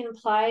 I think,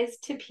 implies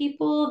to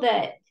people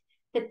that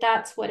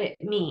that's what it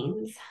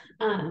means.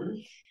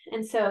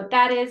 And so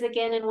that is,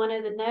 again, in one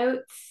of the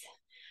notes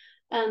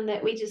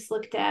that we just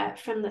looked at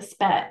from the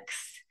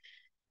specs.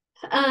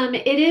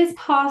 It is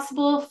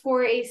possible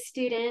for a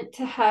student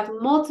to have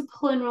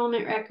multiple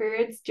enrollment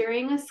records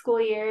during a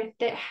school year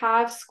that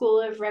have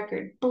School of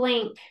Record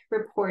blank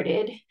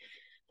reported,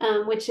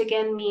 which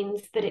again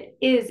means that it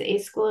is a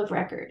school of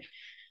record.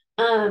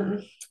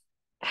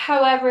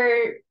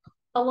 However,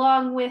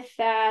 along with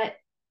that,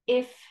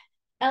 if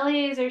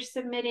LEAs are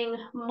submitting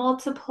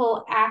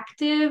multiple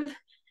active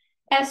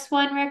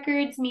S1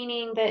 records,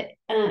 meaning that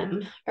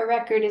a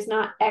record is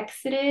not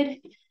exited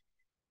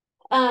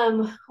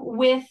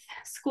with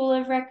School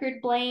of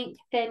Record blank,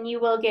 then you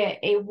will get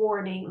a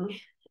warning.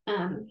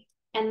 And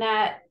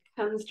that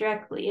comes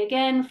directly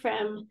again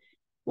from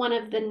one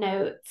of the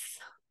notes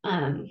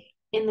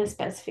in the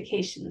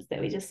specifications that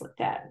we just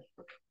looked at.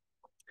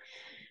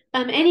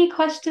 Any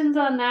questions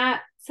on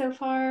that so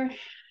far?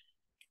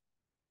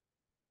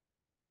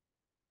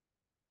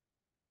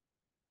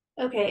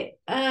 Okay.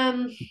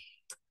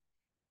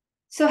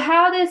 So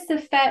how this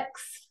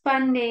affects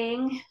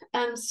funding,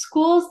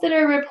 schools that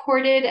are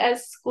reported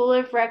as School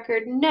of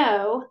Record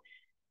no,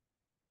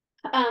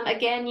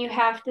 again, you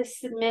have to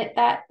submit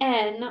that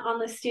N on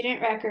the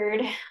student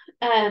record.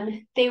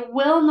 They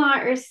will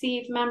not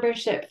receive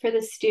membership for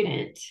the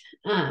student.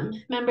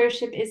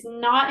 Membership is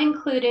not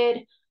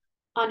included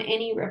on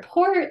any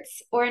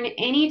reports or in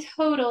any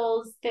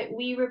totals that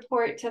we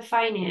report to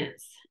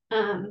finance.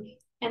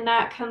 And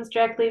that comes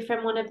directly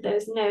from one of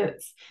those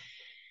notes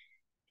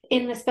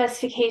in the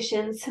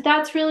specifications. So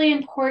that's really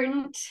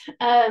important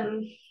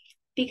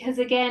because,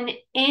 again,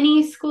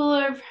 any School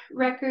of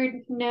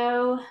Record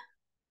no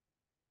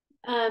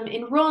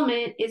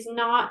enrollment is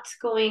not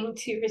going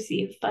to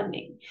receive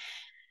funding.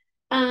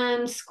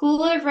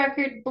 School of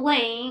Record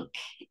blank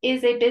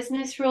is a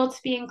business rule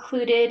to be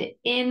included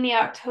in the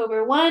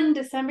October 1,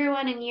 December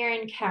 1, and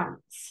year-end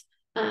counts.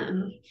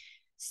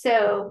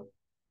 So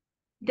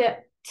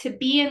to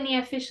be in the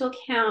official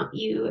count,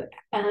 you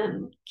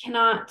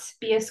cannot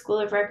be a School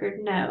of Record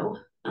no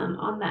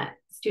on that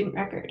student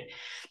record.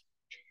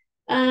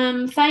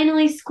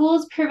 Finally,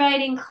 schools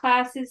providing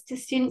classes to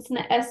students in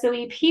the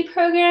SOEP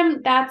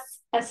program, that's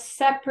a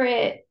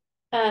separate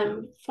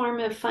form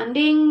of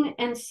funding.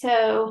 And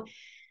so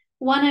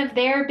one of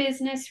their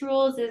business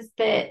rules is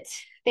that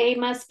they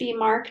must be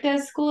marked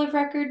as School of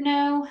Record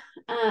no.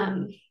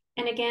 And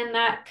again,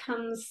 that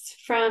comes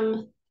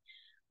from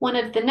one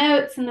of the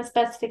notes in the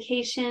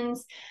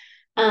specifications.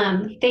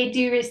 They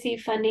do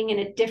receive funding in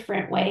a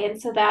different way.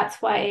 And so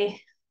that's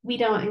why we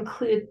don't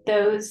include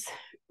those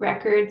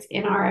records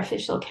in our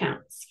official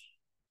counts.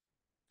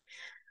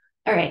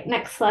 All right,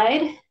 next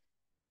slide.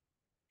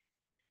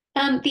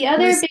 The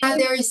other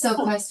there is a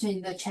question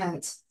in the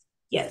chat.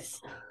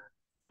 Yes.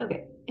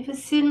 Okay. If a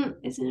student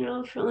is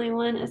enrolled for only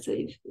one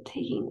SOE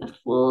taking a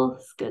full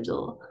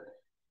schedule.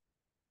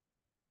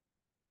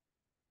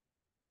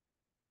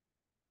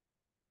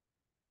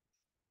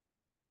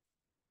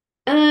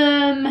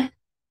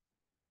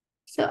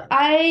 So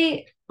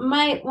I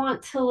might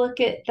want to look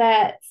at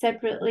that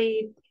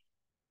separately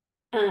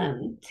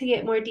to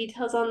get more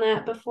details on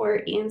that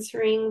before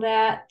answering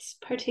that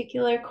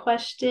particular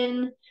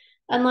question,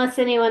 unless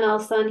anyone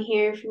else on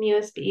here from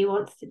USB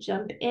wants to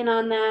jump in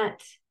on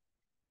that.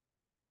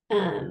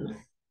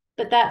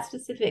 But that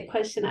specific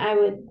question, I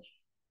would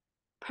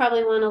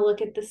probably want to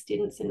look at the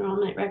student's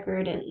enrollment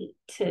record and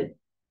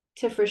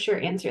to for sure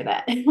answer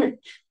that,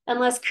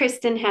 unless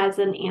Kristen has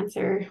an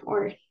answer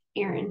or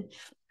Aaron.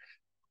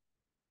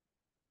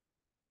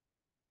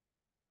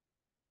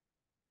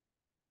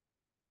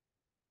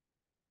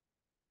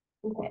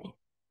 Okay.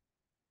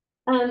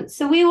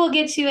 So we will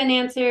get you an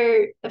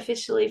answer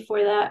officially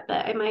for that,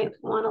 but I might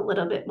want a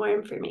little bit more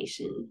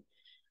information.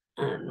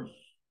 Okay.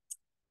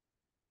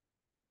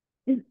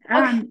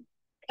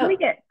 Can we Oh,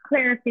 get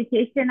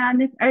clarification on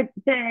this? Are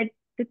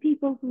the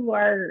people who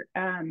are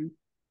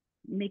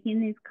making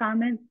these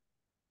comments,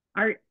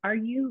 are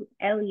you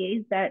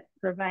LEAs that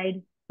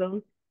provide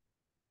both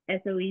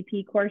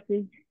SOEP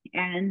courses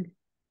and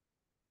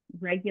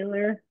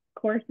regular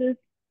courses?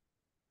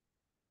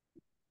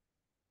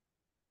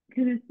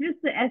 Because it's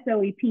just the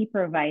SOEP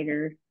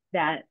provider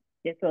that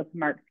is supposed to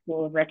mark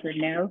School of Record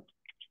now.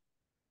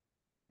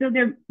 So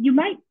there, you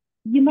might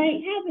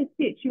have a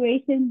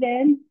situation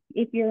then,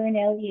 if you're an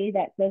LEA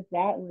that does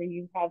that, where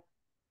you have,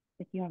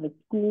 if you have a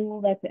school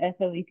that's an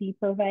SOEP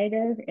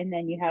provider, and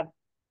then you have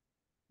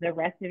the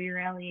rest of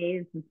your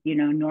LEAs,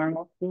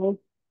 normal schools.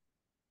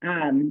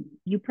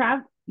 You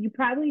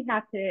probably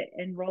have to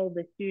enroll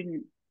the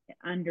student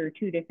under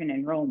two different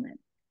enrollments.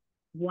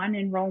 One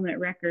enrollment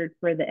record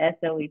for the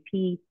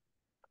SOEP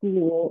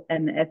school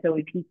and the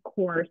SOEP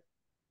course,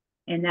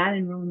 and that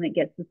enrollment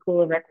gets the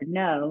School of Record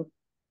no,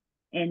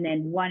 and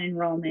then one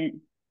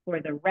enrollment for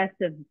the rest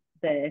of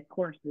the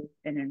courses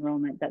and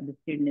enrollment that the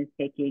student is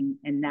taking,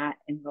 and that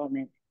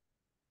enrollment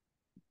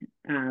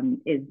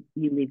is,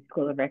 you leave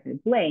School of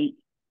Record blank.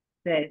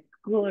 The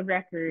School of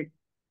Record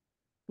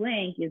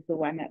blank is the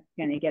one that's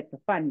going to get the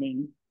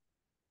funding,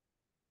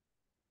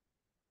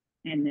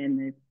 and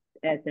then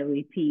the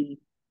SOEP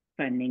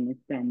funding is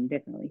done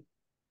differently.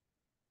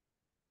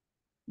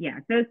 Yeah,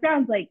 so it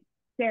sounds like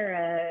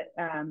Sarah,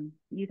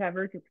 Utah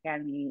Virtual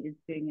Academy, is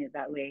doing it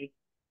that way.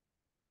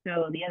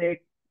 So the other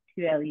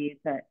two LEAs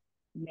that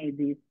made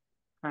these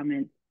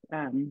comments,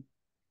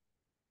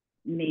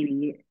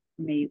 maybe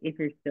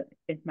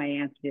if my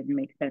answer didn't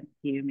make sense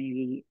to you,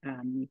 maybe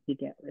you could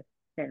get with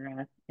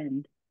Sarah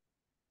and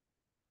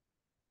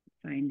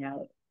find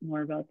out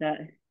more about that.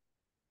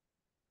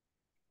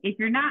 If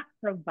you're not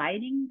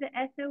providing the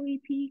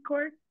SOEP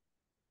course,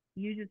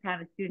 you just have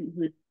a student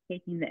who's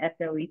taking the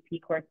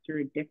SOEP course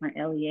through a different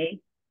LEA,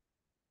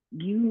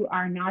 you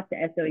are not the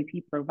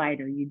SOEP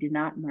provider. You do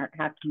not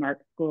have to mark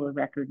School of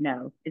Record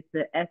no. It's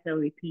the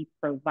SOEP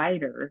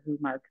provider who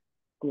marks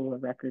School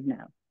of Record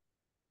no.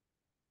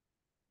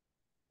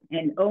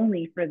 And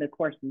only for the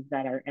courses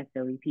that are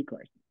SOEP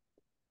courses.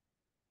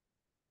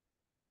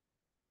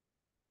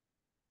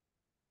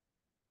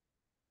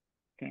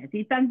 Okay, I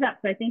see thumbs up.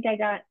 So I think I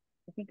got it.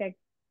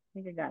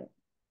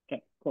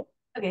 Okay, cool.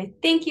 okay.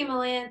 Thank you,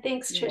 Malaya.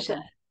 Thanks, You're Trisha.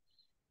 welcome.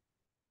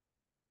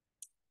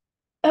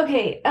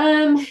 Okay.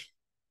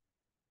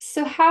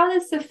 So how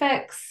this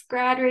affects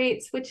grad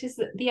rates, which is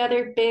the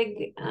other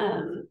big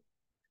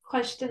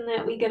question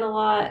that we get a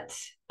lot.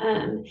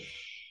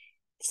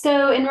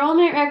 So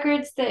enrollment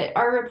records that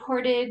are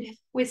reported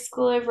with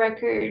School of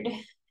Record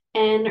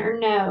N or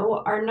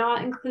no are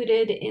not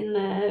included in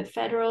the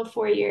federal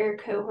four-year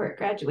cohort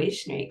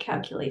graduation rate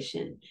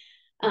calculation.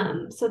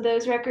 So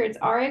those records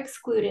are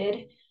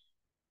excluded.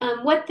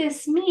 What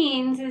this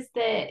means is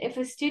that if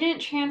a student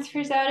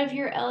transfers out of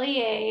your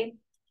LEA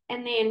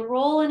and they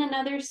enroll in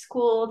another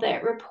school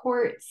that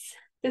reports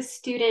the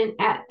student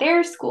at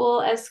their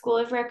school as School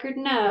of Record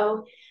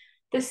no,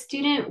 the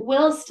student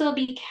will still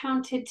be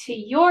counted to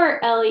your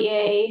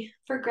LEA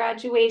for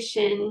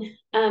graduation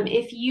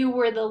if you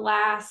were the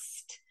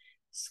last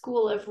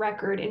School of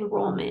Record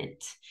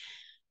enrollment.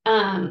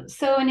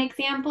 So an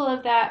example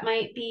of that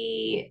might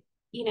be,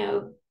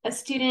 a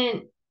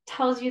student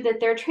tells you that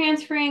they're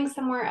transferring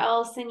somewhere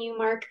else and you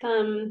mark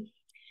them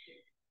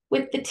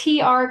with the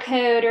TR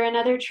code or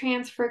another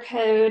transfer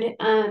code.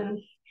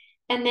 And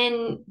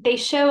then they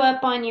show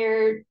up on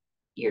your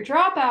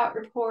dropout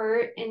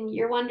report and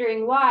you're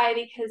wondering why,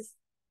 because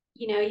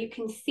you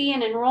can see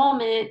an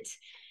enrollment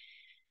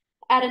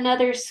at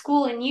another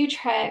school in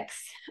UTREX.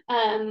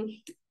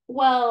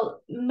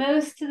 Well,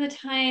 most of the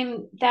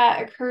time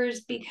that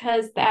occurs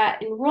because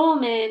that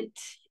enrollment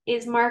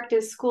is marked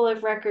as School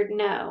of Record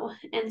no.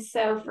 And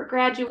so for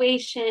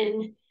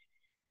graduation,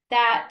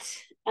 that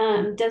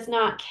does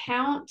not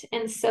count.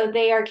 And so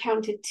they are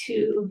counted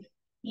to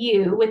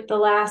you with the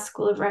last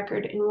School of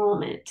Record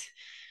enrollment.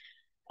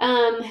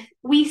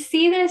 We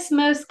see this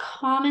most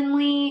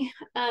commonly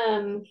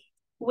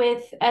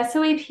with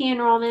SOAP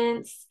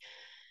enrollments.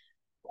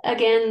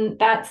 Again,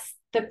 that's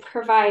the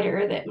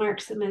provider that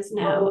marks them as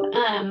no.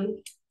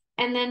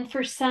 And then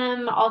for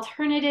some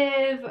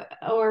alternative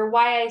or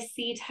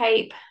YIC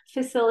type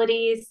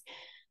facilities,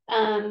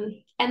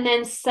 and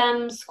then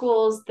some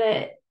schools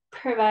that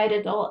provide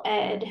adult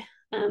ed.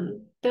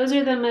 Those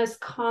are the most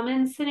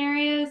common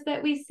scenarios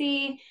that we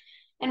see.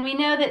 And we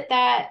know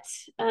that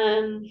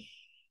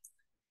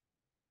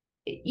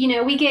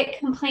we get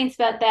complaints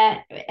about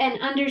that, and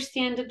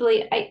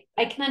understandably,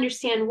 I can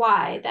understand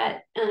why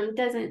that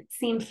doesn't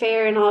seem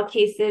fair in all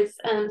cases.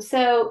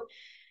 So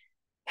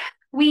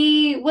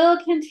we will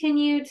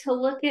continue to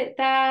look at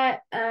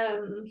that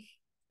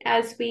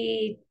as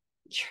we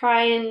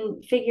try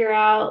and figure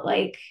out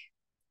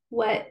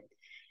what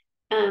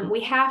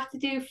we have to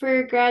do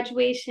for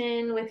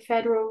graduation with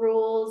federal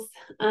rules.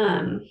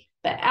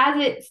 But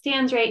as it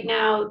stands right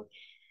now,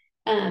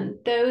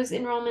 those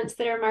enrollments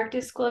that are marked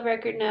as School of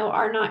Record No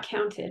are not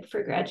counted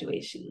for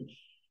graduation.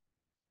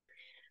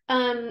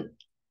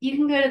 You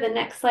can go to the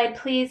next slide,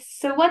 please.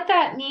 So what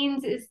that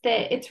means is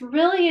that it's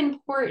really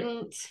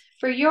important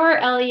for your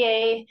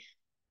LEA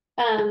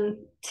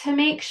to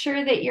make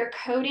sure that you're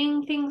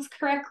coding things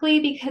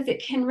correctly, because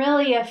it can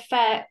really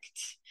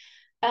affect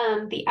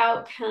the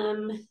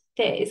outcome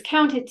that is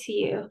counted to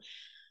you.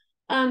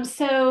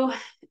 So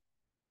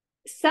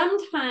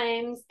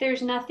sometimes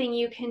there's nothing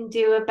you can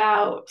do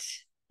about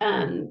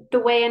the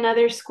way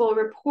another school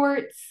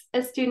reports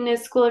a student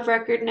as School of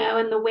Record No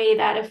and the way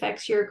that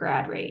affects your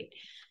grad rate.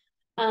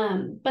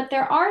 But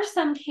there are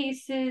some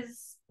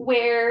cases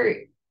where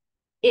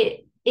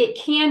it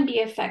can be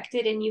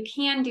affected and you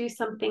can do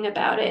something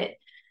about it.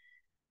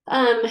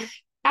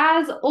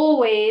 As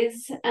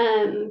always,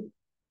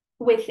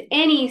 with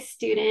any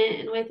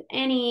student and with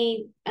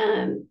any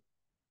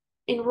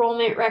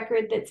enrollment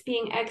record that's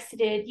being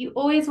exited, you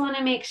always want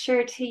to make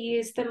sure to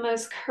use the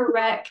most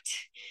correct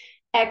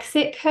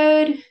exit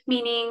code,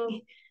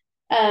 meaning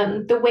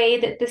the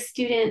way that the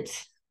student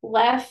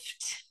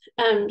left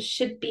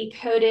should be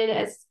coded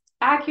as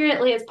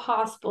accurately as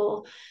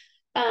possible.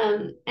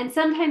 And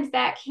sometimes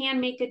that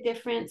can make a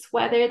difference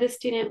whether the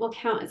student will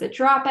count as a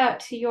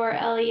dropout to your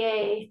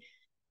LEA,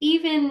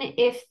 even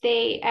if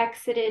they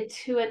exited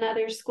to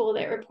another school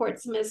that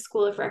reports them as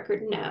School of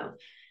Record No.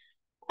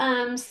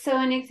 So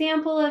an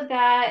example of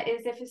that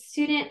is if a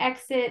student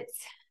exits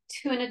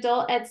to an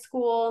adult ed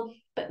school,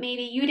 but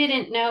maybe you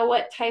didn't know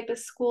what type of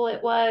school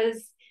it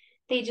was,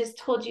 they just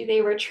told you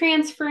they were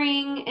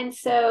transferring, and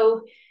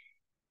so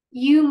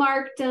you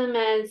marked them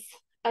as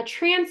a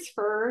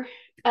transfer,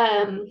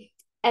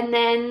 and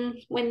then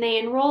when they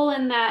enroll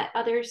in that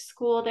other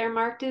school, they're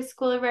marked as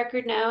School of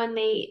Record No, and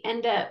they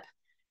end up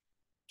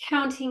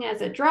counting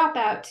as a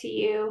dropout to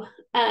you.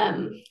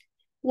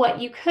 What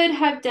you could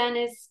have done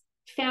is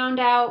found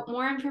out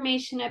more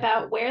information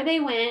about where they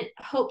went.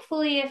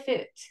 Hopefully, if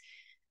it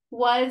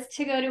was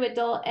to go to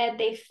adult ed,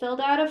 they filled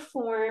out a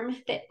form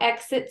that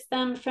exits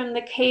them from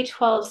the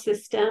K-12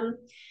 system.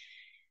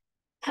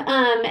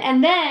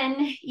 And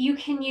then you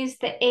can use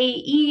the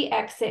AE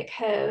exit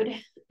code,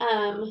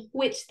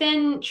 which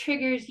then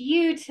triggers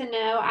you to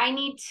know, I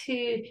need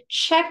to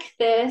check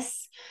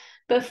this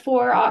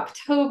before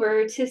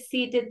October to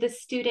see, did the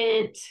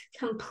student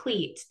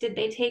complete? Did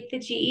they take the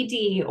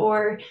GED,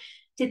 or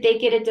did they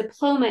get a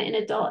diploma in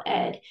adult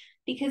ed?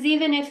 Because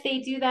even if they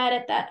do that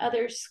at that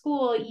other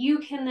school, you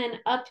can then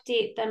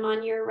update them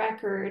on your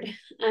record.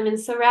 And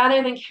so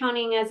rather than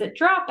counting as a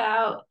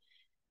dropout,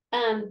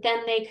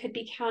 then they could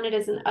be counted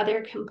as an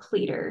other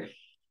completer.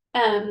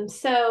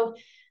 So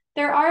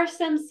there are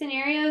some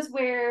scenarios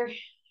where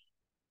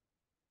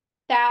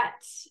that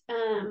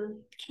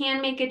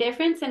can make a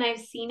difference, and I've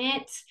seen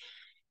it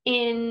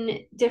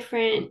in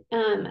different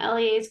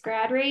LEA's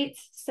grad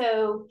rates.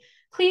 So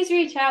please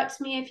reach out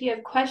to me if you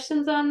have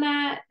questions on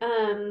that.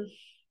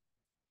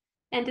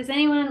 And does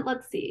anyone,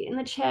 let's see, in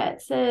the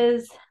chat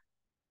says,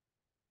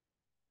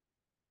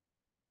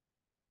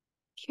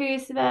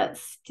 curious about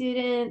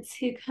students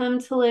who come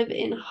to live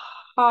in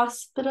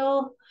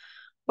hospital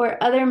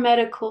or other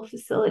medical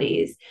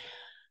facilities.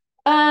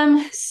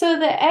 So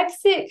the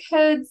exit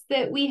codes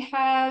that we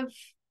have,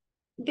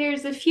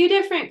 there's a few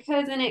different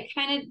codes, and it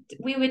kind of,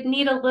 we would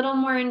need a little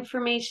more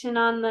information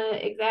on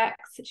the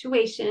exact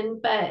situation,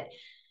 but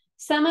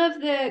some of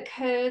the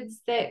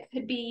codes that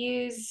could be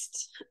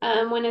used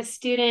when a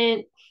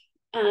student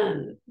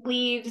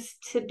leaves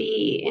to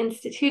be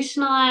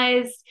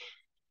institutionalized,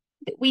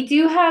 we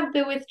do have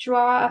the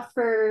withdraw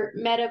for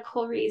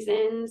medical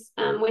reasons,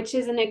 which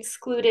is an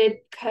excluded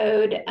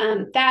code.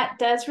 That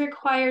does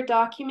require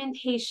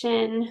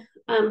documentation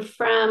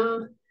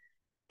from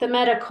the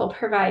medical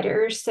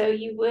provider, so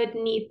you would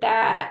need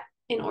that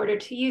in order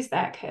to use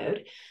that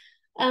code.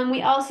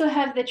 We also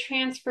have the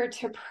transfer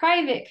to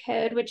private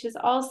code, which is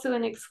also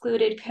an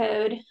excluded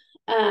code,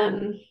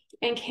 and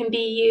can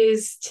be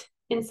used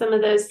in some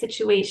of those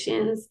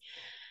situations.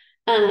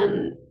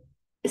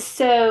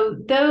 So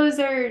those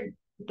are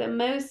the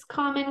most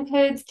common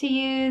codes to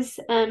use,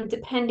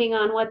 depending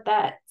on what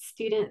that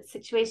student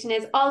situation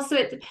is. Also,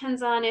 it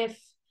depends on if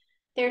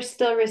they're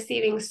still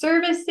receiving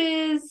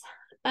services,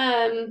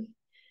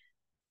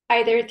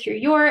 either through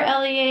your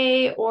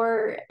LEA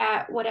or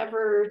at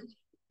whatever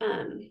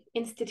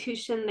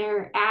institution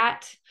they're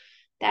at.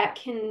 That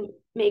can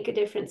make a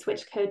difference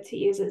which code to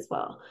use as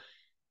well.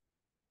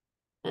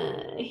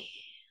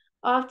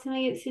 Often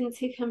we get students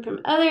who come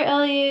from other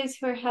LEAs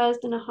who are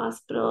housed in a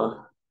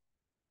hospital,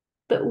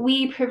 but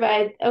we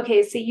provide,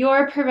 okay, so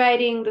you're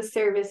providing the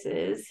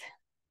services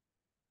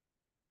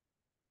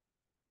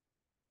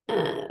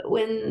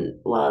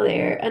while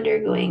they're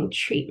undergoing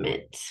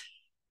treatment.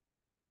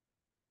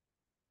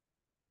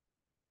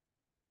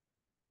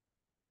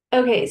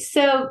 Okay,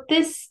 so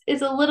this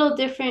is a little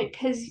different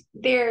because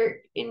they're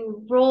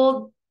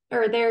enrolled,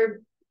 or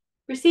they're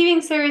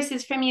receiving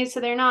services from you, so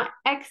they're not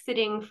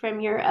exiting from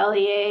your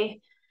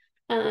LEA.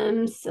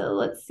 So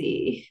let's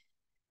see.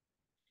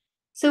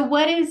 So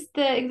what is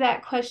the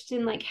exact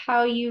question, like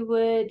how you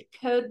would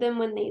code them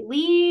when they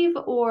leave,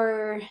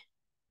 or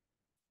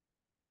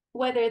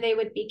whether they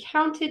would be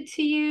counted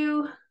to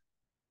you?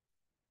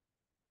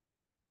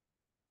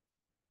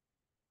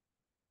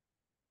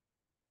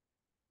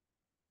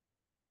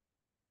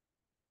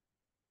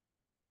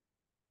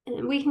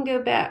 And we can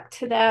go back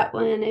to that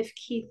one if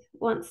Keith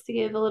wants to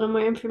give a little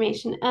more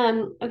information.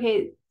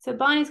 Okay, so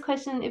Bonnie's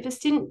question, if a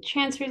student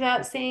transfers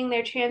out saying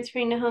they're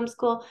transferring to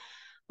homeschool,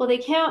 will they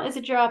count as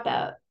a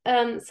dropout?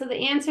 So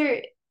the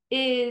answer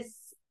is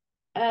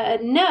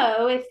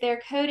no, if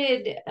they're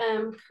coded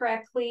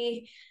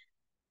correctly.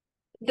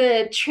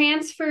 The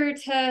transfer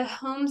to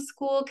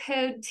homeschool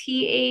code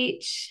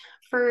TH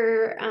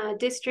for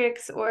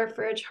districts or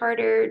for a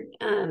chartered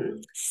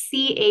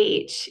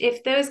CH,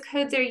 if those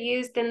codes are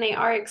used, then they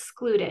are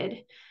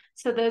excluded.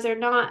 So those are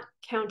not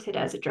counted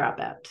as a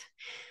dropout.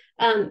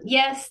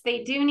 Yes,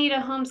 they do need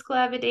a homeschool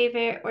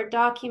affidavit or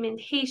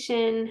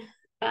documentation.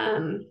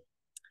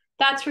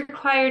 That's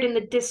required in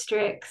the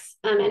districts,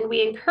 and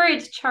we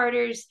encourage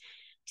charters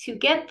to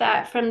get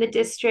that from the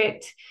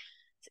district.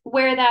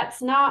 Where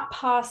that's not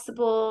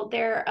possible,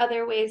 there are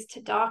other ways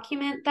to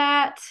document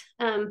that.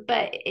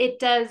 But it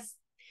does,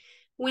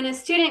 when a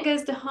student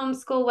goes to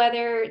homeschool,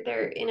 whether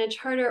they're in a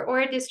charter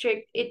or a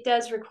district, it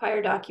does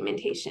require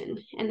documentation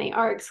and they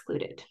are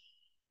excluded.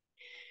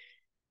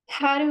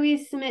 How do we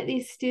submit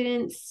these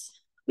students?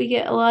 We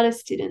get a lot of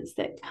students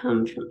that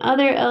come from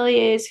other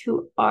LEAs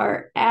who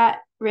are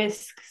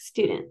at-risk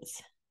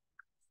students.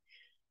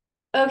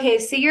 Okay,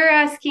 so you're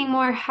asking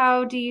more,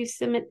 how do you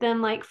submit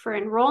them, like for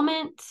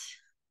enrollment?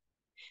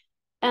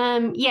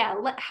 Yeah,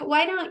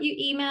 why don't you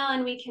email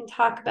and we can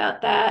talk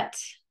about that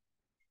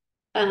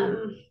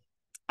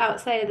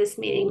outside of this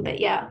meeting. But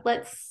yeah,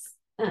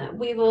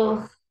 we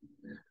will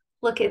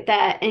look at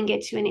that and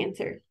get you an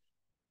answer.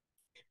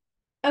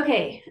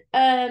 Okay,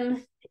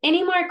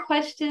 any more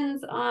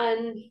questions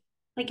on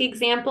like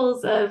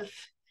examples of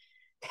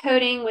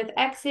coding with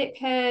exit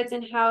codes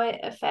and how it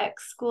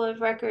affects school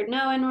of record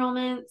no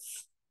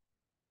enrollments?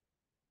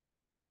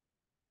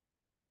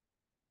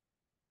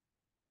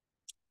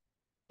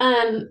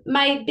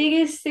 My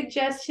biggest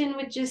suggestion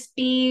would just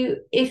be,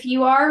 if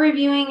you are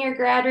reviewing your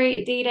grad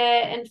rate data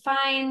and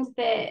find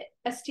that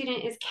a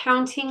student is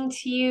counting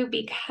to you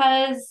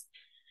because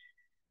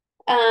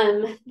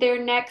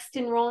their next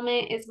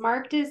enrollment is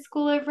marked as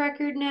school of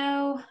record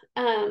no,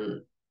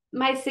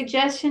 my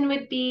suggestion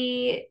would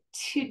be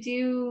to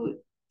do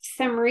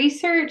some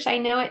research. I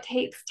know it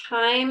takes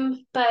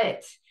time,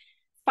 but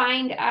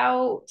find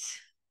out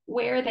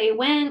where they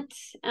went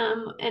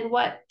and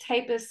what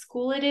type of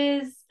school it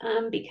is,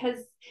 because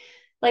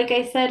like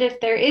I said, if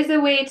there is a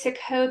way to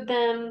code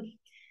them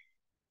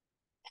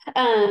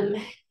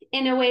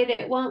in a way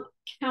that won't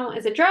count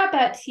as a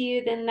dropout to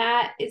you, then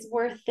that is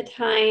worth the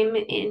time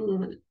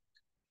in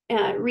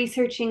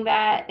researching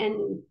that.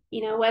 And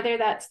whether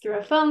that's through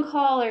a phone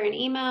call or an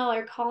email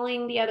or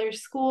calling the other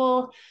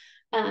school,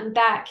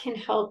 that can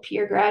help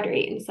your grad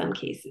rate in some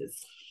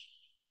cases.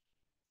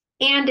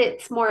 And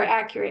it's more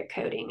accurate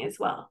coding as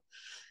well.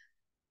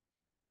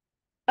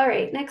 All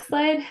right, next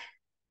slide.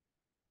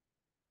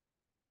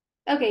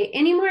 Okay,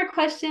 any more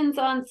questions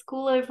on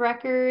school of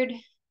record?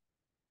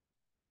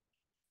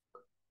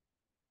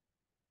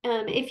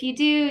 If you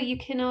do, you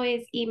can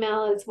always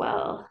email as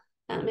well,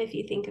 if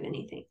you think of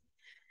anything.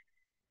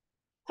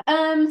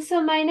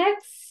 So my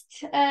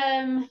next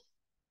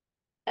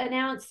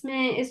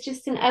announcement is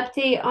just an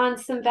update on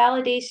some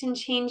validation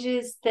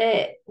changes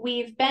that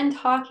we've been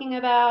talking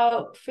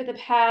about for the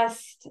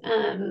past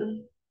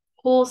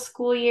whole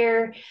school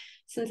year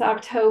since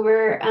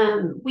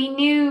October. We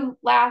knew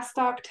last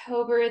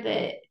October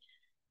that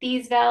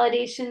these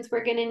validations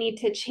were going to need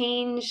to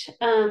change.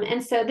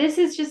 And so this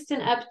is just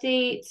an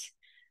update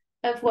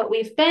of what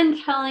we've been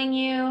telling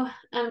you,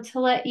 to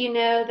let you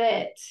know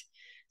that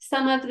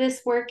some of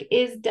this work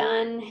is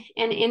done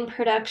and in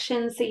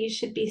production, so you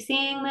should be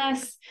seeing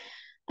this.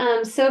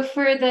 So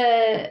for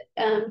the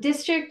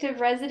District of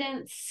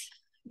Residence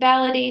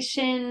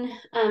validation,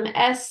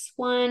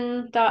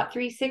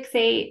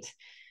 S1.368,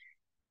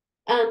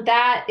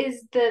 that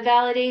is the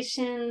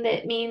validation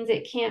that means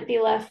it can't be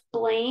left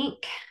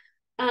blank.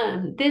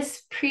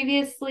 This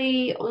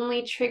previously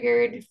only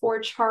triggered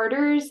for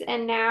charters,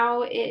 and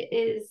now it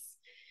is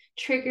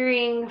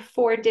triggering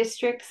for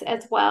districts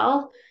as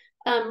well.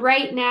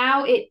 Right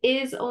now, it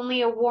is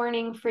only a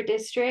warning for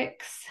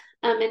districts,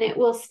 and it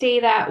will stay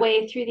that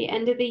way through the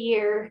end of the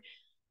year.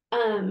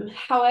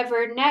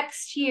 However,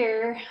 next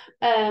year,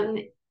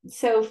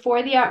 so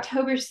for the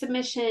October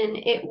submission,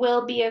 it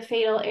will be a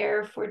fatal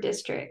error for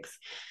districts.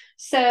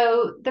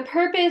 So the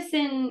purpose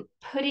in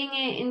putting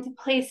it into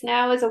place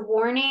now as a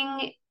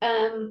warning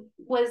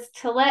was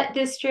to let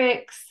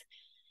districts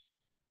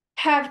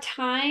have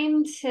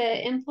time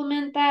to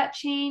implement that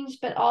change,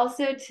 but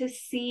also to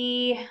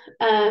see,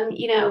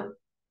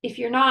 if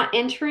you're not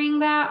entering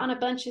that on a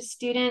bunch of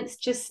students,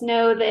 just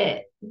know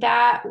that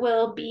that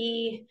will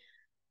be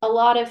a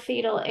lot of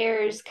fatal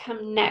errors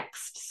come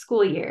next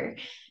school year.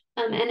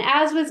 And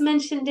as was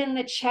mentioned in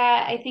the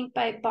chat, I think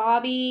by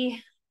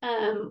Bobby,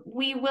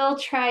 we will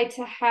try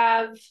to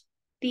have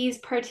these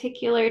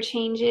particular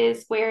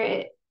changes where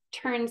it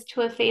turns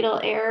to a fatal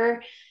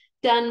error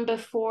done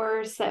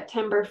before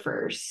September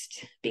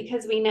 1st,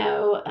 because we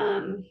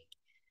know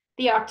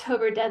the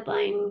October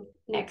deadline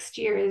next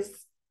year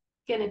is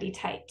going to be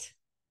tight.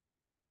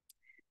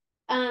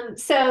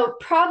 So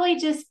probably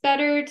just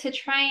better to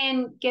try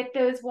and get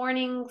those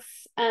warnings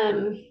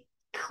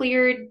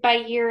cleared by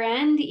year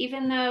end,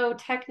 even though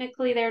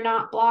technically they're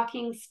not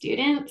blocking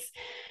students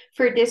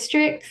for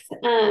districts.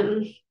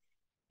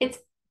 It's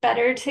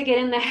better to get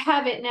in the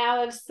habit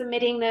now of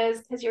submitting those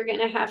because you're going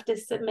to have to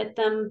submit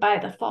them by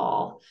the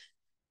fall.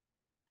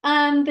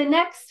 The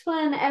next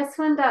one,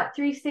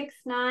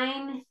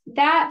 S1.369,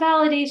 that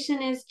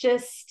validation is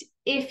just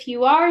if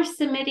you are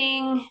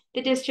submitting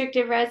the district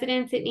of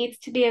residence, it needs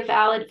to be a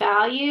valid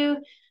value.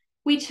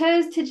 We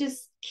chose to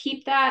just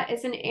keep that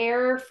as an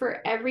error for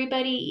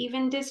everybody,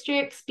 even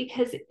districts,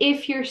 because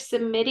if you're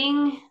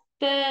submitting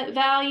the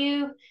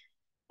value,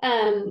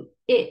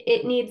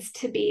 it needs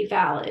to be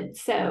valid.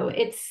 So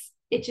it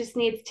just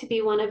needs to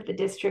be one of the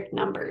district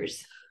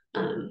numbers.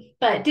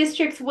 But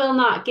districts will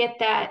not get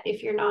that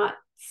if you're not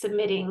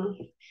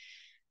submitting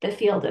the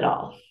field at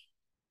all.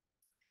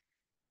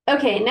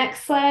 Okay,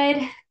 next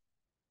slide.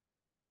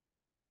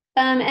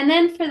 And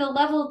then for the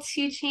level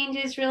 2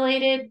 changes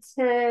related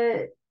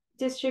to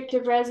district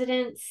of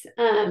residence,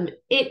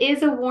 it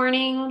is a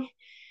warning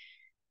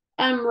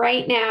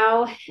right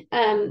now.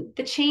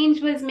 The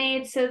change was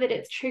made so that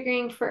it's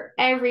triggering for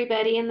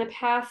everybody. In the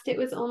past, it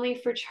was only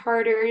for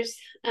charters.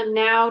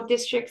 Now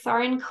districts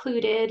are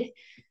included.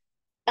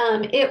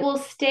 It will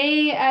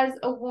stay as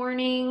a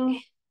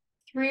warning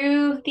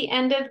through the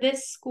end of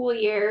this school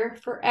year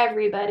for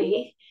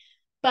everybody.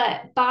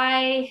 But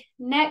by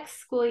next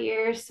school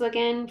year, so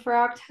again for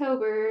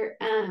October,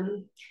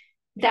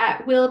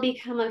 that will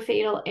become a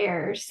fatal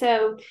error.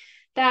 So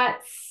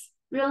that's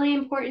really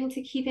important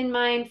to keep in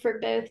mind for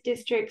both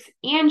districts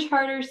and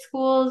charter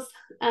schools.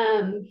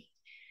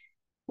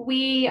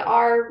 We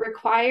are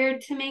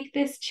required to make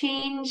this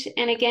change.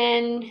 And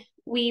again,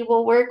 we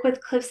will work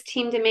with Cliff's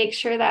team to make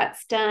sure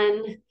that's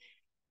done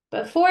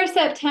before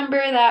September.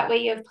 That way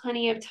you have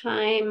plenty of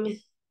time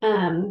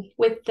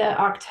with the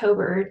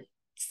October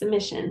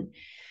submission.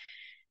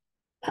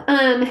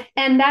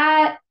 And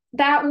that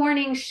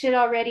warning should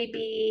already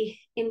be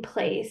in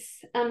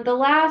place. The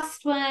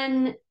last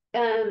one,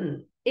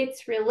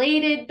 it's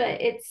related,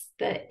 but it's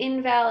the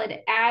invalid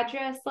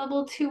address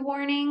level 2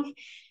 warning.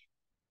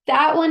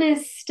 That one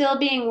is still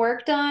being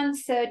worked on,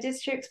 so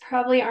districts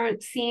probably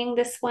aren't seeing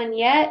this one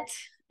yet.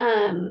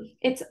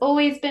 It's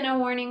always been a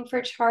warning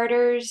for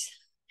charters.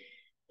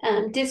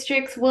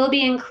 Districts will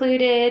be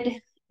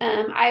included.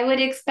 I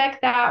would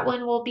expect that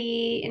one will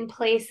be in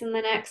place in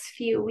the next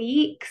few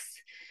weeks.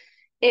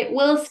 It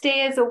will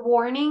stay as a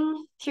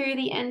warning through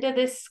the end of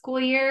this school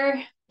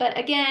year, but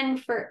again,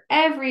 for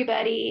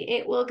everybody,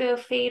 it will go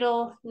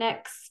fatal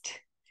next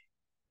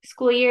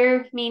school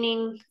year,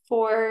 meaning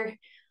for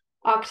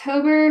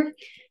October.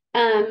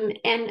 And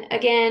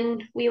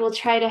again, we will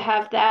try to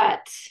have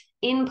that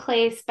in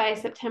place by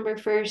September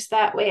 1st.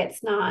 That way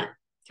it's not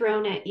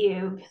thrown at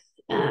you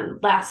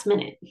last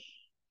minute.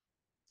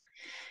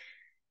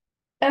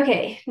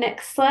 Okay,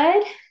 next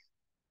slide.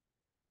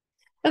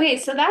 Okay,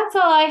 so that's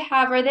all I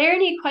have. Are there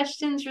any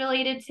questions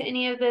related to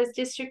any of those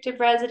district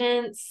of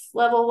residence,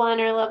 level 1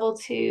 or level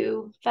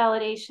 2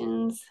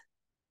 validations?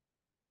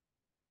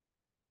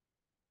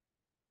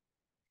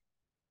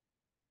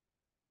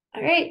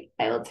 All right,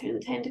 I will turn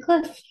the time to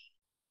Cliff.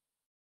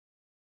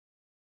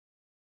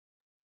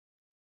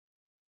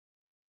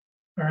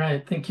 All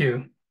right, thank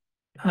you.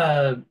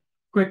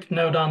 Quick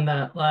note on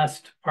that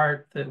last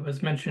part that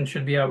was mentioned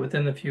should be out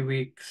within a few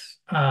weeks.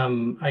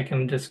 I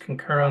can just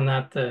concur on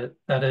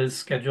that is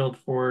scheduled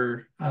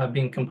for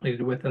being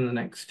completed within the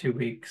next 2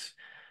 weeks.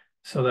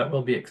 So that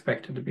will be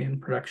expected to be in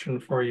production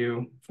for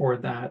you for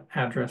that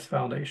address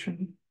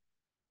validation.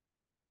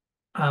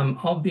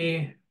 I'll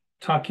be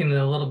talking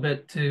a little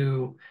bit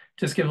to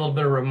just give a little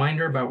bit of a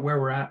reminder about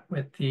where we're at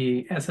with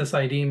the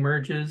SSID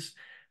merges.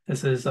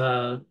 This is,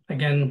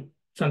 again,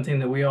 something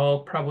that we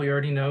all probably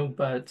already know,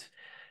 but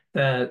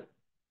that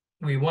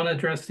we want to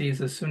address these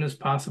as soon as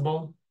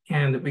possible,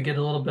 and that we get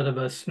a little bit of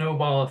a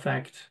snowball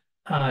effect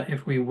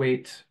if we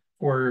wait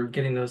for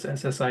getting those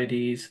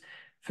SSIDs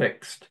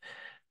fixed.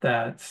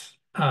 That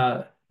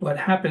what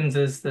happens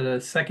is that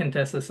a second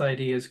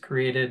SSID is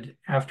created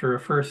after a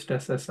first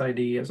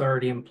SSID is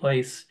already in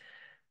place,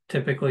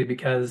 typically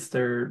because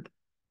they're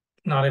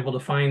not able to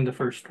find the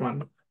first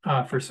one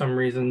for some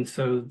reason.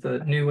 So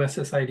the new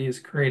SSID is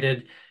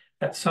created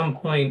at some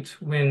point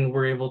when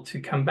we're able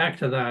to come back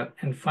to that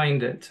and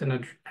find it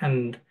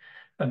and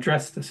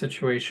address the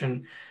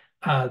situation.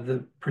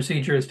 The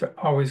procedure is to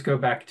always go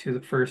back to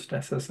the first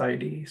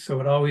SSID. So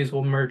it always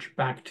will merge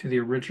back to the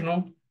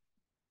original,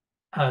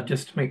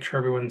 just to make sure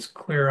everyone's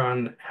clear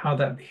on how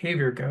that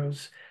behavior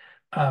goes.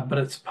 But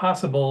it's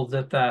possible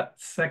that that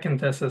second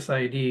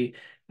SSID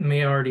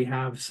may already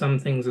have some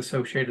things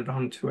associated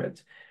onto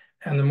it.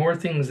 And the more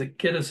things that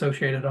get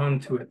associated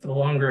onto it, the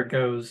longer it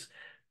goes,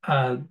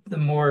 the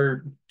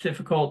more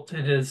difficult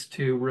it is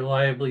to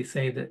reliably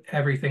say that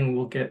everything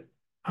will get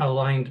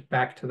aligned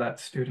back to that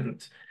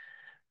student.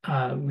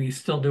 We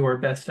still do our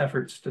best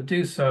efforts to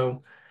do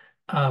so,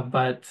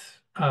 but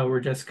we're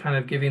just kind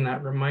of giving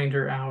that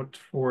reminder out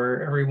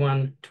for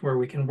everyone to where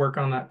we can work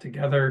on that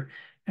together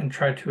and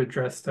try to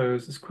address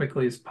those as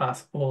quickly as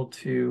possible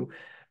to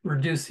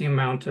reduce the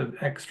amount of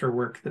extra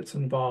work that's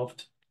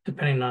involved,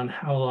 depending on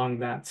how long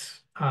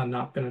that's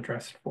not been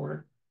addressed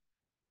for.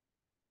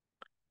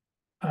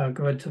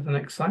 Go ahead to the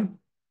next slide.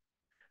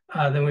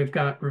 Then we've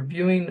got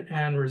reviewing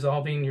and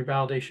resolving your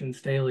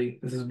validations daily.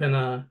 This has been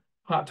a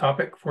hot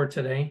topic for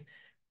today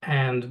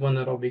and one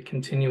that'll be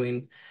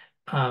continuing.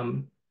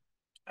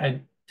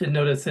 I did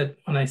notice that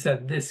when I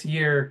said this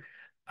year,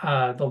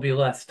 there'll be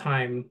less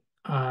time,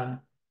 but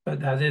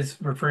that is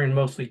referring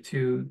mostly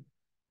to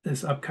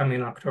this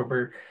upcoming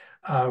October.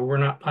 We're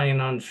not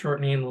planning on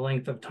shortening the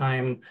length of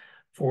time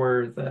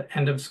for the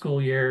end of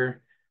school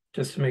year,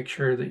 just to make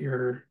sure that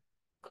you're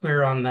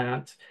clear on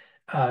that.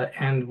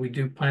 And we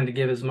do plan to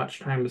give as much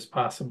time as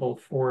possible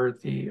for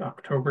the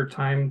October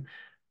time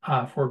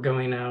for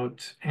going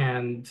out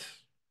and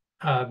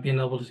being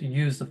able to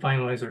use the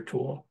finalizer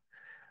tool.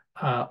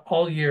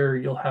 All year,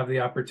 you'll have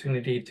the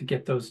opportunity to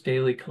get those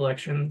daily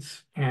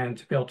collections and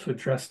to be able to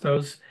address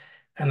those.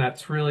 And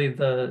that's really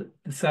the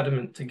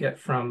sentiment to get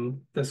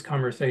from this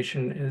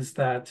conversation, is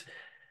that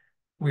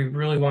we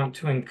really want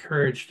to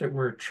encourage that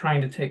we're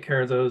trying to take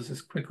care of those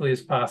as quickly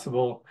as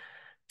possible,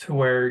 to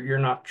where you're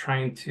not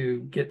trying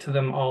to get to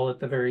them all at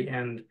the very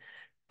end,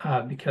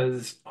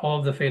 because all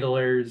of the fatal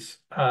errors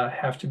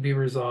have to be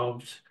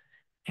resolved,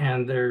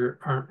 and there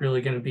aren't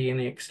really going to be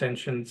any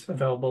extensions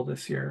available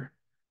this year.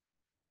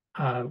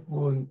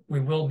 We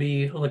will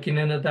be looking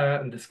into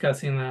that and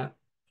discussing that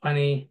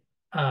plenty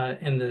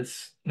in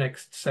this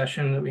next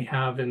session that we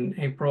have in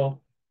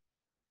April,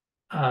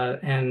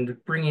 and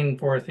bringing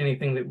forth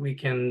anything that we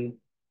can,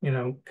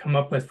 come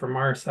up with from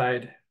our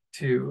side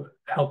to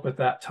help with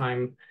that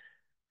time.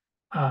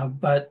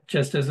 But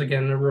just as,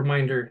 again, a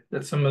reminder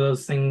that some of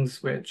those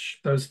things which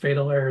those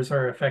fatal errors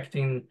are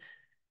affecting,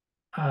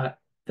 that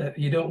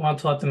you don't want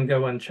to let them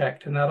go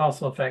unchecked. And that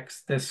also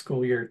affects this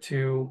school year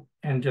too,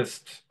 and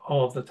just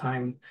all of the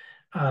time.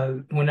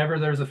 Whenever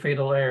there's a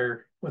fatal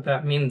error, what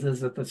that means is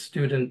that the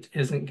student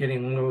isn't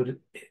getting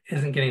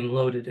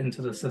loaded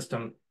into the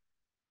system.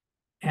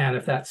 And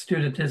if that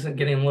student isn't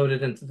getting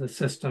loaded into the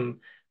system,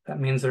 that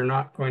means they're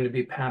not going to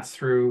be passed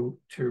through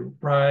to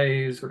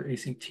RISE or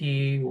ACT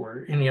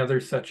or any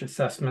other such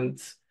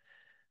assessments.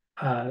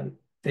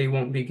 They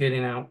won't be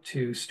getting out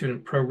to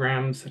student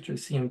programs such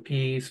as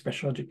CMP,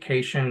 special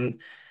education,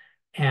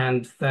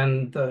 and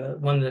then the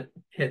one that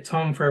hits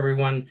home for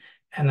everyone,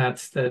 and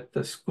that's that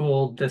the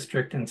school,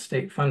 district, and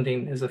state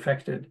funding is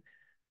affected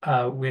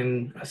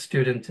when a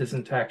student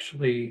isn't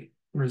actually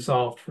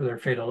resolved for their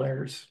fatal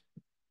errors.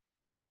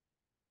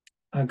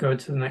 Go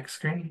to the next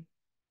screen.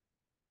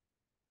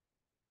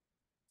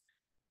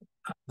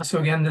 So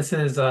again, this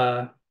is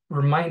a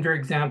reminder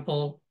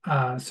example.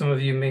 Some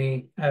of you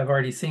may have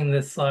already seen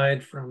this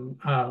slide from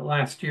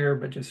last year,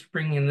 but just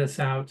bringing this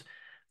out.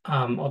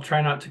 I'll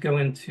try not to go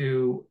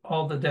into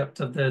all the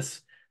depth of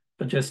this,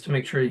 but just to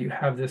make sure you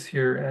have this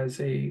here as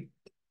a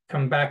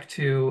come back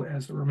to,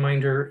 as a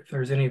reminder, if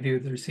there's any of you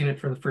that have seen it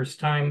for the first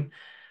time,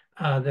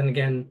 then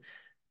again,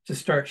 to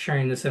start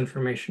sharing this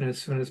information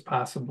as soon as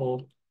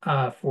possible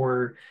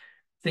for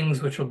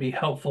things which will be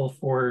helpful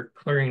for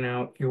clearing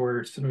out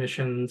your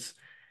submissions.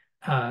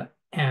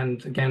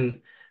 And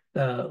again,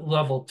 the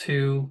level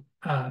 2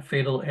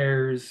 fatal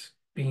errors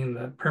being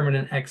the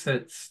permanent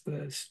exits,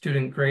 the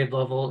student grade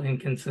level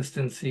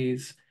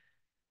inconsistencies,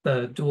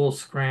 the dual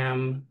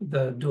scram,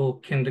 the dual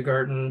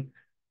kindergarten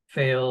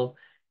fail.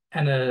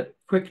 And a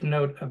quick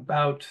note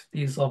about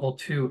these level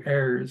 2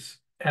 errors,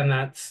 and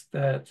that's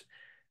that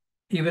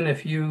even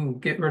if you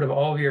get rid of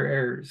all of your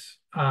errors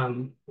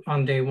on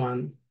day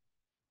 1,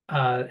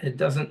 it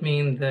doesn't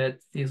mean that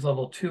these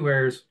level 2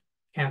 errors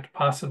can't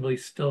possibly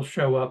still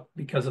show up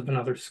because of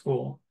another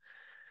school.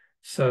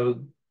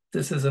 So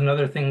this is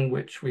another thing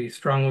which we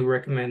strongly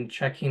recommend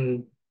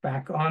checking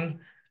back on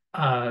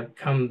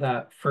come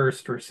that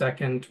first or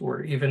second,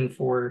 or even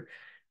for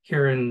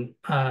here in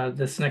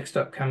this next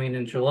upcoming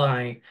in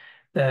July,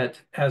 that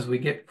as we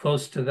get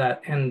close to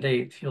that end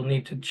date, you'll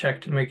need to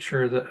check to make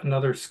sure that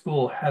another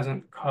school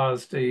hasn't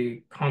caused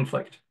a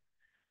conflict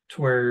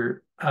to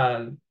where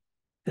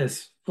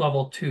this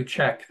level 2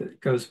 check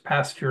that goes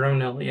past your own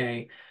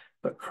LEA,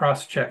 but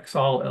cross-checks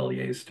all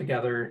LEAs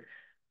together,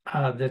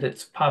 that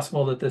it's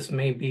possible that this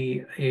may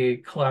be a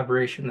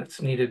collaboration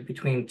that's needed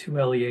between 2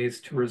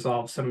 LEAs to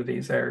resolve some of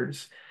these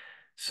errors.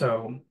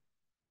 So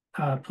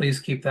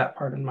please keep that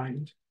part in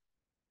mind.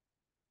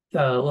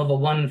 The level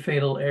 1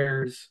 fatal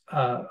errors,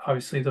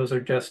 obviously those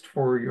are just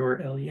for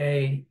your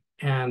LEA,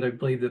 and I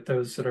believe that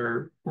those that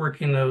are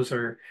working those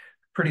are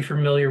pretty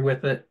familiar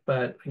with it.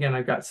 But again,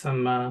 I've got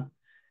some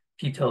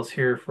details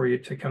here for you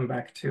to come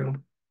back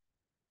to.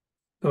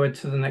 Go ahead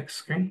to the next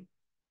screen.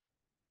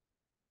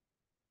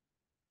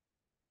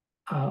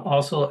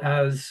 Also,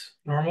 as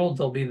normal,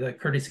 there'll be the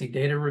courtesy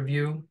data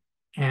review.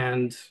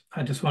 And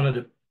I just wanted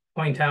to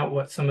point out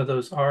what some of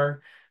those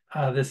are.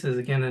 This is,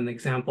 again, an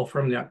example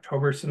from the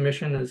October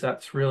submission, as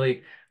that's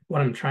really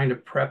what I'm trying to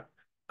prep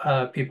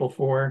people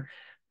for,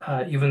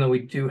 even though we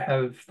do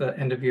have the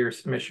end of year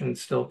submission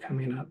still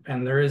coming up.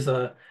 And there is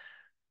a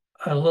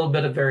little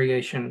bit of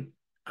variation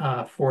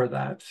for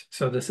that.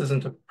 So this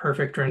isn't a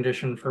perfect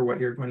rendition for what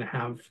you're going to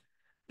have,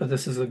 but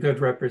this is a good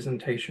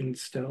representation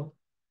still.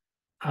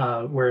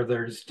 Where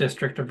there's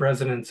district of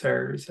residence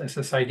errors,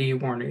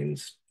 SSID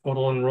warnings,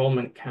 total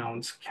enrollment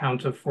counts,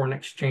 count of foreign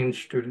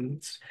exchange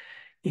students,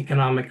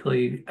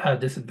 economically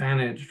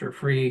disadvantaged or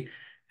free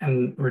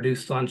and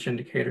reduced lunch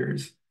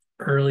indicators,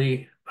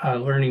 early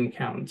learning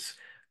counts,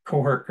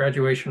 cohort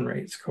graduation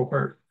rates,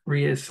 cohort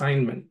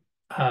reassignment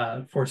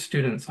for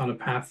students on a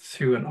path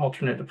to an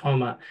alternate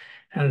diploma,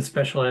 and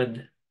special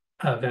ed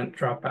event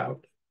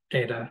dropout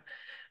data.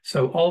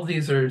 So all of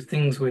these are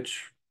things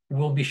which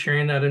we'll be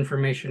sharing that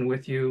information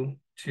with you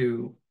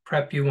to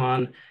prep you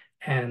on,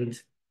 and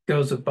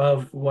goes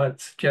above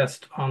what's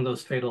just on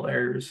those fatal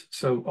errors.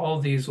 So all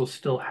of these will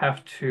still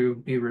have to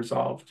be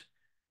resolved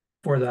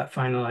for that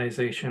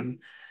finalization.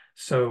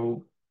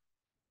 So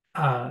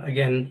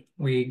again,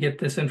 we get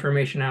this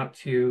information out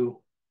to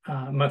you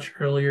much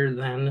earlier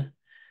than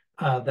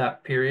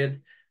that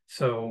period.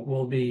 So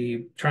we'll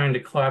be trying to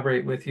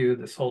collaborate with you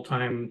this whole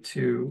time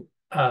to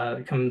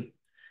come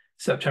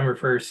September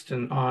 1st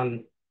and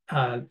on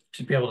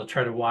to be able to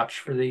try to watch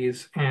for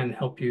these and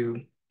help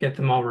you get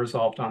them all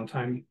resolved on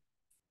time.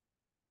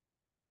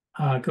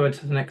 Go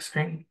to the next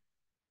screen.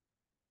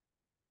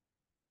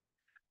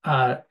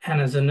 And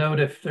as a note,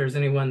 if there's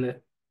anyone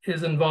that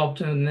is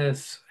involved in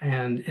this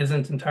and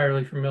isn't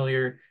entirely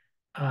familiar,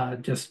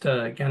 just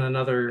again,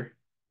 another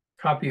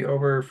copy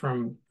over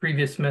from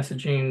previous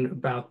messaging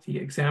about the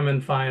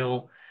examine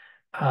file.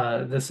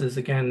 This is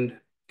again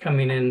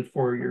coming in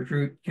for your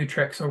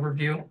UTREX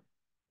overview,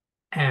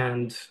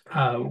 and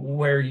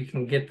where you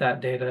can get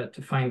that data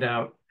to find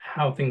out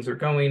how things are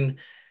going.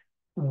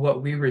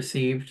 What we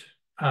received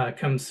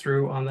comes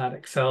through on that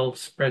Excel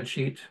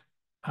spreadsheet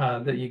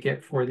that you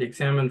get for the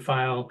examine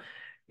file.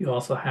 You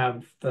also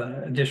have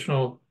the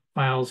additional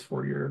files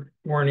for your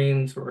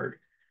warnings or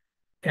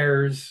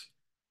errors.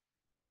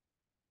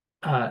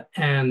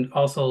 And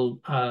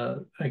also,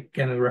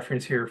 again, a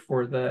reference here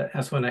for the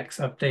S1X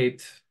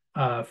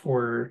update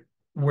for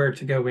where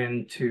to go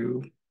in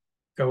to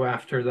go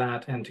after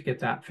that and to get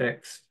that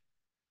fixed.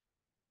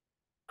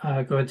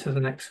 Go ahead to the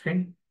next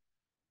screen.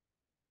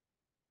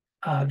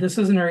 This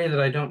is an area that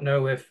I don't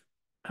know if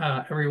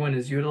everyone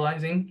is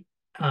utilizing,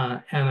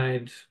 and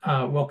I'd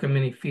welcome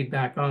any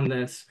feedback on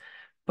this.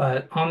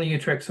 But on the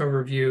UTREX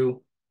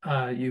overview,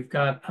 you've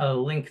got a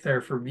link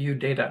there for view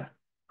data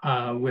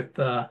with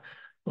the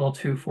little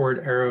two forward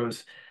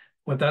arrows.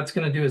 What that's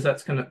going to do is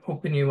that's going to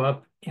open you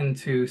up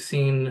into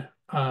seeing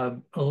a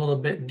little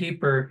bit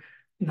deeper,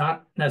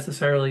 not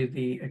necessarily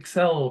the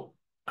Excel,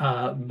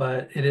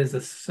 but it is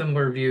a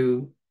similar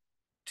view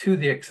to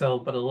the Excel,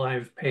 but a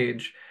live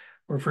page,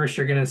 where first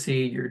you're going to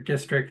see your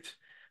district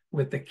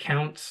with the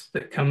counts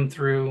that come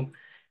through.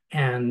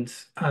 And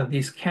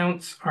these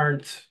counts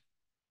aren't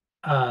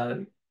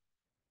per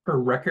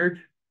record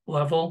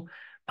level.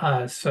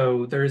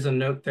 So there's a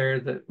note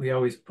there that we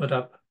always put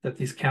up that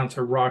these counts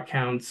are raw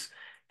counts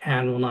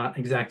and will not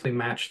exactly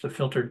match the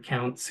filtered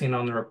counts seen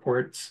on the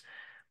reports.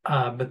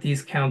 But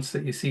these counts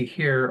that you see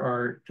here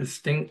are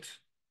distinct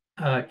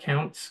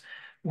counts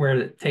where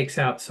it takes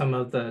out some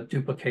of the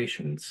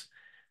duplications.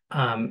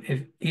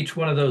 If each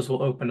one of those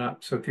will open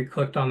up. So if you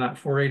clicked on that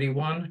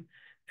 481,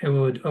 it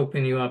would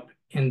open you up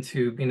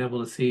into being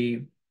able to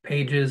see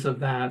pages of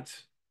that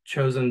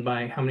chosen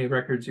by how many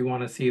records you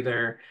want to see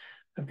there.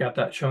 I've got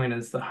that showing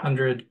as the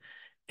 100.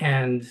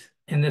 And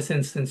in this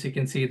instance, you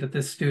can see that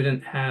this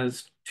student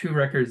has 2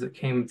 records that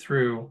came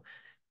through,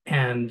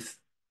 and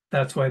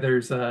that's why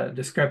there's a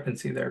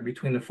discrepancy there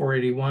between the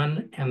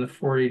 481 and the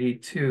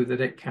 482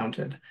 that it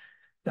counted.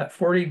 That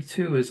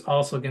 482 is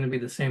also going to be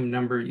the same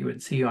number you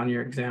would see on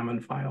your examine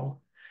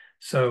file.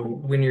 So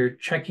when you're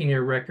checking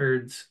your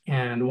records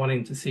and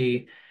wanting to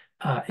see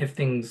if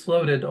things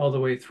loaded all the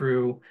way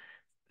through,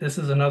 this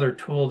is another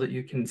tool that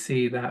you can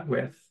see that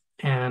with.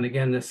 And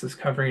again, this is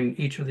covering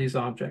each of these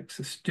objects: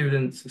 the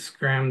students, the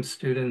SCRAM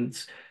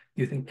students,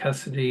 youth in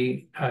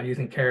custody, youth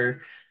in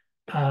care,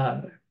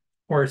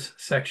 course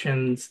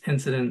sections,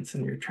 incidents,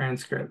 and your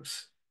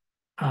transcripts.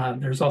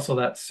 There's also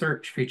that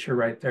search feature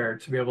right there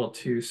to be able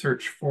to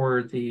search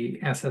for the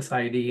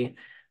SSID.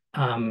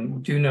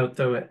 Do note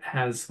though, it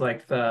has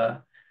like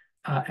the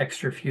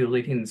extra few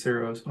leading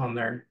zeros on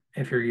there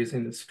if you're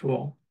using this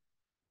tool.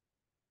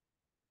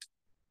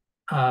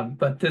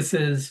 But this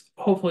is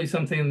hopefully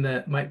something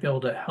that might be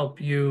able to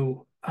help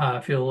you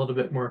feel a little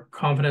bit more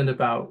confident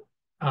about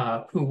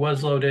who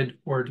was loaded,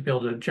 or to be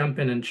able to jump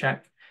in and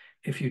check.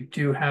 If you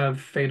do have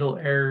fatal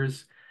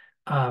errors,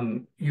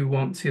 you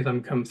won't see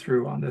them come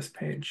through on this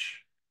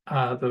page.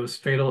 Those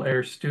fatal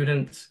error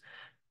students,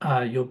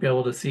 you'll be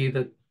able to see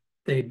that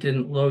they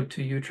didn't load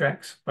to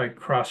Utrex by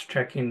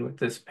cross-checking with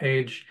this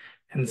page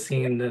and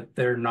seeing that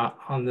they're not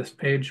on this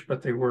page,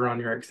 but they were on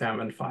your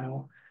examined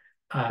file.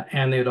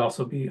 And they'd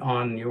also be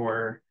on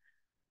your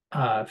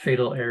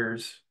fatal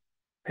errors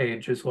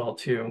page as well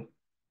too.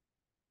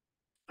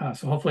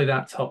 So hopefully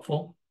that's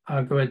helpful.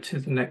 Go ahead to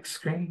the next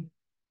screen.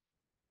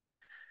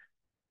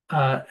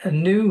 A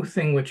new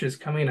thing which is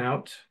coming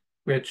out,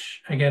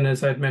 which again,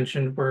 as I'd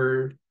mentioned,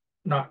 we're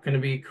not going to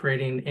be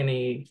creating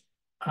any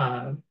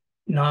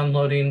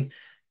non-loading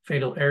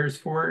fatal errors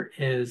for,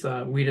 is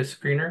WIDA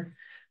screener.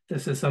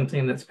 This is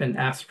something that's been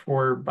asked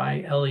for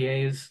by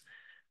LEAs,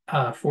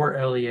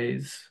 for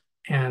LEAs,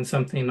 and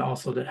something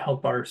also to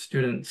help our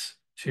students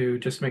to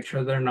just make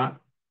sure they're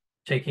not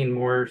taking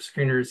more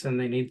screeners than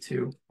they need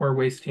to, or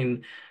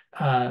wasting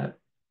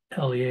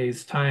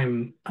LEA's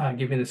time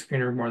giving the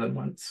screener more than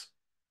once.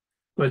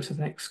 Go to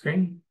the next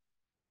screen.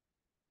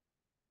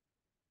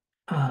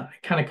 I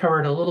kind of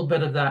covered a little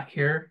bit of that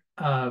here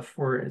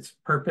for its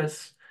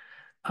purpose,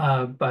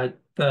 but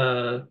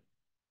the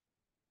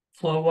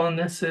flow on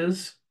this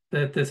is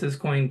that this is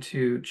going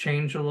to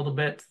change a little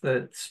bit.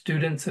 That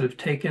students that have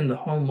taken the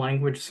home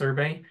language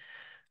survey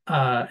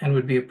and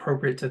would be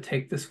appropriate to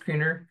take the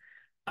screener,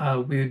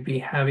 we would be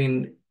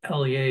having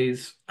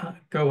LEAs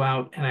go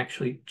out and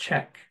actually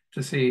check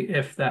to see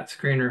if that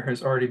screener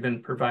has already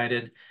been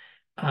provided,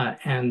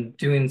 and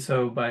doing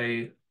so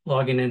by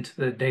logging into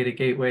the data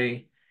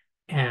gateway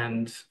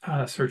and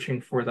searching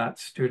for that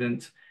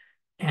student.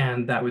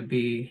 And that would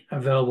be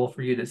available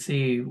for you to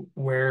see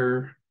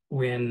where,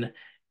 when,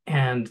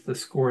 and the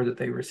score that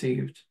they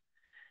received.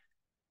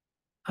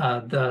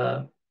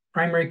 The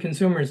primary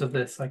consumers of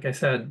this, like I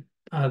said,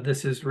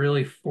 this is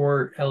really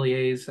for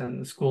LEAs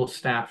and the school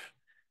staff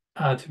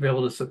to be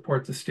able to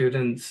support the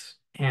students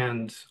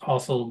and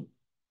also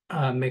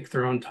make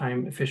their own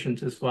time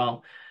efficient as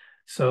well.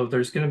 So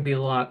there's going to be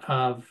a lot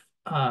of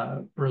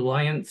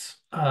reliance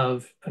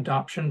of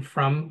adoption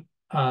from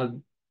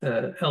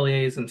the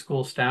LEAs and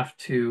school staff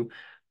to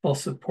both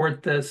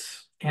support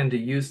this and to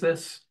use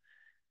this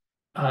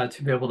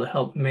to be able to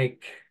help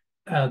make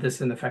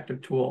this an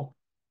effective tool.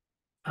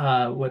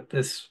 What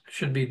this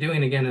should be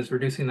doing again is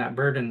reducing that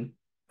burden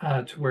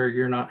to where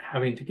you're not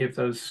having to give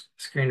those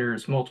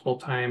screeners multiple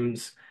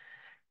times,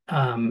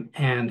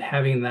 and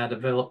having that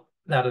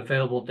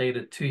available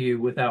data to you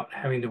without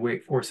having to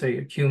wait for, say,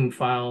 a CUME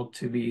file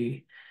to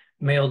be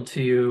mailed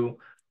to you,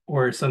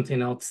 or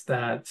something else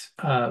that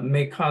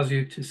may cause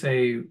you to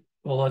say,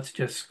 well, let's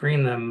just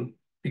screen them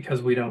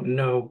because we don't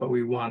know, but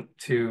we want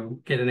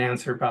to get an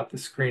answer about the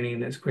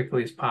screening as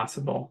quickly as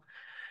possible.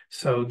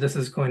 So this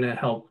is going to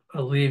help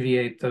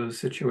alleviate those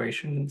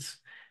situations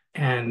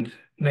and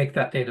make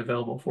that data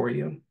available for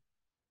you.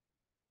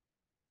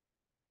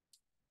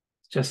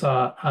 Just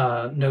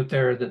a note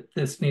there that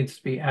this needs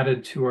to be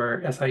added to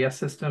our SIS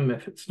system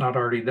if it's not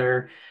already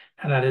there,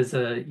 and that is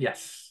a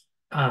yes.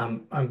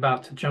 I'm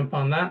about to jump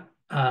on that.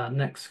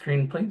 Next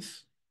screen,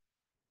 please.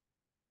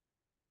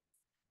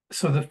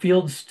 So the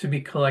fields to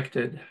be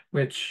collected,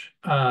 which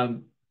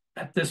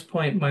at this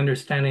point, my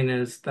understanding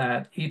is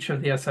that each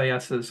of the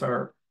SISs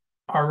are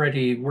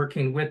already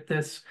working with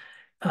this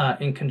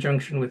in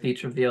conjunction with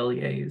each of the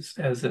LEAs,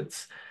 as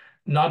it's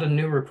not a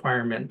new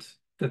requirement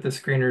that the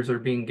screeners are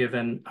being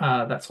given.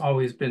 That's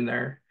always been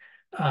there.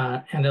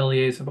 And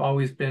LEAs have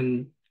always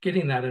been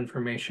getting that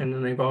information,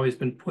 and they've always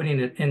been putting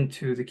it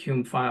into the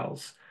CUME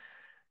files.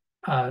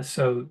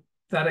 So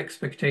that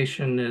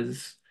expectation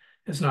is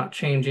not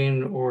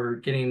changing or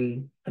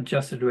getting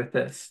adjusted with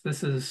this.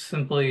 This is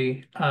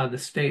simply the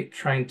state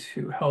trying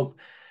to help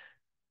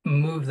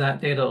move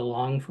that data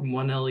along from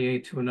one LEA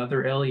to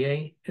another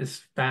LEA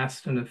as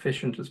fast and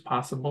efficient as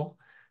possible,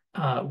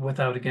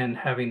 without, again,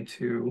 having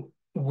to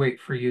wait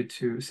for you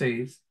to,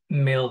 say,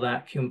 mail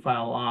that CUME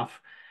file off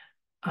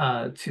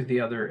to the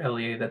other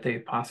LEA that they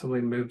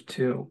possibly moved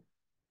to.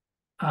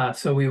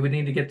 So we would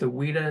need to get the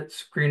WIDA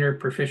screener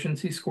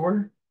proficiency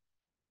score,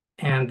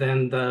 and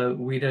then the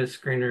WIDA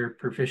screener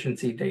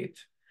proficiency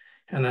date,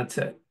 and that's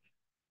it.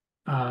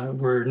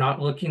 We're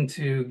not looking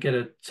to get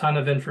a ton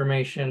of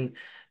information.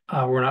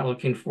 We're not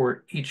looking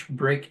for each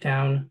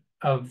breakdown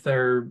of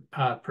their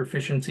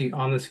proficiency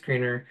on the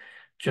screener,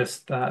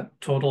 just that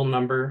total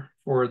number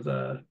for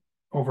the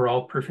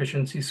overall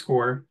proficiency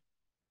score,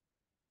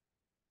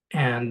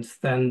 and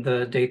then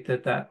the date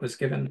that that was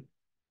given.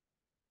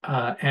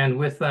 And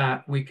with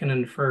that, we can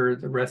infer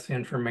the rest of the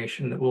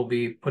information that we'll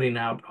be putting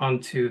out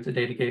onto the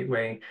data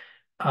gateway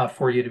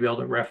for you to be able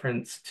to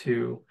reference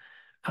to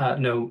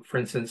know, for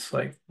instance,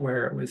 like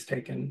where it was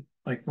taken,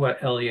 like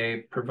what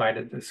LEA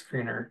provided the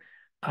screener.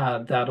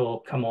 That'll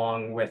come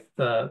along with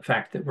the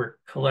fact that we're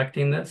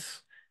collecting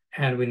this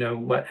and we know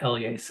what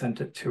LEA sent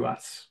it to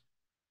us.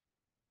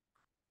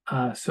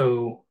 I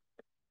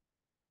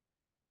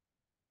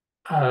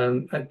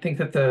think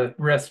that the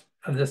rest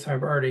of this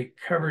I've already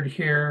covered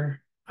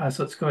here.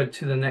 So let's go ahead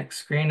to the next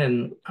screen,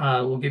 and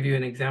we'll give you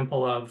an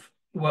example of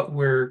what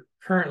we're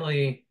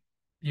currently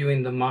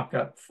viewing the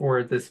mock-up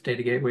for this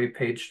data gateway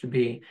page to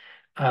be.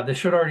 This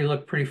should already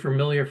look pretty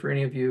familiar for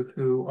any of you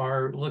who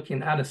are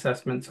looking at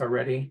assessments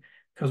already,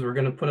 because we're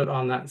going to put it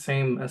on that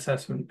same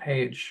assessment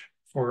page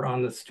for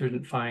on the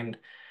student find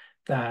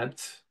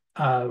that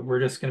we're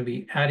just going to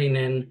be adding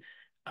in.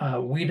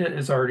 WIDA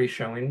is already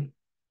showing,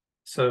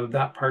 so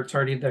that part's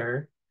already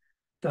there.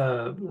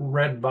 The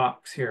red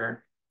box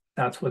here,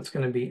 that's what's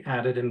going to be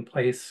added in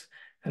place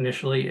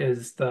initially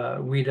is the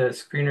WIDA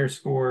screener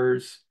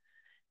scores.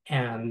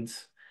 And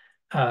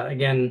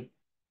again,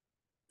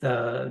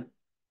 the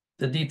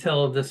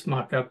detail of this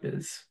mock-up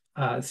is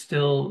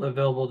still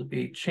available to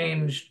be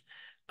changed,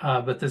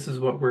 but this is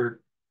what we're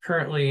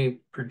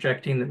currently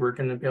projecting that we're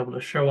going to be able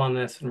to show on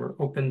this, and we're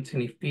open to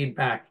any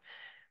feedback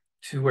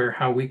to where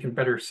how we can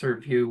better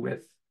serve you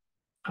with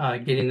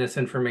getting this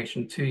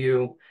information to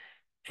you.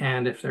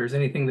 And if there's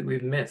anything that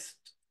we've missed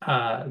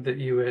that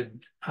you would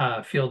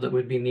feel that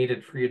would be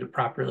needed for you to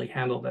properly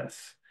handle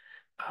this.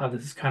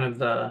 This is kind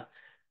of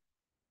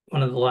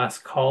one of the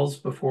last calls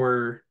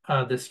before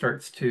this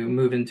starts to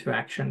move into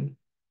action.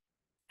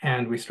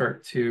 And we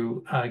start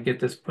to get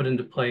this put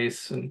into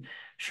place and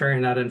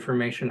sharing that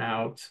information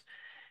out.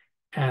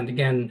 And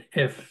again,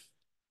 if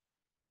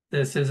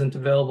this isn't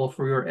available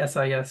for your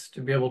SIS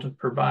to be able to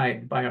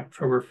provide by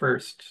October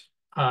 1st,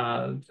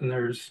 and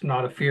there's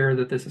not a fear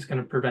that this is going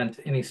to prevent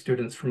any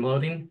students from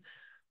loading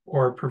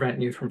or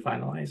prevent you from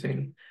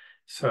finalizing.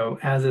 So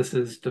as this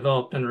is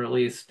developed and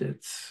released,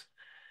 it's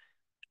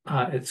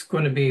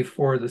going to be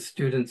for the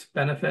student's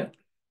benefit,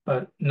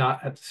 but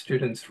not at the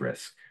student's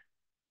risk.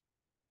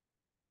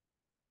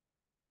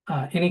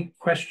 Any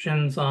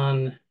questions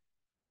on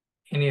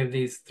any of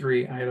these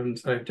three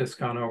items that I've just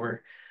gone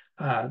over?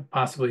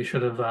 Possibly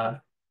should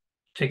have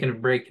taken a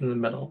break in the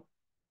middle.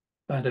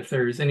 But if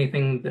there's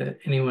anything that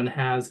anyone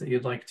has that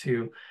you'd like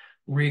to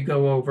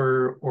re-go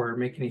over or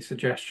make any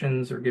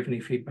suggestions or give any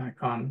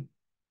feedback on.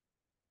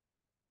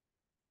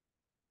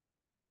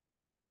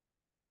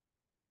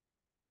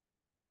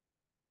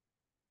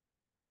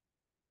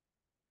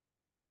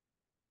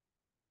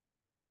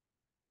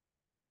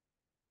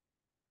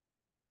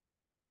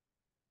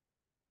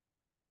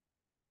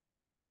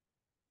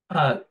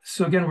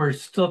 So again, we're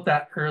still at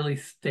that early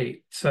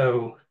state.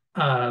 So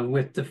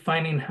with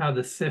defining how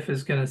the SIF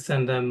is going to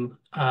send them,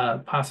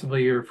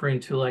 possibly you're referring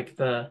to like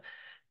the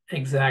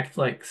exact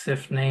like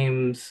SIF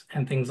names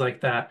and things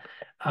like that.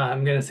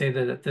 I'm going to say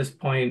that at this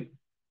point,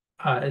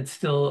 it's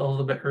still a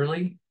little bit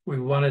early. We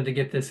wanted to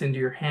get this into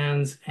your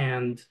hands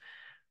and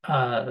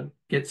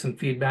get some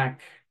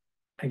feedback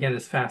again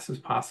as fast as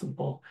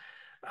possible.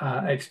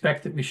 I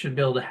expect that we should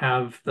be able to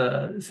have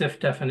the SIF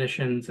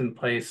definitions in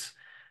place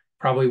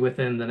probably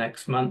within the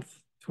next month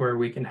to where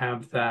we can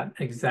have that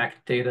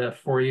exact data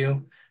for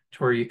you to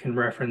where you can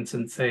reference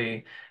and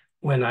say,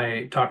 when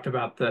I talked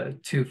about the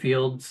two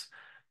fields,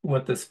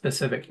 what the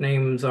specific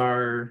names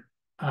are,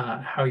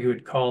 how you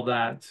would call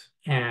that,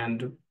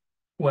 and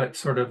what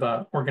sort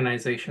of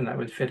organization that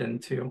would fit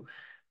into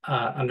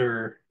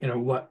under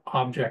what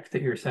object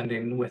that you're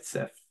sending with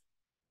SIF.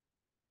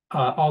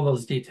 All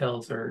those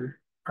details are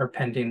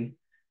pending,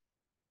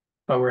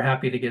 but we're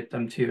happy to get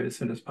them to you as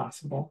soon as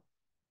possible.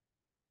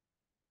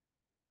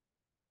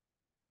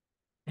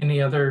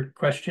 Any other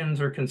questions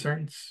or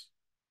concerns?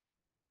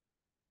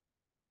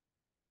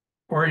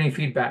 Or any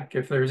feedback,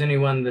 if there's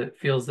anyone that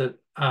feels that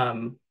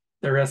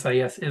their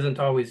SIS isn't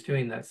always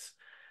doing this,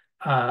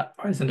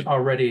 isn't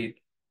already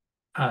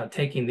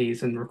taking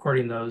these and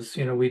recording those,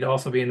 we'd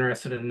also be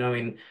interested in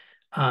knowing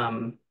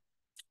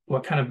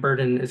what kind of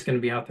burden is going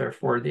to be out there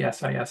for the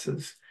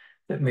SISs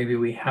that maybe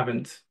we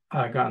haven't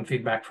gotten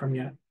feedback from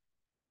yet.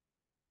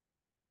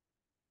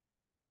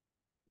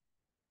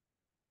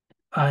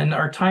 And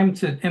our time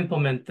to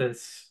implement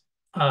this,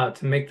 to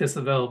make this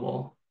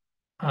available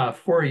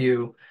for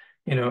you,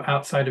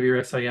 outside of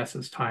your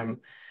SIS's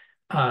time,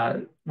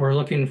 we're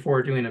looking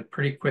for doing a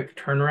pretty quick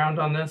turnaround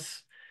on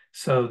this.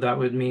 So that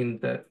would mean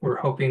that we're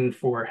hoping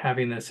for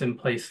having this in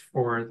place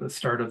for the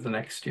start of the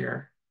next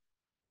year.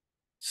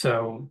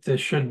 So this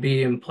should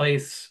be in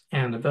place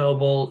and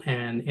available,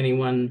 and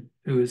anyone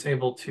who is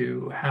able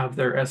to have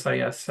their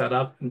SIS set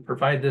up and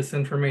provide this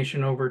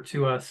information over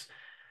to us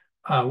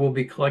will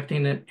be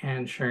collecting it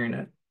and sharing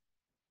it.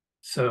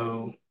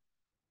 So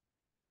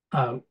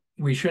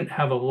we shouldn't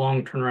have a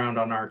long turnaround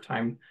on our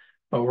time,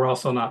 but we're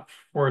also not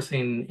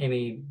forcing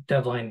any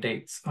deadline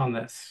dates on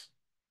this.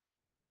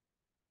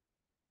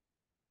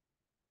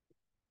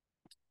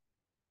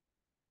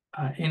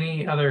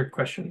 Any other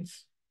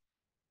questions?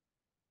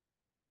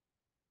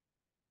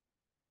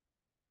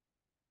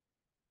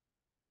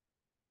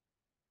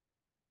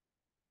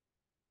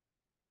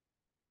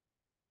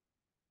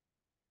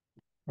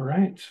 All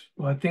right.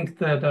 Well, I think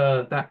that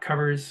that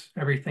covers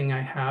everything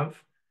I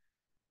have.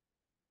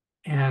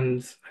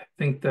 And I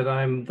think that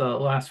I'm the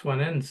last one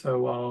in,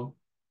 so I'll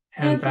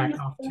hand back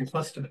off to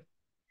Cluster.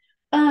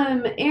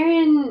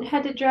 Erin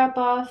had to drop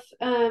off.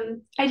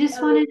 I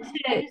just wanted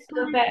to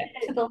go back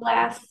to the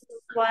last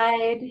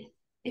slide,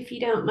 if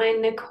you don't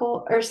mind,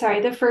 Nicole, or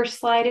sorry, the first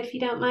slide, if you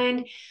don't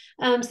mind.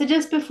 So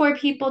just before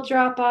people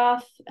drop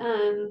off,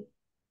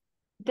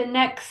 the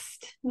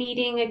next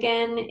meeting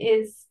again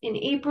is in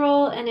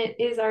April, and it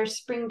is our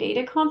spring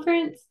data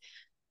conference.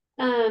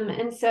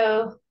 And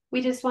so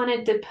we just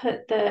wanted to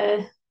put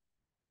the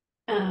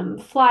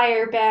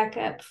flyer back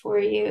up for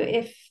you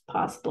if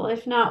possible.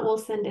 If not, we'll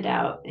send it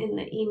out in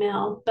the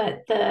email.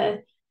 But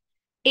the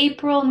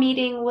April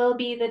meeting will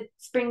be the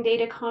spring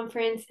data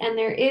conference, and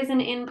there is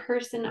an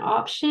in-person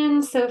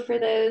option. So for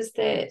those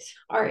that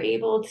are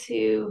able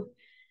to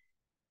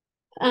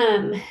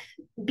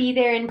be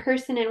there in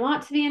person and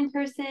want to be in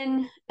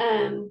person,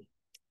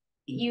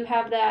 you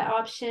have that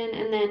option,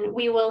 and then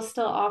we will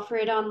still offer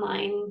it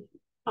online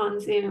on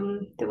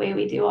Zoom the way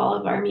we do all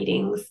of our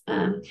meetings.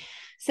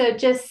 So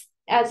just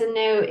as a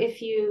note,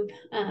 if you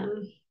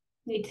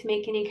need to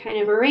make any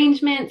kind of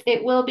arrangements,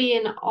 it will be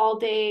an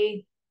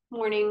all-day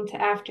morning to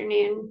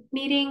afternoon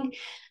meeting,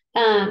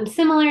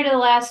 similar to the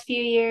last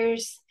few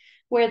years,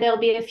 where there'll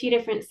be a few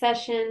different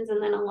sessions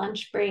and then a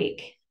lunch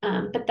break.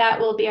 But that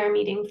will be our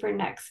meeting for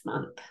next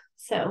month.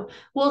 So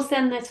we'll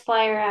send this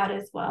flyer out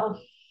as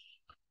well.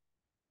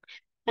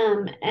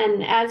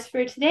 And as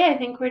for today, I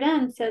think we're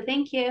done. So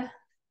thank you.